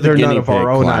 Dude, we're the They're guinea not of pig our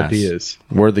own class. ideas.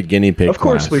 We're the guinea pig Of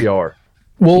course class. we are.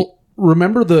 Well,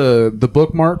 remember the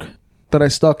bookmark that I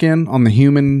stuck in on the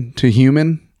human to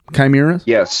human chimeras?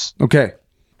 Yes. Okay.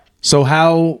 So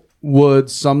how would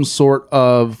some sort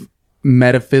of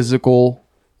metaphysical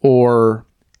or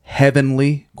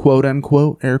heavenly, quote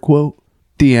unquote, air quote,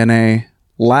 DNA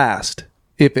last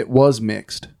if it was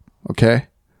mixed? Okay.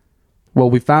 Well,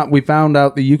 we found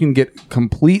out that you can get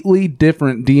completely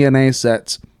different DNA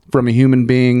sets from a human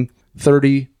being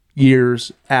 30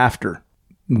 years after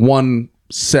one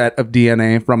set of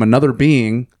DNA from another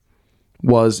being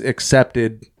was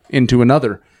accepted into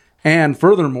another. And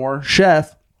furthermore,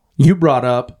 Chef, you brought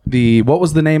up what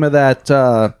was the name of that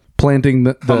planting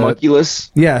the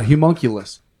Homunculus? Yeah,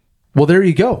 homunculus. Well, there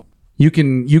you go. You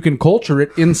can culture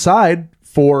it inside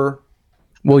for,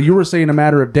 well, you were saying a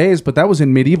matter of days, but that was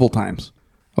in medieval times.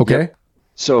 Okay? Yep.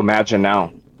 So imagine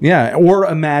now. Yeah, or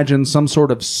imagine some sort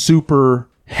of super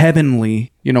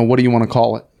heavenly, what do you want to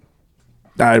call it?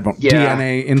 I don't Yeah.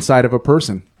 DNA inside of a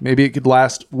person. Maybe it could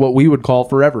last what we would call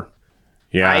forever.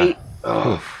 Yeah.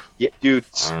 Yeah, dude,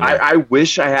 I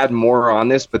wish I had more on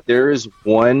this, but there's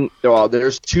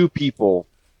two people.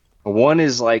 One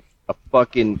is like a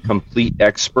fucking complete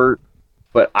expert,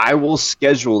 but I will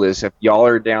schedule this if y'all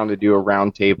are down to do a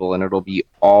round table, and it'll be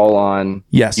all on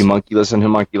homunculus and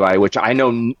homunculi, which I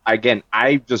know, again,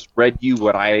 I just read you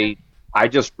what I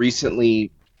just recently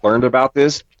learned about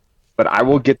this, but I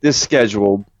will get this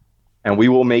scheduled, and we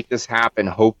will make this happen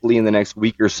hopefully in the next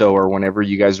week or so, or whenever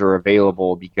you guys are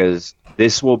available, because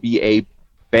this will be a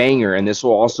banger, and this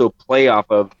will also play off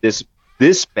of this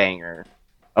banger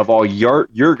of all your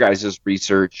guys'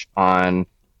 research on.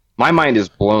 My mind is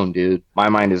blown, dude. My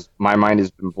mind has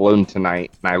been blown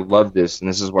tonight, and I love this, and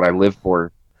this is what I live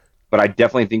for. But I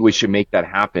definitely think we should make that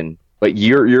happen. But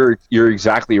you're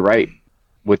exactly right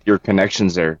with your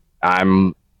connections there.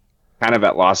 I'm kind of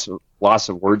at loss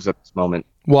of words at this moment.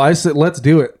 Well, I said let's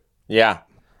do it. Yeah.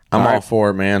 I'm all for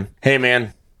it, man. Hey,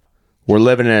 man. We're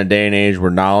living in a day and age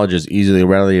where knowledge is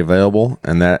readily available,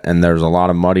 and there's a lot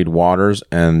of muddied waters,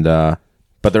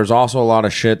 but there's also a lot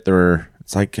of shit there.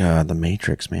 It's like the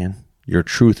Matrix, man. Your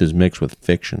truth is mixed with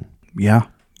fiction. Yeah.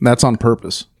 That's on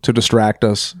purpose to distract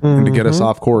us and to get us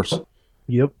off course.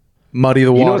 Yep. Muddy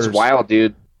the waters. You know what's wild,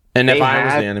 dude? And if I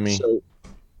was the enemy,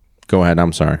 go ahead.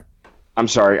 I'm sorry.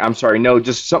 No,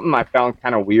 just something I found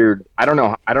kind of weird. I don't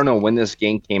know when this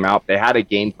game came out. They had a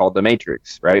game called The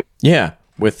Matrix, right? Yeah,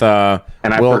 with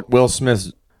Will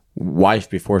Smith's wife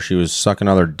before she was sucking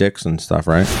other dicks and stuff,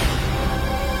 right?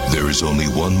 There is only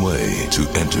one way to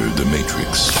enter the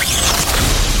Matrix.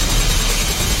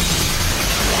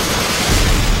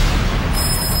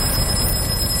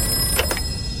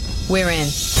 We're in.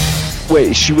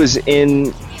 Wait, she was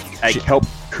in, helped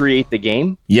create the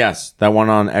game? Yes, that one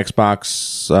on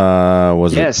Xbox,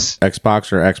 Yes. it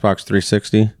Xbox or Xbox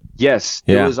 360? Yes,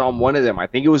 Yeah. it was on one of them. I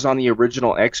think it was on the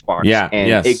original Xbox. Yeah, and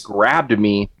yes. it grabbed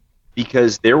me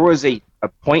because there was a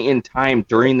point in time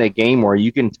during the game where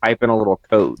you can type in a little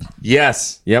code.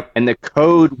 Yes. Yep. And the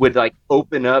code would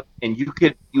open up, and you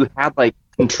had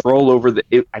control over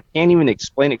I can't even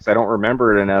explain it because I don't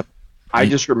remember it enough. I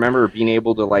just remember being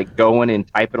able to go in and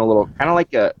type in a little, kind of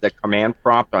like the command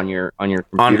prompt on your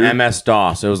computer. On MS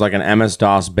DOS, it was like an MS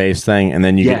DOS based thing, and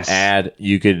then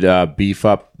you could beef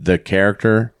up the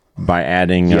character by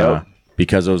adding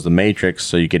because it was the Matrix,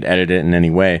 so you could edit it in any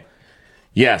way.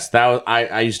 Yes, that was.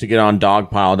 I used to get on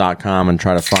dogpile.com and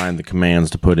try to find the commands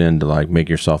to put in to make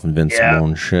yourself invincible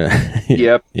and shit.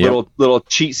 Yep. Little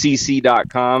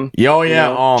cheatcc.com. Oh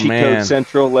yeah. Oh Cheat man. Code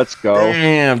Central. Let's go.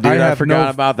 Damn, dude, I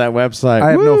forgot about that website.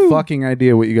 I have no fucking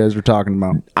idea what you guys are talking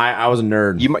about. I was a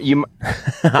nerd. You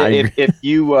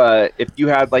if you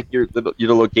had your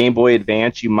little Game Boy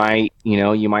Advance, you might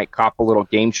cop a little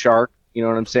Game Shark. You know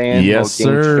what I'm saying? Yes,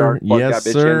 Little Game sir. Shark, plug Yes, that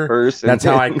bitch sir. in first, That's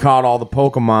how I caught all the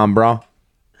Pokemon, bro.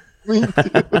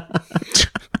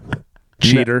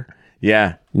 Cheater.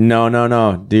 Yeah.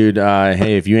 No. Dude,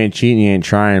 hey, if you ain't cheating, you ain't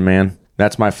trying, man.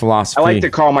 That's my philosophy. I like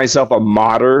to call myself a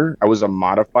modder. I was a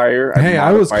modifier. Hey,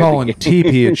 I was calling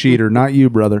TP a cheater, not you,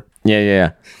 brother.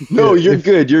 Yeah. No, you're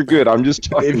good. You're good. I'm just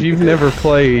talking. If you've never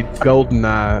played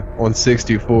GoldenEye on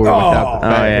 64 without the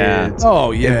fat heads,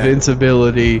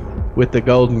 invincibility with the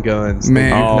golden guns, then Man.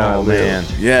 you've not Oh, lived.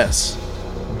 man. Yes.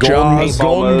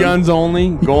 Golden guns only?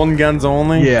 Golden guns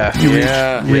only? Yeah.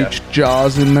 You reach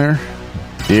Jaws in there.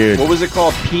 Dude. What was it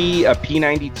called?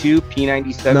 P92,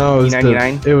 P97, No, it was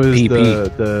P99? it was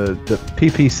PP. the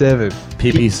PP7.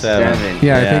 PP7.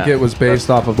 Yeah, I think it was based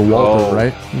off of the Walther,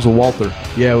 right? It was a Walther.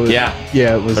 Yeah, it was, Yeah.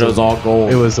 yeah. It was. But it was all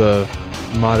gold. It was a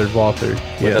modded Walther.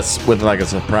 With like a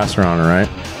suppressor on it, right?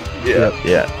 Yeah.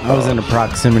 Yeah. I was into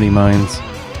proximity mines.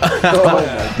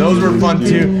 Those were fun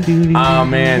too. Oh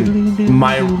man,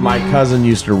 my cousin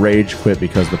used to rage quit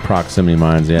because of the proximity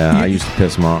mines. Yeah, I used to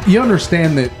piss him off. You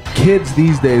understand that kids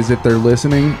these days, if they're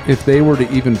listening, if they were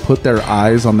to even put their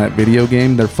eyes on that video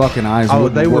game, their fucking eyes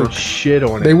wouldn't they work. would shit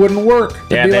on it. They wouldn't work.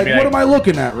 They'd Yeah, be they'd like, be what like- am I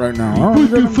looking at right now?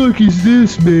 What the fuck is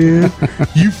this, man?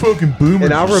 You fucking boomers.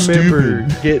 And I remember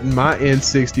getting my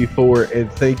N64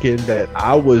 and thinking that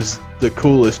I was the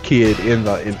coolest kid in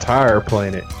the entire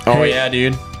planet. Oh yeah,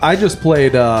 dude. I just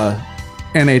played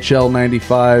NHL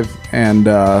 95 and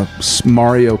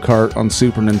Mario Kart on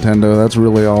Super Nintendo. That's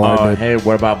really all I Oh did. hey,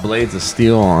 what about Blades of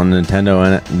Steel on Nintendo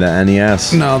and the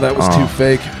NES? No, that was too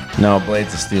fake. No,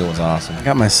 Blades of Steel was awesome. I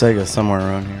got my Sega somewhere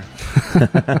around here.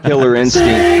 Killer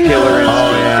Instinct. Killer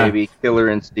Instinct, yeah. baby. Killer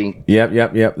Instinct.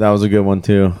 Yep. That was a good one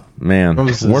too. Man, I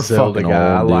was a we're Zelda fucking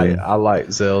guy. old, dude. I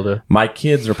like Zelda. My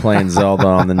kids are playing Zelda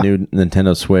on the new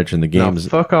Nintendo Switch, and the No, game's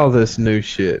fuck all this new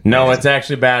shit. no, it's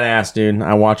actually badass, dude.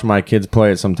 I watch my kids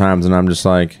play it sometimes, and I'm just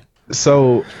like,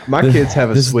 So my kids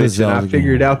have a This is the Switch, and I Zelda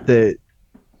figured game. out that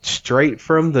straight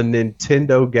from the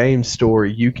Nintendo Game Store,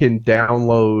 you can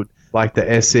download like the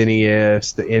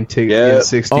SNES, the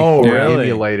N64 Oh, really?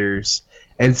 emulators,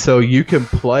 and so you can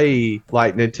play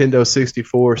like Nintendo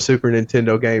 64, Super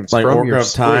Nintendo games like from Orca your of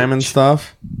Time and Switch.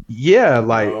 stuff. Yeah,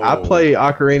 like I play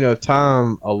Ocarina of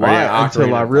Time a lot yeah, until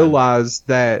Ocarina I of Time. realized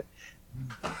that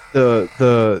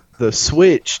the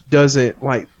Switch doesn't,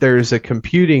 like, there's a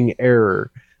computing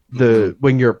error.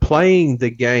 When you're playing the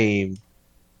game,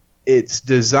 it's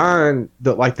designed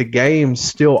that like the game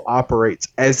still operates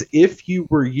as if you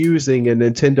were using a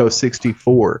Nintendo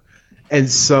 64. And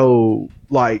so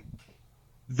like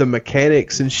the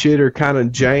mechanics and shit are kind of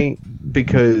jank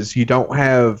because you don't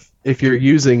have, if you're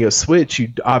using a Switch,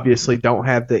 you obviously don't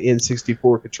have the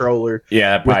N64 controller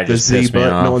Yeah, that probably with the just Z pissed me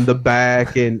button off. on the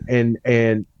back,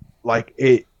 and like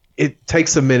it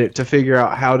takes a minute to figure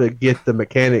out how to get the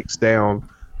mechanics down.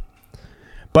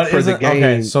 But for the game,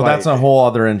 okay, so that's a whole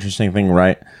other interesting thing,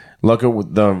 right? Look at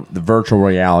the virtual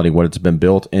reality, what it's been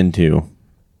built into.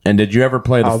 And did you ever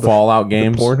play the Fallout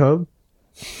games? The Pornhub?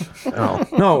 Oh.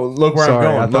 No, look where Sorry,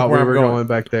 I'm going. I Look thought where we I'm were going. going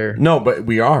back there. No, but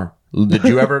we are. Did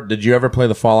you ever play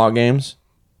the Fallout games?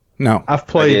 No. I've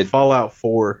played Fallout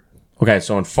 4. Okay,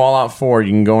 so in Fallout 4,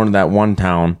 you can go into that one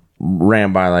town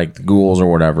ran by like the ghouls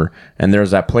or whatever, and there's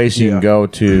that place you can go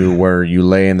to where you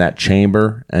lay in that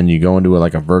chamber and you go into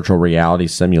like a virtual reality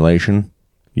simulation.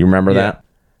 You remember that?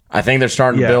 I think they're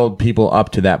starting to build people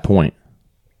up to that point.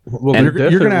 Well, And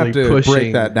they're you're gonna have definitely to break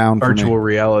pushing that down for me. virtual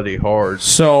reality hard.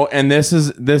 So, and this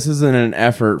is in an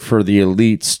effort for the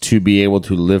elites to be able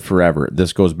to live forever.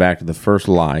 This goes back to the first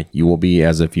lie: you will be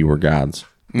as if you were gods.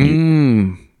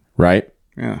 Right?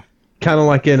 Yeah. Kind of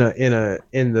like in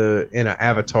an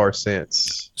Avatar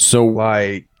sense. So,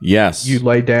 like, yes, you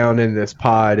lay down in this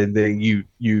pod and then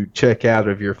you check out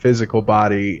of your physical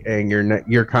body, and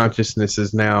your consciousness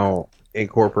is now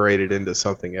incorporated into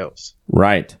something else.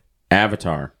 Right.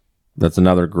 Avatar. That's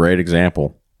another great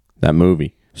example. That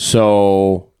movie.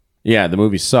 So, yeah, the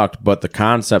movie sucked, but the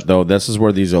concept, though, this is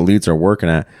where these elites are working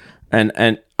at.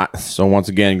 So once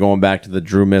again, going back to the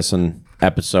Drew Misson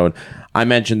episode, I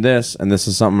mentioned this, and this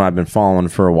is something I've been following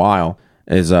for a while,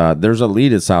 is there's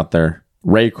elitists out there.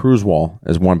 Ray Kurzweil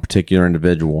is one particular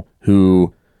individual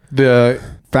who... The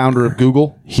founder of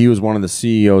Google? He was one of the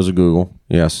CEOs of Google,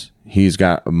 yes. He's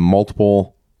got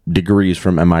multiple degrees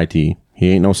from MIT. He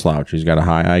ain't no slouch. He's got a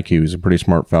high IQ. He's a pretty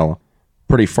smart fella.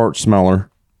 Pretty fart smeller.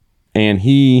 And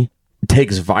he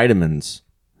takes vitamins.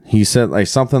 He said like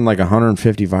something like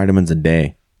 150 vitamins a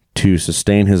day to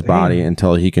sustain his body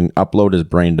until he can upload his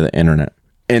brain to the internet.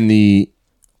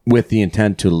 With the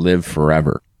intent to live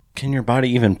forever. Can your body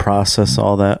even process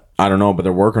all that? I don't know, but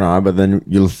they're working on it. But then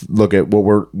you look at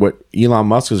what Elon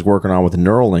Musk is working on with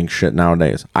Neuralink shit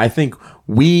nowadays. I think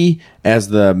we, as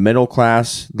the middle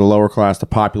class, the lower class, the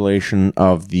population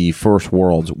of the first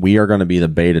worlds, we are going to be the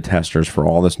beta testers for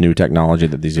all this new technology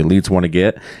that these elites want to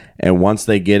get. And once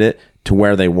they get it to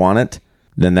where they want it,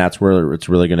 then that's where it's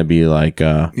really going to be like...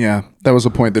 yeah, that was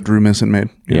a point that Drew Misson made.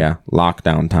 Yeah,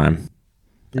 lockdown time.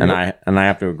 Yep. And I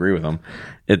have to agree with him.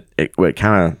 It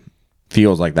kind of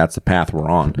feels like that's the path we're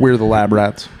on. We're the lab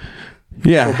rats.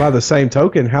 Yeah. Well, by the same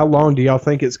token, how long do y'all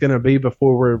think it's going to be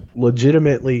before we're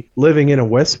legitimately living in a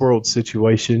Westworld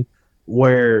situation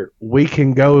where we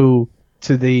can go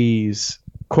to these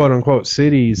quote unquote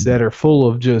cities that are full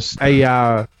of just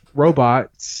AI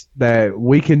robots that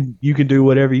you can do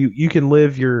whatever you can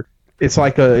live your. It's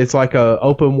like a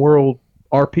open world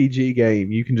RPG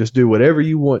game. You can just do whatever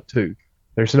you want to.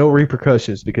 There's no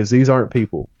repercussions because these aren't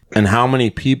people. And how many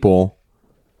people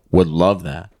would love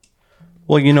that?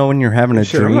 Well, you know, when you're having a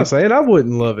Sure, dream, I'm not saying I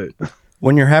wouldn't love it.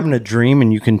 when you're having a dream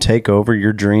and you can take over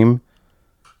your dream.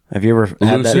 Have you ever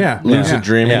had that? Lucid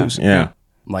dreaming? Yeah.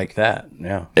 Like that.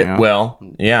 Yeah. Well,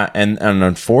 yeah, and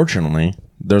unfortunately,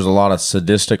 there's a lot of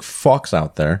sadistic fucks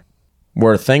out there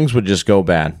where things would just go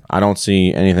bad. I don't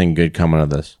see anything good coming of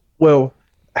this. Well,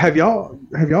 have y'all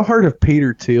heard of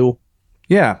Peter Thiel?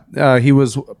 Yeah, he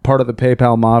was part of the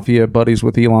PayPal mafia, buddies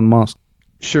with Elon Musk.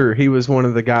 Sure, he was one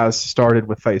of the guys started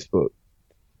with Facebook.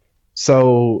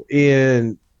 So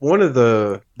in one of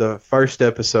the first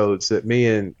episodes that me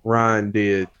and Ryan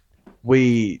did,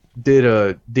 we did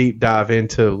a deep dive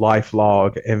into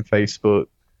LifeLog and Facebook.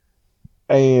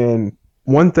 And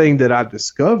one thing that I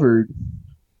discovered,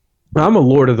 I'm a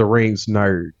Lord of the Rings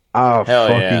nerd. I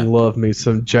fucking love me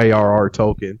some J.R.R.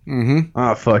 Tolkien. Mm-hmm.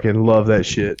 I fucking love that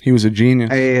shit. He was a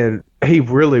genius. And he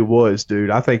really was, dude.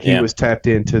 I think he was tapped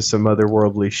into some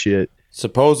otherworldly shit.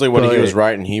 Supposedly when he was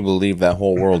writing, he believed that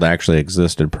whole world actually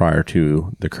existed prior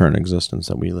to the current existence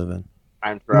that we live in.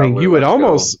 I mean, you would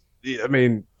almost,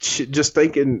 just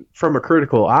thinking from a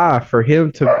critical eye, for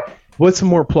him to, what's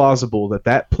more plausible,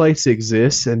 that place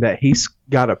exists and that he's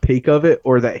got a peek of it,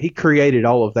 or that he created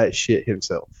all of that shit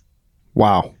himself?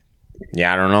 Wow.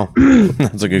 Yeah, I don't know.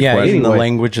 That's a good question. Anyway. The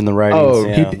language and the writings. Oh,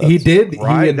 yeah, he did.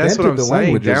 Right, He invented that's what I'm the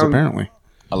saying. languages, apparently.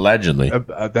 Allegedly.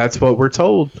 That's what we're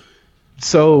told.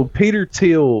 So Peter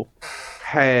Thiel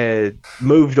had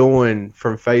moved on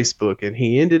from Facebook, and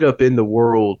he ended up in the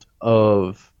world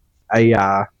of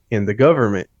AI in the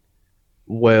government.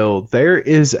 Well, there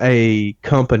is a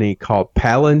company called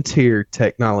Palantir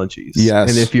Technologies.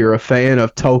 Yes. And if you're a fan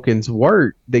of Tolkien's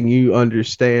work, then you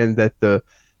understand that the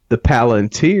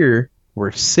Palantir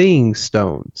were seeing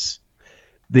stones.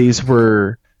 These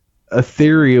were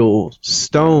ethereal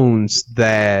stones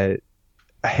that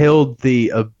held the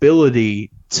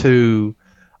ability to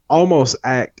almost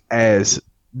act as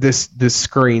this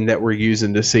screen that we're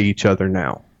using to see each other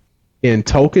now. In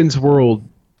Tolkien's world,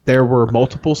 there were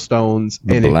multiple stones,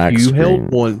 and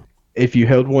if you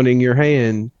held one in your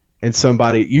hand and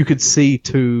somebody, you could see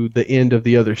to the end of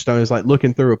the other stone. It's like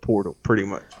looking through a portal, pretty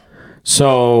much.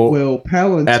 So, well,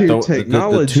 Palantir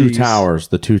Technologies,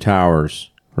 the two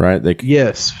towers, right?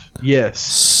 Yes.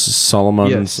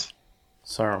 Solomon's.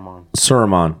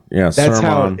 Saruman. Yeah, that's Saruman.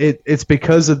 how it's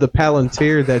because of the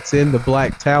Palantir that's in the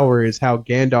Black Tower is how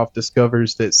Gandalf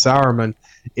discovers that Saruman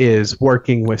is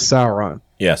working with Sauron.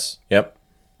 Yes. Yep.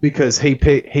 Because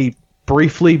he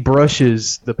briefly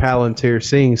brushes the Palantir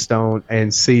Seeing Stone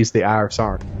and sees the Eye of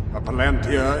Sauron. A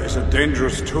Palantir is a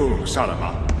dangerous tool,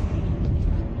 Saruman.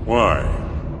 Why?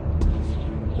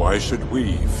 Why should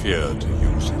we fear to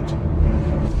use it?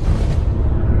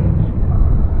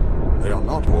 They are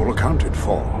not all accounted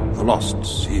for, the lost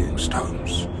seeing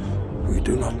stones. We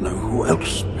do not know who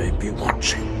else may be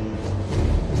watching.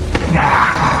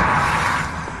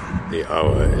 The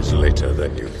hour is later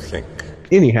than you think.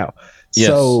 Anyhow, Yes.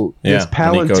 so this Yeah,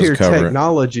 Palantir Nico's cover it.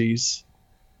 Technologies,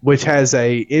 which has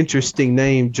a interesting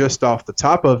name just off the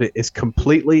top of it, is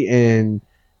completely and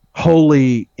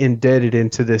wholly indebted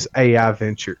into this AI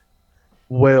venture.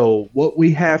 Well, what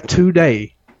we have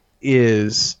today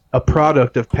is a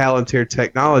product of Palantir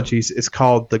Technologies. It's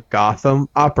called the Gotham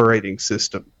Operating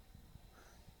System.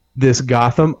 This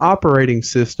Gotham Operating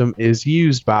System is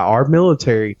used by our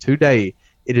military today.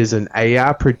 It is an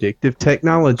AI predictive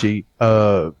technology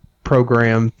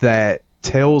program that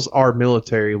tells our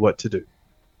military what to do.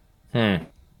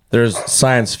 There's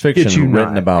science fiction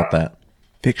written about that.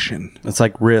 Fiction. It's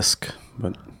like Risk,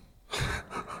 but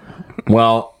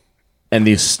well, and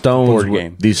these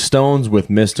stones, these stones with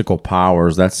mystical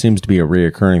powers, that seems to be a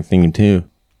reoccurring thing too.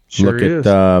 Sure Look is.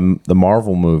 at the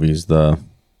Marvel movies, the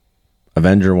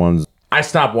Avenger ones. I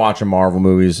stopped watching Marvel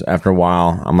movies after a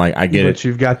while. I'm like, I get But it.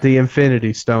 you've got the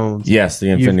Infinity Stones. Yes, the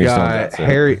Infinity You've Stones, got that's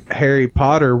it. Harry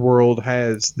Potter world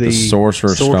has the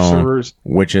Sorcerer's Stone,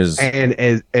 which is and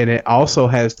it also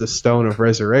has the Stone of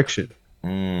Resurrection.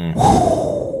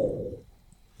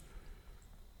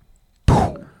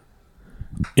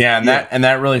 Yeah, and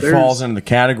that really There's- falls into the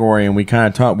category, and we kind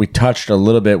of touched a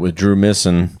little bit with Drew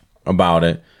Misson about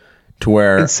it, to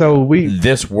where And so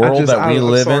this world that we I'm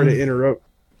live sorry in. to interrupt.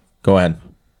 Go ahead.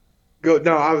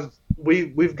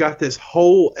 We've got this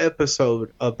whole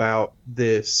episode about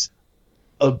this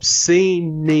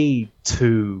obscene need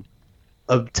to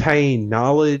obtain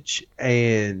knowledge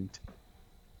and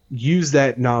use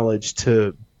that knowledge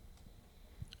to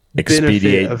Expedite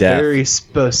benefit a death. very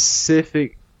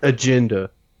specific agenda.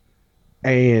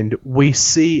 And we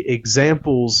see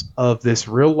examples of this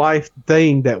real life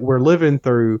thing that we're living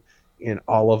through in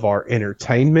all of our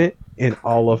entertainment, in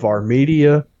all of our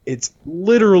media. It's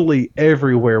literally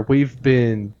everywhere. We've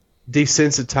been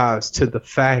desensitized to the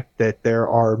fact that there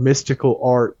are mystical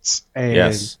arts and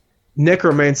Yes.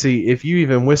 necromancy. If you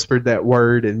even whispered that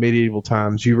word in medieval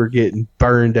times, you were getting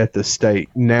burned at the stake.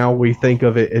 Now we think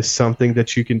of it as something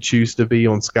that you can choose to be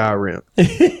on Skyrim.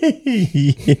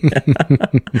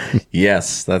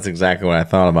 Yes, that's exactly what I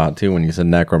thought about too when you said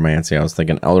necromancy. I was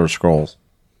thinking Elder Scrolls.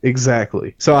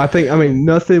 Exactly. So I mean,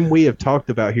 nothing we have talked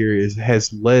about here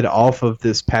has led off of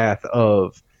this path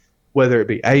of whether it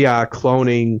be AI,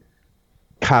 cloning,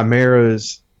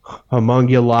 chimeras,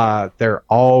 homunculi. They're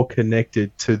all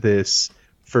connected to this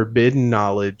forbidden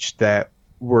knowledge that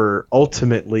were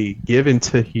ultimately given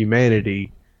to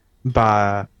humanity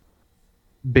by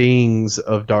beings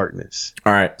of darkness.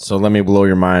 All right, so let me blow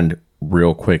your mind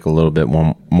real quick a little bit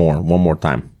one more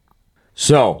time.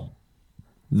 So,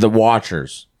 the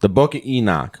Watchers, the Book of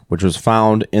Enoch, which was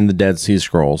found in the Dead Sea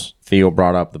Scrolls. Theo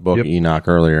brought up the Book of Enoch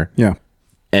earlier. Yeah.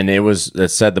 And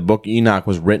it said the Book of Enoch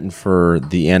was written for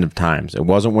the end of times. It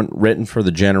wasn't written for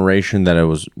the generation that it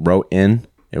was wrote in.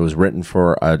 It was written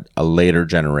for a later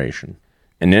generation.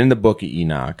 And in the Book of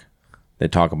Enoch, they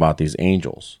talk about these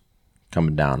angels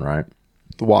coming down, right?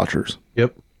 The Watchers.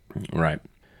 Yep. Right.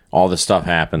 All this stuff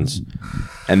happens.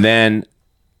 And then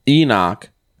Enoch,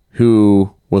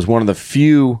 who was one of the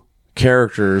few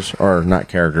characters, or not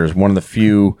characters, one of the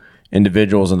few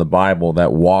individuals in the Bible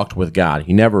that walked with God.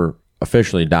 He never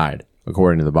officially died,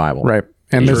 according to the Bible. Right.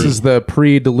 And this is the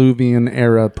pre-Diluvian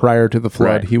era prior to the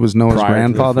flood. Right. He was Noah's Prior to the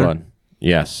grandfather. flood.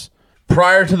 Yes.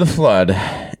 Prior to the flood.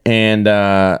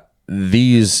 And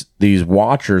these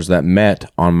Watchers that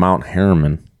met on Mount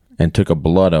Hermon and took a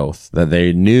blood oath that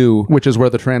they knew. Which is where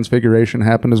the transfiguration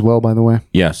happened as well, by the way.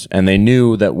 Yes. And they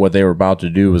knew that what they were about to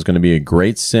do was going to be a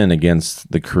great sin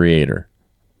against the Creator.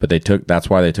 But that's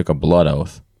why they took a blood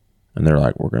oath. And they're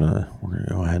like, we're gonna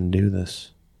go ahead and do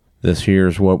this. This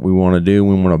here's what we want to do.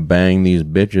 We want to bang these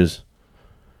bitches.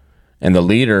 And the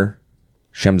leader,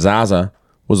 Shemzaza,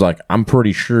 was like, I'm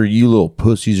pretty sure you little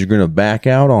pussies are going to back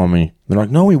out on me. They're like,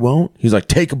 no, we won't. He's like,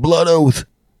 take a blood oath.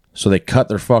 So they cut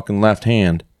their fucking left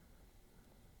hand,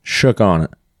 shook on it.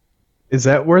 Is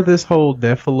that where this whole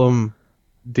Nephilim,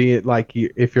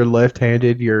 if you're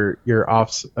left-handed, your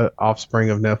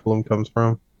offspring of Nephilim comes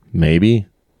from? Maybe.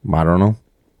 I don't know.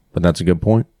 But that's a good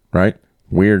point, right?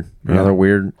 Weird. Another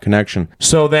weird connection.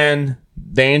 So then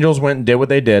the angels went and did what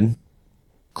they did,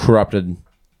 corrupted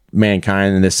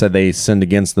mankind, and they said they sinned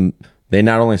against them. They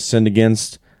not only sinned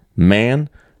against man,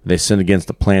 they sinned against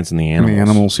the plants and the animals. And the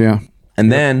animals, yeah.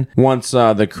 And then once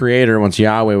the Creator, once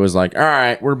Yahweh was like, all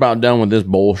right, we're about done with this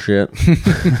bullshit.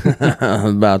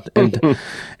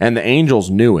 And the angels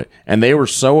knew it. And they were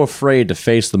so afraid to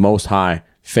face the Most High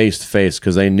face to face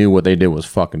because they knew what they did was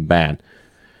fucking bad.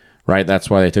 Right? That's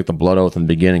why they took the blood oath in the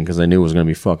beginning, because they knew it was going to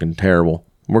be fucking terrible.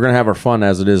 We're going to have our fun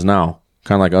as it is now.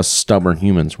 Kind of like us stubborn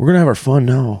humans. We're going to have our fun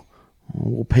now.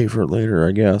 We'll pay for it later,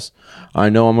 I guess. I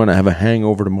know I'm going to have a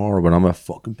hangover tomorrow, but I'm going to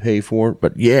fucking pay for it.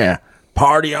 But yeah,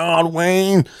 party on,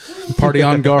 Wayne. Party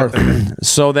on, Garth.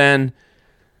 So then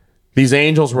these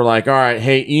angels were like, all right,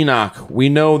 hey, Enoch, we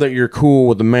know that you're cool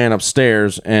with the man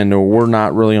upstairs, and we're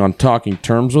not really on talking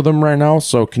terms with him right now,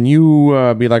 so can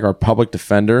you be like our public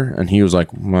defender? And he was like,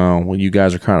 well, you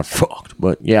guys are kind of fucked,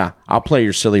 but yeah, I'll play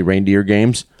your silly reindeer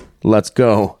games. Let's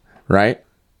go, right?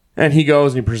 And he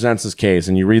goes and he presents his case,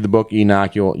 and you read the book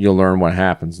Enoch, you'll learn what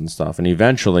happens and stuff. And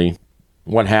eventually,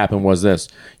 what happened was this.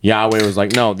 Yahweh was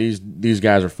like, no, these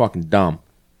guys are fucking dumb.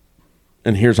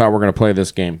 And here's how we're going to play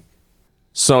this game.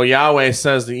 So Yahweh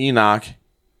says to Enoch,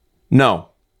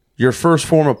 no, your first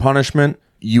form of punishment,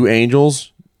 you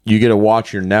angels, you get to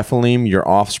watch your Nephilim, your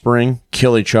offspring,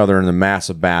 kill each other in a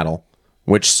massive battle,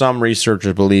 which some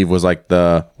researchers believe was like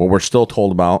what we're still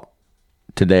told about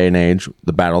today and age,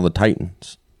 the Battle of the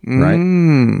Titans,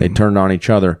 right? They turned on each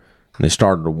other and they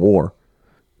started a war.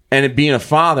 And it being a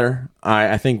father,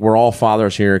 I think we're all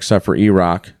fathers here except for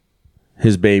Erock.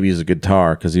 His baby's a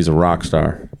guitar because he's a rock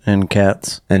star. And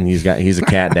cats. And he's a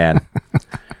cat dad.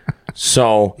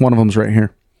 So one of them's right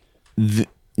here.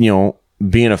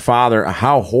 Being a father,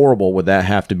 how horrible would that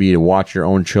have to be to watch your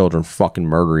own children fucking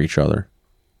murder each other?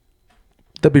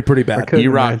 That'd be pretty bad.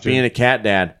 Erock, being a cat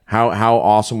dad, how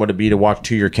awesome would it be to watch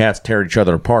two of your cats tear each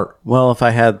other apart? Well, if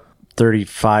I had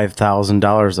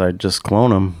 $35,000, I'd just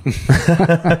clone them.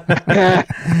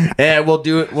 Yeah, we'll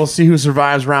do it. We'll see who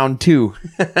survives round 2.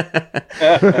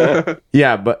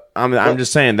 Yeah, but I'm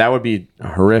just saying that would be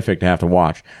horrific to have to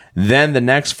watch. Then the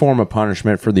next form of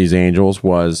punishment for these angels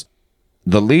was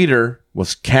the leader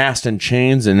was cast in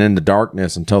chains and into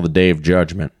darkness until the day of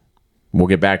judgment. We'll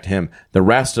get back to him. The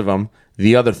rest of them,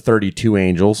 the other 32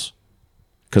 angels,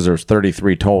 because there's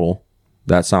 33 total.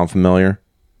 That sound familiar?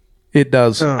 It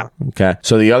does. Okay.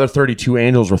 So the other 32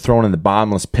 angels were thrown in the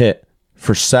bottomless pit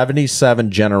for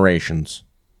 77 generations.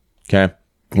 Okay.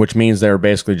 Which means they were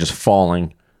basically just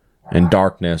falling in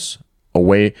darkness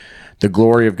away. The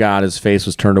glory of God, his face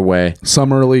was turned away.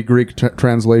 Some early Greek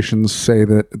translations say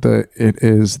that it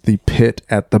is the pit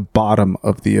at the bottom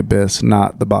of the abyss,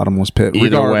 not the bottomless pit.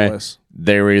 Either way, Regardless.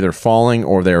 they were either falling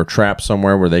or they were trapped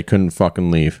somewhere where they couldn't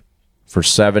fucking leave for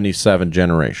 77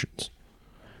 generations.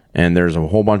 And there's a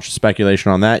whole bunch of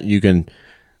speculation on that. You can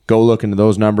go look into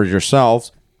those numbers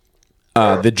yourselves.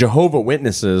 The Jehovah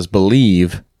Witnesses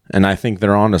believe, and I think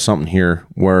they're onto something here,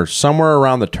 where somewhere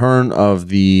around the turn of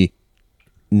the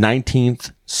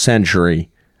 19th century,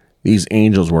 these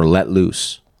angels were let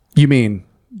loose. You mean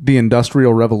the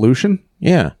Industrial Revolution?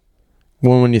 Yeah.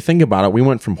 Well, when you think about it, we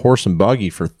went from horse and buggy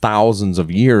for thousands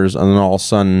of years, and then all of a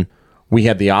sudden we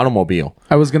had the automobile.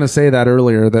 I was going to say that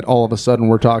earlier, that all of a sudden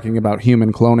we're talking about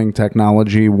human cloning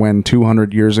technology when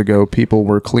 200 years ago people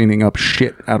were cleaning up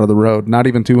shit out of the road. Not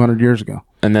even 200 years ago.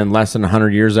 And then less than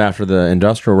 100 years after the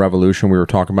Industrial Revolution, we were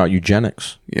talking about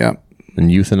eugenics. Yeah.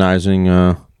 And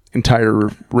euthanizing entire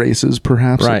races,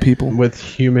 perhaps, right. of people. With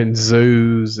human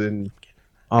zoos and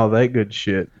all that good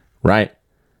shit. Right.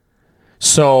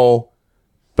 So,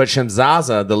 but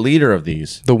Shemzaza, the leader of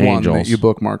these the one angels, that you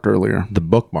bookmarked earlier. The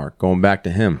bookmark, going back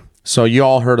to him. So you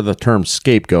all heard of the term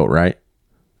scapegoat, right?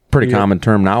 Pretty common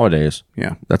term nowadays.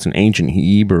 Yeah. That's an ancient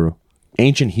Hebrew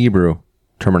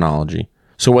terminology.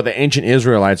 So what the ancient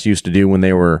Israelites used to do when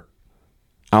they were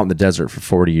out in the desert for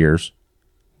 40 years,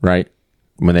 right?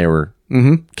 When they were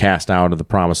cast out of the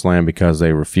promised land because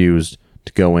they refused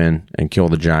to go in and kill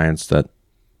the giants that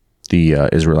the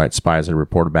Israelite spies had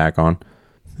reported back on.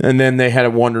 And then they had to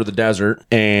wander the desert.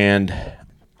 And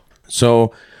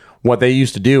so what they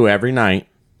used to do every night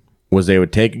was they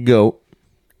would take a goat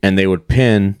and they would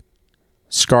pin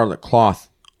scarlet cloth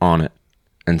on it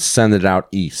and send it out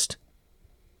east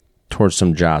towards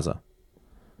Shemzaza.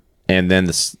 And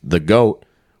then the goat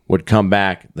would come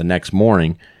back the next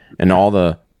morning, and all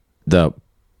the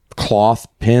cloth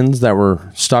pins that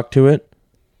were stuck to it,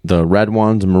 the red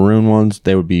ones and maroon ones,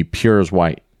 they would be pure as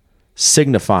white,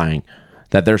 signifying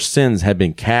that their sins had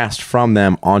been cast from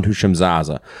them onto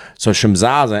Shemzaza. So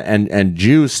Shemzaza, and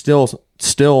Jews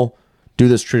still do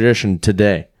this tradition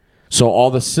today. So all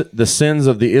the sins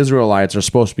of the Israelites are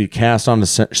supposed to be cast onto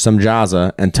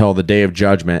Shemzaza until the day of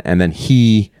judgment, and then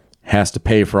he has to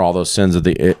pay for all those sins of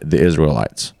the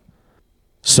Israelites.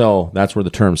 So that's where the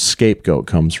term scapegoat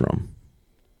comes from.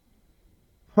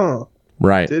 Huh.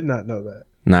 Right. Did not know that.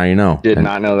 Now you know. Did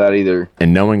not know that either.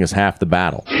 And knowing is half the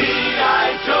battle.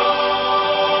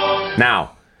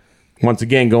 Now, once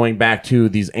again, going back to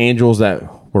these angels that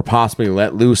were possibly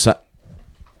let loose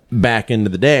back into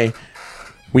the day,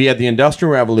 we had the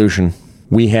Industrial Revolution.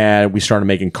 We started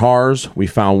making cars. We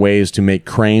found ways to make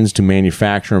cranes to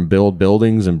manufacture and build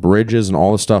buildings and bridges and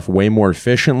all this stuff way more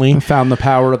efficiently. Found the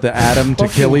power of the atom to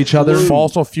kill each other.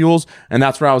 Fossil fuels. And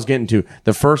that's where I was getting to.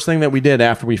 The first thing that we did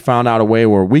after we found out a way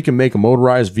where we can make a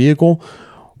motorized vehicle,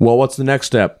 well, what's the next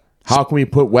step? How can we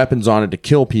put weapons on it to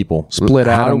kill people? Split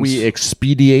atoms. How do we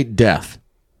expedite death?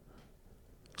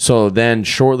 So then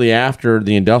shortly after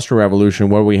the Industrial Revolution,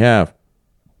 what do we have?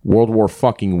 World War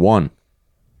I.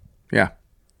 Yeah.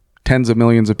 Tens of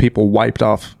millions of people wiped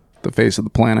off the face of the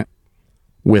planet.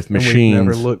 With machines. And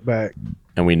we never look back.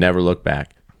 And we never look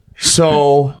back.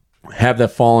 So, have the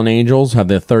fallen angels, have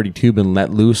the 32 been let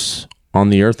loose on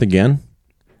the earth again?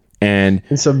 And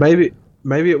so maybe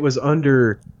it was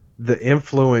under the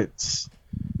influence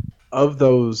of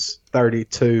those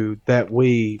 32 that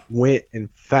we went and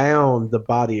found the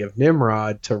body of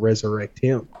Nimrod to resurrect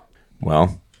him.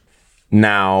 Well,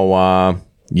 now,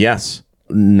 yes.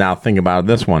 Now think about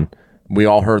this one. We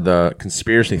all heard the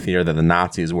conspiracy theory that the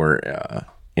Nazis were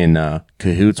in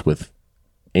cahoots with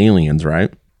aliens,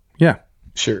 right? Yeah.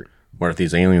 Sure. What if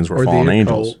these aliens were fallen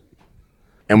angels?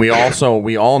 And we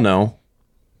all know,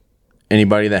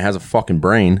 anybody that has a fucking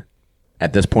brain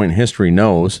at this point in history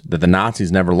knows that the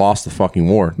Nazis never lost the fucking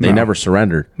war. They never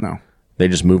surrendered. No. They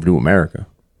just moved to America.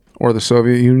 Or the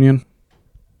Soviet Union.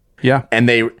 Yeah.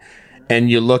 And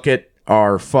you look at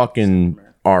our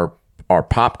our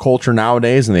pop culture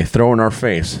nowadays and they throw in our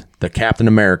face the Captain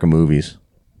America movies.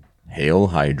 Hail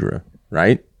Hydra,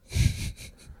 right?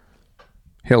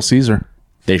 Hail Caesar.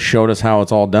 They showed us how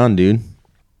it's all done, dude.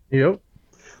 Yep.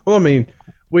 Well, I mean,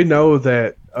 we know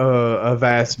that a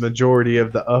vast majority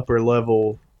of the upper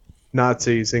level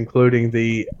Nazis, including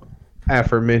the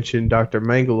aforementioned Dr.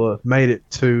 Mengele, made it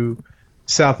to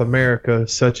South America,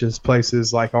 such as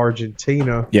places like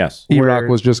Argentina. Yes. Iraq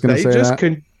was just going to say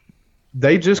that.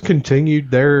 They just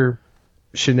continued their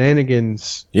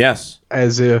shenanigans. Yes.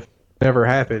 As if never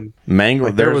happened. Mengele,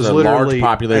 Like, there was a large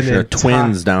population of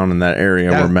twins down in that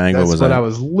area where Mengele was at. That's what I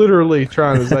was literally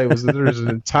trying to say, was that there's an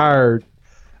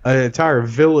entire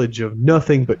village of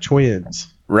nothing but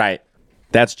twins. Right.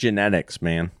 That's genetics,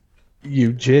 man.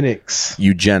 Eugenics,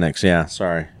 yeah.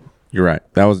 Sorry. You're right.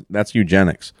 That's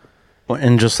eugenics. Well,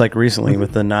 and just like recently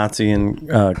with the Nazi in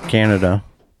Canada.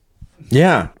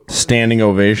 Yeah. Standing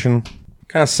ovation.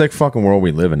 Kind of sick fucking world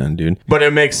we living in, dude. But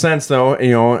it makes sense, though.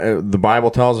 You know, the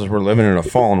Bible tells us we're living in a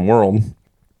fallen world.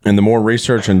 And the more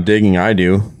research and digging I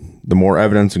do, the more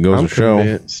evidence it goes to show.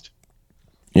 Convinced.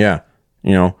 Yeah.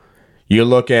 You know, you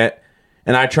look at,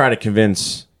 and I try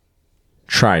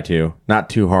to, not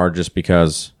too hard just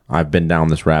because I've been down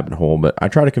this rabbit hole, but I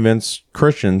try to convince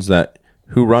Christians that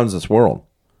who runs this world.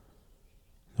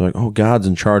 They're like, oh, God's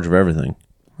in charge of everything.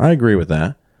 I agree with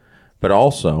that. But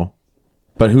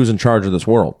who's in charge of this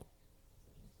world?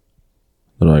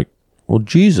 They're like, well,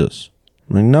 Jesus.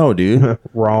 I'm like, no, dude.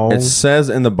 Wrong. It says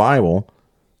in the Bible,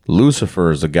 Lucifer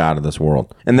is the god of this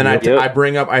world. And then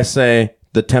I say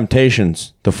the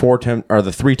temptations,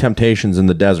 the three temptations in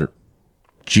the desert.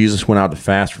 Jesus went out to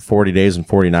fast for 40 days and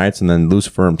 40 nights, and then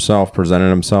Lucifer himself presented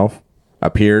himself,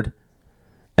 appeared,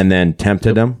 and then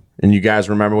tempted him. And you guys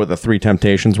remember what the three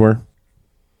temptations were?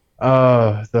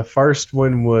 The first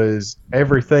one was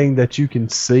everything that you can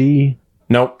see.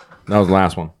 Nope. That was the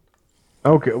last one.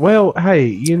 Okay. Well, hey,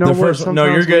 you know what?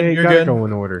 Sometimes you're good. You're good. Go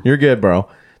in order. You're good, bro.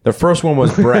 The first one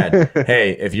was bread.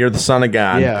 Hey, if you're the Son of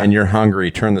God and you're hungry,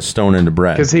 turn the stone into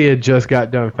bread. Because he had just got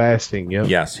done fasting. Yep.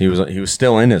 Yes, he was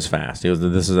still in his fast.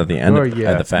 This is at the end of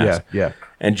the fast. Yeah.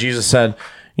 And Jesus said,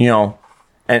 you know,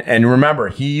 and remember,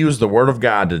 he used the word of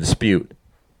God to dispute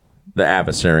the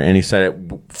adversary, and he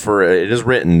said, "For it is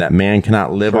written that man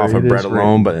cannot live off of bread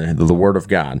alone, but the word of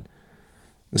God."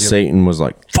 Yep. Satan was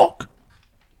like, "Fuck!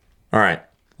 All right,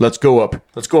 let's go up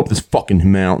this fucking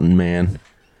mountain, man."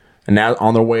 And now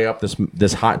on their way up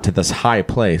this high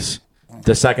place,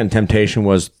 the second temptation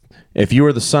was, if you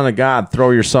are the Son of God,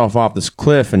 throw yourself off this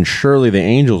cliff, and surely the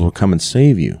angels will come and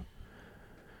save you.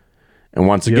 And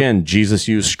once again, Jesus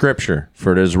used Scripture,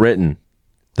 for it is written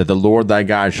that the Lord thy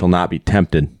God shall not be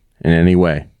tempted in any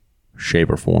way, shape,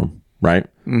 or form. Right?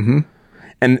 Mm-hmm.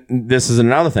 And this is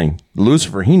another thing.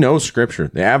 Lucifer, he knows Scripture.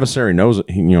 The adversary knows it.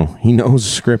 He knows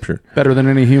Scripture better than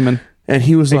any human. And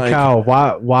he was like, Kyle,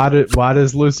 why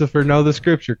does Lucifer know the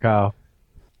Scripture, Kyle?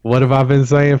 What have I been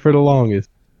saying for the longest?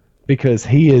 Because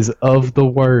he is of the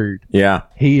Word. Yeah.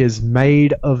 He is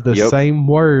made of the same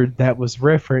Word that was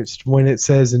referenced when it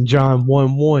says in John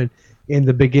 1:1, in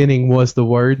the beginning was the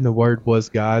Word, and the Word was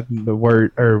God, and the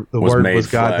Word was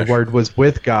God, flesh. the Word was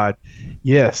with God.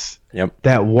 Yes. Yep.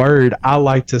 That word, I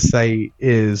like to say,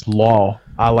 is law.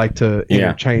 I like to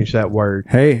interchange that word.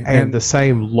 Hey, and the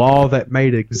same law that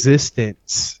made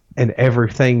existence and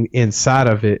everything inside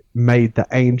of it made the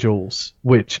angels,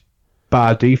 which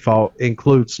by default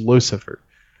includes Lucifer.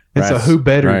 And so who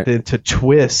better than to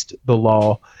twist the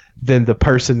law than the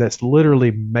person that's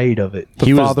literally made of it?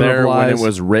 He was there when it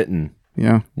was written.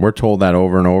 Yeah. We're told that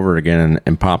over and over again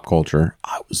in pop culture.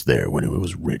 I was there when it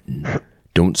was written.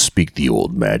 Don't speak the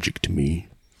old magic to me.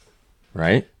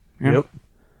 Right? Yep.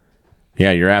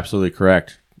 Yeah, you're absolutely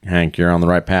correct, Hank. You're on the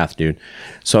right path, dude.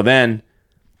 So then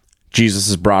Jesus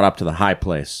is brought up to the high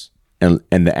place, and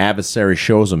the adversary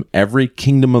shows him every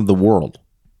kingdom of the world.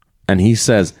 And he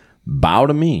says, bow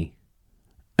to me,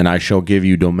 and I shall give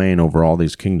you domain over all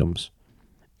these kingdoms.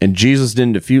 And Jesus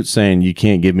didn't dispute saying, you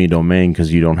can't give me domain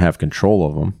because you don't have control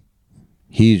of them.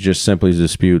 He just simply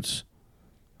disputes,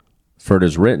 for it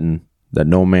is written that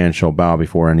no man shall bow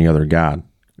before any other God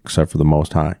except for the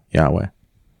Most High, Yahweh.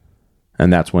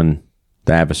 And that's when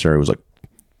the adversary was like,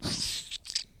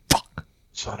 fuck.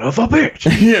 Son of a bitch.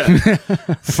 Yeah.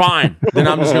 Fine. Then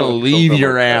I'm just going to leave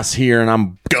your ass here and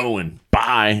I'm going.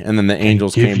 Bye. And then the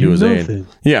angels came to his aid.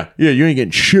 Yeah. You ain't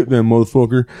getting shit then,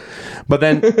 motherfucker. But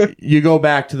then you go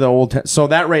back to the old. So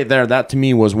that right there, that to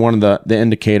me was one of the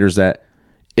indicators that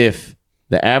if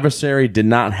the adversary did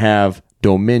not have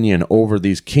dominion over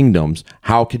these kingdoms,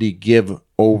 how could he give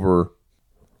over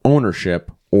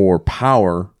ownership or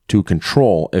power to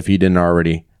control if he didn't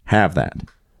already have that?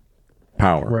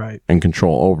 power and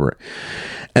control over it.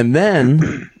 And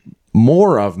then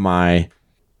more of my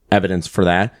evidence for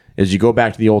that is you go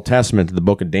back to the Old Testament, to the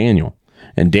book of Daniel.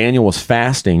 And Daniel was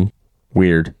fasting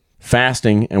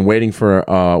and waiting for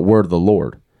a word of the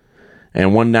Lord.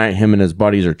 And one night, him and his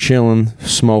buddies are chilling,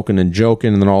 smoking and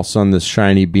joking, and then all of a sudden this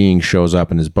shiny being shows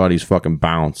up and his buddies fucking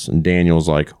bounce. And Daniel's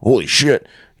like, holy shit,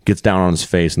 gets down on his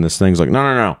face, and this thing's like, no,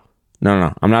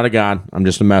 I'm not a god. I'm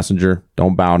just a messenger.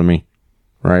 Don't bow to me.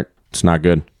 Right? It's not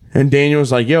good. And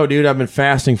Daniel's like, yo, dude, I've been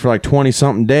fasting for like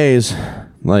 20-something days.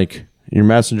 Like, your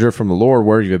messenger from the Lord,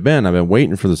 where have you been? I've been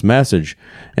waiting for this message.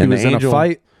 And he was in a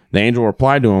fight. The angel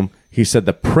replied to him. He said,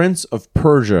 the prince of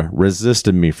Persia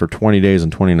resisted me for 20 days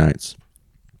and 20 nights.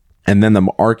 And then the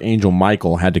archangel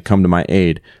Michael had to come to my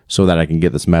aid so that I can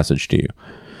get this message to you.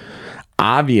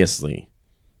 Obviously,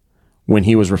 when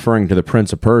he was referring to the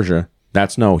prince of Persia,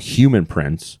 that's no human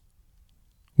prince.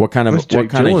 What kind of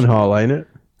Gyllenhaal, ain't it?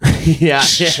 yeah.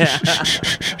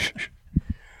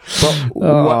 But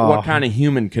what kind of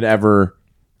human could ever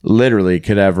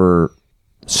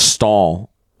stall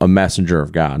a messenger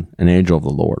of God, an angel of the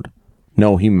Lord?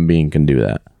 No human being can do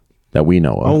that we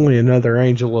know of. Only another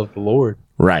angel of the Lord.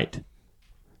 Right.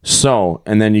 So,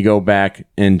 and then you go back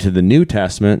into the New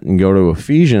Testament and go to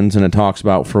Ephesians, and it talks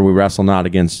about, for we wrestle not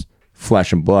against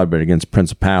flesh and blood, but against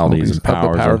principalities and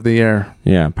powers. The power of the air.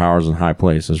 Yeah, powers in high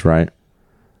places, right?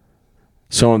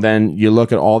 So then you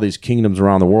look at all these kingdoms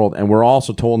around the world, and we're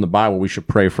also told in the Bible we should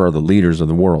pray for the leaders of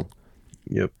the world.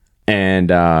 Yep. And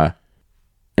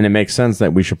it makes sense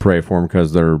that we should pray for them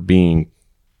because they're being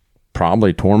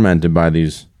probably tormented by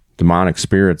these demonic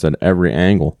spirits at every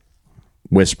angle,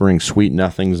 whispering sweet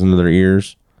nothings into their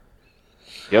ears.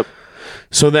 Yep.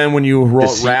 So then when you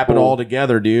wrap it all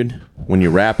together, dude,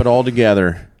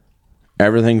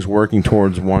 everything's working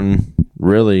towards one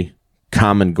really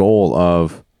common goal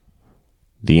of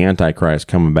the Antichrist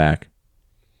coming back.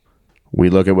 We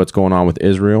look at what's going on with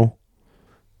Israel.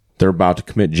 They're about to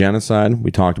commit genocide.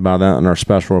 We talked about that in our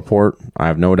special report. I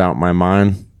have no doubt in my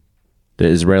mind the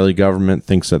Israeli government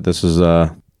thinks that this is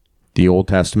the Old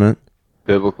Testament.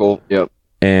 Biblical, yep.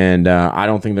 And I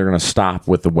don't think they're going to stop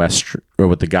with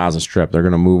the Gaza Strip. They're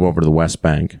going to move over to the West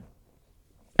Bank,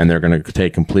 and they're going to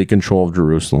take complete control of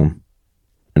Jerusalem,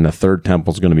 and the third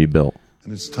temple is going to be built.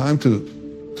 And it's time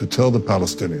to tell the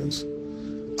Palestinians,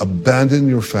 abandon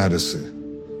your fantasy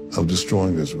of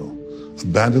destroying Israel.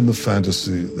 Abandon the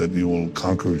fantasy that you will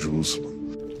conquer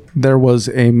Jerusalem. There was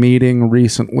a meeting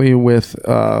recently with,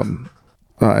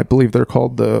 I believe they're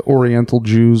called the Oriental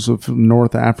Jews of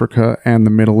North Africa and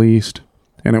the Middle East.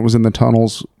 And it was in the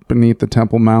tunnels beneath the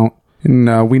Temple Mount.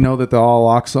 And we know that the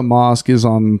Al-Aqsa Mosque is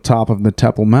on top of the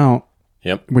Temple Mount,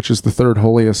 which is the third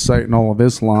holiest site in all of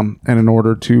Islam. And in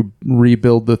order to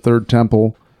rebuild the third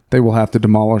temple, they will have to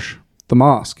demolish the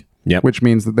mosque, which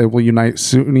means that they will unite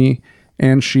Sunni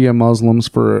and Shia Muslims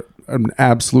for an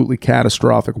absolutely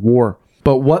catastrophic war.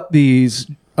 But what this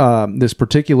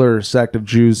particular sect of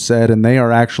Jews said, and they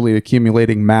are actually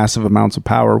accumulating massive amounts of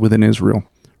power within Israel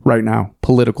right now,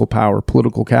 political power,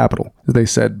 political capital. They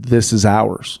said, this is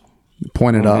ours.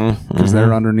 Pointed up because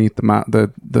they're underneath the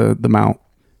mount,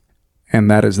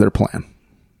 and that is their plan.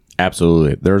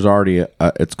 Absolutely. There's already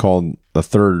it's called the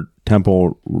Third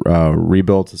Temple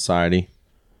Rebuild Society.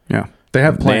 Yeah, they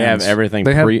have plans. They have everything.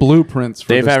 They have blueprints. For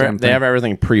they have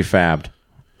everything prefabbed.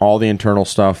 All the internal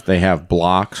stuff. They have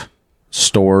blocks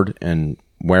stored in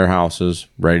warehouses,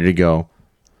 ready to go.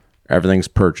 Everything's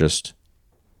purchased.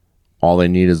 All they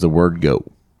need is the word go.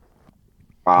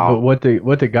 Wow. But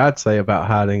what did God say about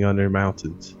hiding under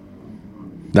mountains?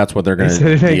 That's what they're going to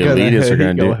do. The elitists are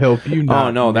going to do. Help you not.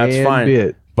 Oh, no, that's fine.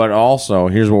 Bit. But also,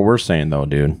 here's what we're saying, though,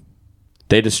 dude.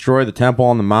 They destroy the temple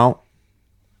on the mount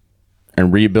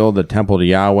and rebuild the temple to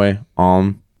Yahweh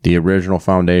on the original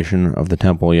foundation of the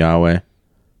temple of Yahweh.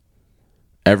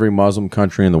 Every Muslim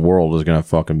country in the world is going to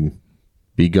fucking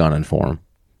be gunning for them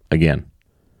again.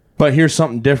 But here's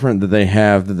something different that they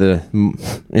have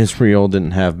that Israel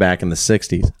didn't have back in the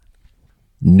 60s.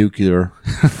 Nuclear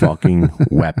fucking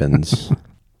weapons.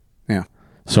 Yeah.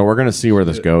 So we're going to see where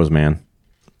this goes, man.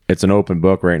 It's an open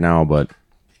book right now, but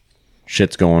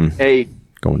shit's going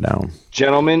down.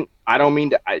 Gentlemen, I don't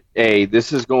mean to.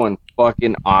 This is going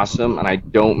fucking awesome, and I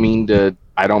don't mean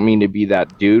to be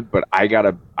that dude, but I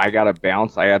gotta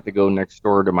bounce. I have to go next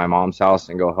door to my mom's house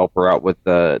and go help her out with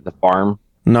the farm.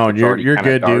 No, you're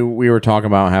good, dude. We were talking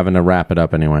about having to wrap it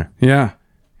up anyway. Yeah,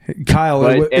 Kyle,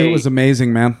 it was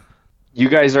amazing, man. You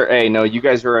guys are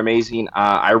amazing.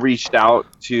 I reached out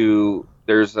to.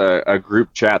 There's a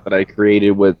group chat that I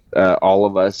created with all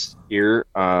of us here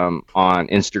on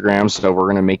Instagram, so we're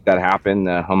gonna make that happen.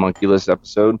 The homunculus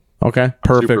episode. Okay,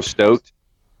 perfect. Super stoked.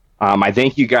 I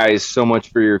thank you guys so much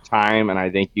for your time, and I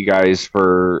thank you guys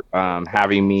for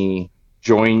having me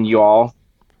join you all.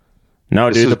 No,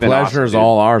 This dude, has the been pleasure awesome, is dude.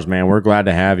 all ours, man. We're glad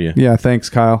to have you. Yeah, thanks,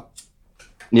 Kyle.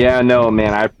 Yeah, no,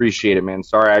 man, I appreciate it, man.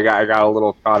 Sorry, I got a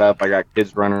little caught up. I got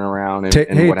kids running around and, Ta-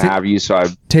 hey, what ta- have you. So I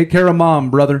Take care of mom,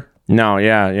 brother. No,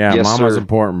 yeah. Yes, Mama's sir.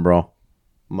 important, bro.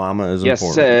 Mama is yes,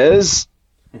 important. sirs.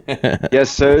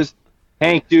 Yes, sirs.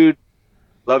 Hank, dude,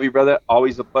 love you, brother.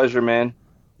 Always a pleasure, man.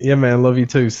 Yeah, man. Love you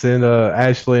too. Send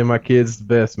Ashley and my kids the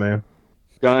best, man.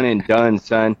 Done and done,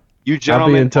 son. You I'll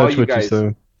gentlemen, be in touch all you with guys, you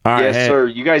soon. All right, yes, hey. sir.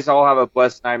 You guys all have a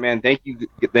blessed night, man. Thank you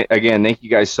again. Thank you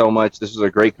guys so much. This was a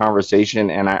great conversation,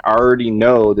 and I already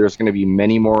know there's going to be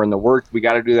many more in the works. We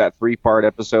got to do that 3-part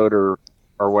episode or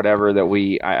whatever that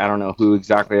I don't know who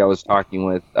exactly I was talking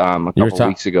with a couple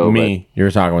weeks ago. Me. You're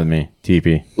talking with me,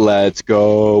 TP. But let's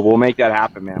go. We'll make that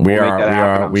happen, man. We We'll are. make that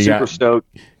happen. I'm super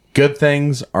stoked. Good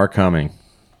things are coming.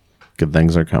 Good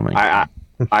things are coming.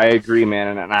 I agree,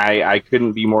 man, and I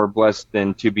couldn't be more blessed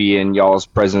than to be in y'all's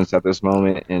presence at this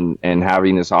moment and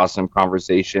having this awesome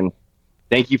conversation.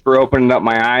 Thank you for opening up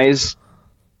my eyes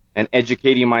and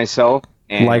educating myself.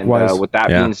 And Likewise. With that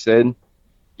being said,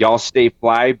 y'all stay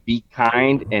fly, be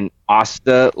kind, and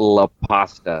hasta la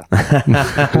pasta.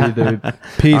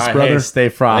 Peace, All right, brother. hey, stay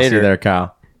frosty Later. there,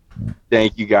 Kyle.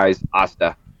 Thank you, guys.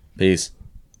 Hasta. Peace.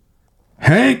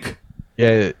 Hank.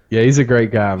 Yeah, he's a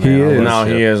great guy, man. No,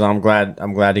 he is. I'm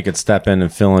glad he could step in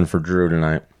and fill in for Drew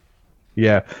tonight.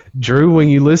 Yeah, Drew. When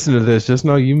you listen to this, just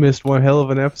know you missed one hell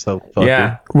of an episode. Fucker.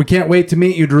 Yeah. We can't wait to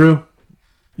meet you, Drew.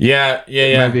 Yeah.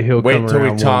 Maybe he'll wait come till we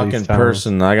around one talk of in these times.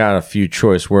 person. I got a few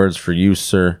choice words for you,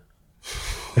 sir.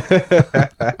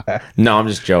 No, I'm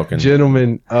just joking.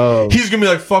 Gentlemen, He's gonna be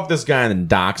like, "Fuck this guy," and then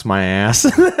dox my ass.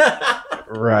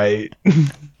 right.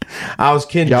 I was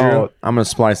kidding, Y'all- Drew. I'm gonna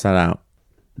splice that out.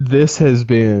 This has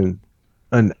been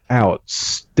an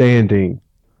outstanding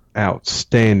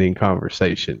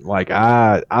conversation. Like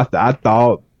I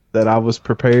thought that I was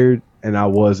prepared and I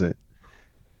wasn't.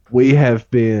 We have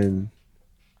been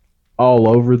all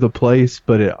over the place,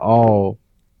 but it all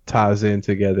ties in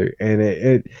together,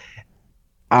 and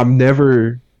I've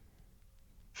never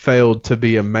failed to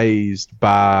be amazed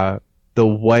by the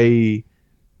way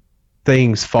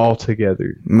things fall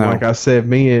together. No. Like I said,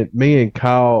 me and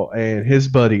Kyle and his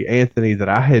buddy Anthony that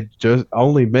I had just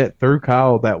only met through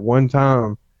Kyle that one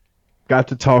time got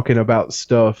to talking about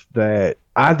stuff that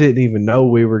I didn't even know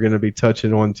we were going to be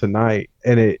touching on tonight,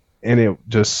 and it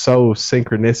just so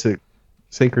synchronistically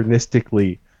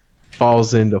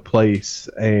falls into place,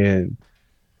 and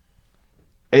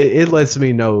it lets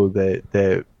me know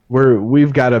that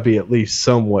we've got to be at least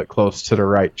somewhat close to the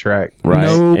right track. Right.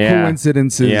 No Yeah.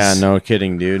 coincidences. Yeah, no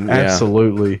kidding, dude. Yeah.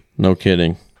 Absolutely. No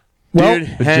kidding. Well,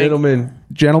 Dude, But Hank,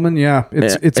 gentlemen, yeah,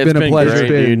 it's it's been a been pleasure. great,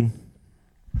 It's been- dude.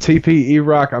 TP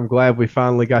E-Rock, I'm glad we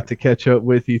finally got to catch up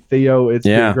with you. Theo, it's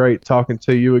Yeah. been great talking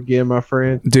to you again, my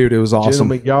friend. Dude, it was awesome.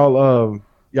 Gentlemen,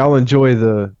 y'all enjoy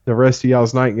the rest of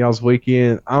y'all's night and y'all's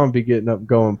weekend. I'm gonna be getting up and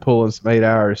going, pulling some 8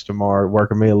 hours tomorrow,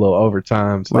 working me a little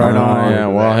overtime. So Right I'm on. looking Yeah,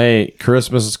 for well, that. hey,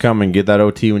 Christmas is coming. Get that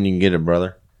OT when you can get it,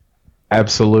 brother.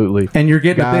 Absolutely. And you're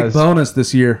getting a big Guys, bonus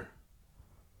this year.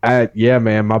 Yeah,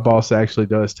 man, my boss actually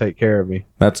does take care of me.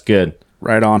 That's good.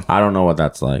 Right on. I don't know what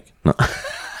that's like. No.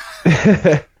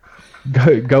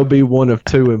 Go be one of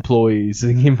 2 employees,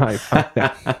 and you might find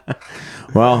out.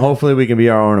 Well, hopefully we can be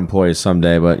our own employees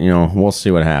someday, but we'll see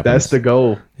what happens. That's the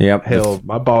goal. Yep. Hell,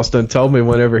 my boss done told me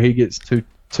whenever he gets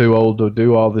too old to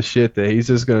do all the shit that he's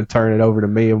just going to turn it over to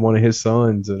me and one of his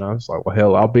sons. And I was like, well,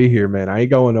 hell, I'll be here, man. I ain't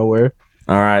going nowhere.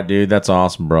 All right, dude. That's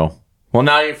awesome, bro. Well,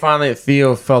 now you finally,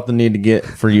 Theo felt the need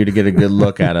for you to get a good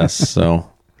look at us. So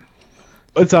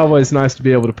It's always nice to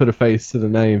be able to put a face to the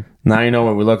name. now you know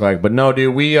what we look like. But no,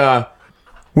 dude, we're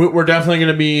definitely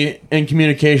going to be in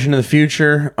communication in the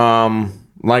future.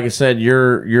 Like I said,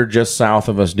 you're just south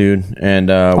of us, dude,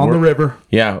 and On we're- the river.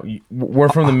 Yeah, we're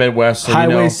from the Midwest. So,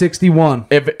 Highway 61.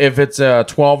 If it's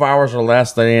 12 hours or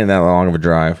less, that ain't that long of a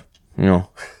drive.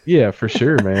 Yeah, for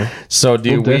sure, man. So,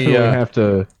 dude, we'll definitely have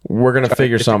to. We're gonna try to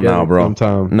figure get something together out, bro.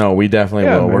 sometime. No, we definitely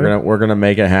Yeah, will. man. We're gonna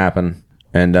make it happen,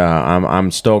 and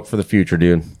I'm stoked for the future,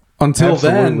 dude. Until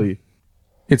Absolutely. then,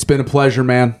 it's been a pleasure,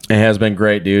 man. It has been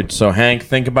great, dude. So, Hank,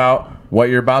 think about what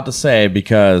you're about to say,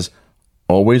 because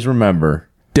always remember: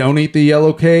 don't eat the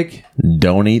yellow cake.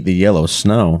 Don't eat the yellow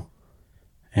snow.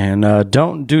 And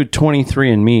don't do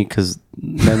 23andMe, because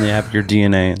then they have your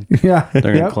DNA. And Yeah. they're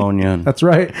going to Yep. clone you. And That's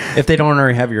right. if they don't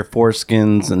already have your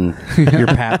foreskins and your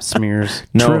pap smears.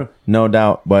 No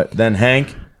doubt. But then,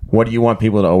 Hank, what do you want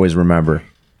people to always remember?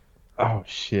 Oh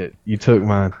shit, you took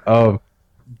mine.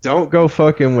 Don't go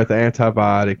fucking with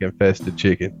antibiotic infested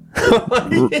chicken.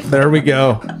 There we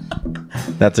go.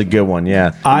 That's a good one.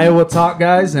 Yeah. Iowa Talk,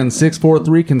 guys, and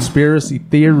 643 Conspiracy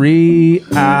Theory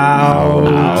out.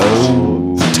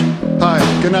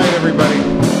 Hi. Good night,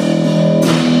 everybody.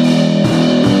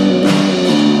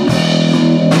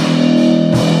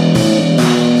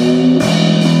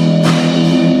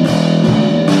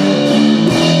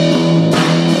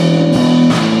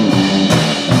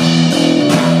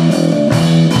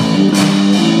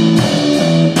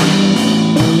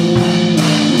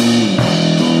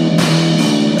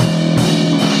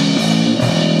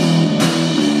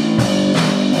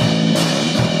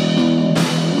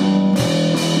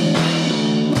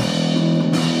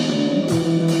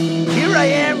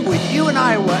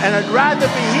 And I'd rather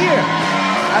be here.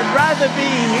 I'd rather be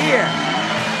here.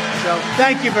 So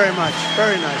thank you very much.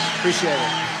 Very nice. Appreciate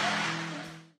it.